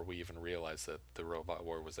before we even realized that the robot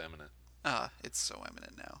war was imminent. It's so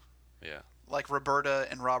imminent now. Yeah. Like Roberta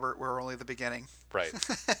and Robert were only the beginning. Right.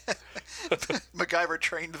 MacGyver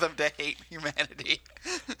trained them to hate humanity.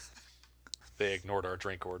 They ignored our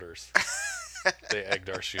drink orders. They egged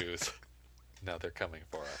our shoes. Now they're coming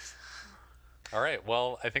for us. All right.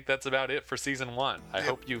 Well, I think that's about it for season 1. I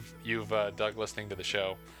hope you've dug listening to the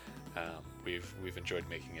show. We've enjoyed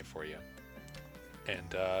making it for you.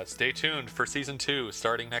 And stay tuned for season 2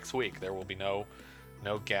 starting next week. There will be no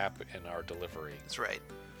gap in our delivery. That's right.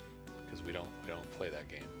 Because we don't play that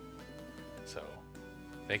game. So,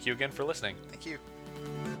 thank you again for listening. Thank you.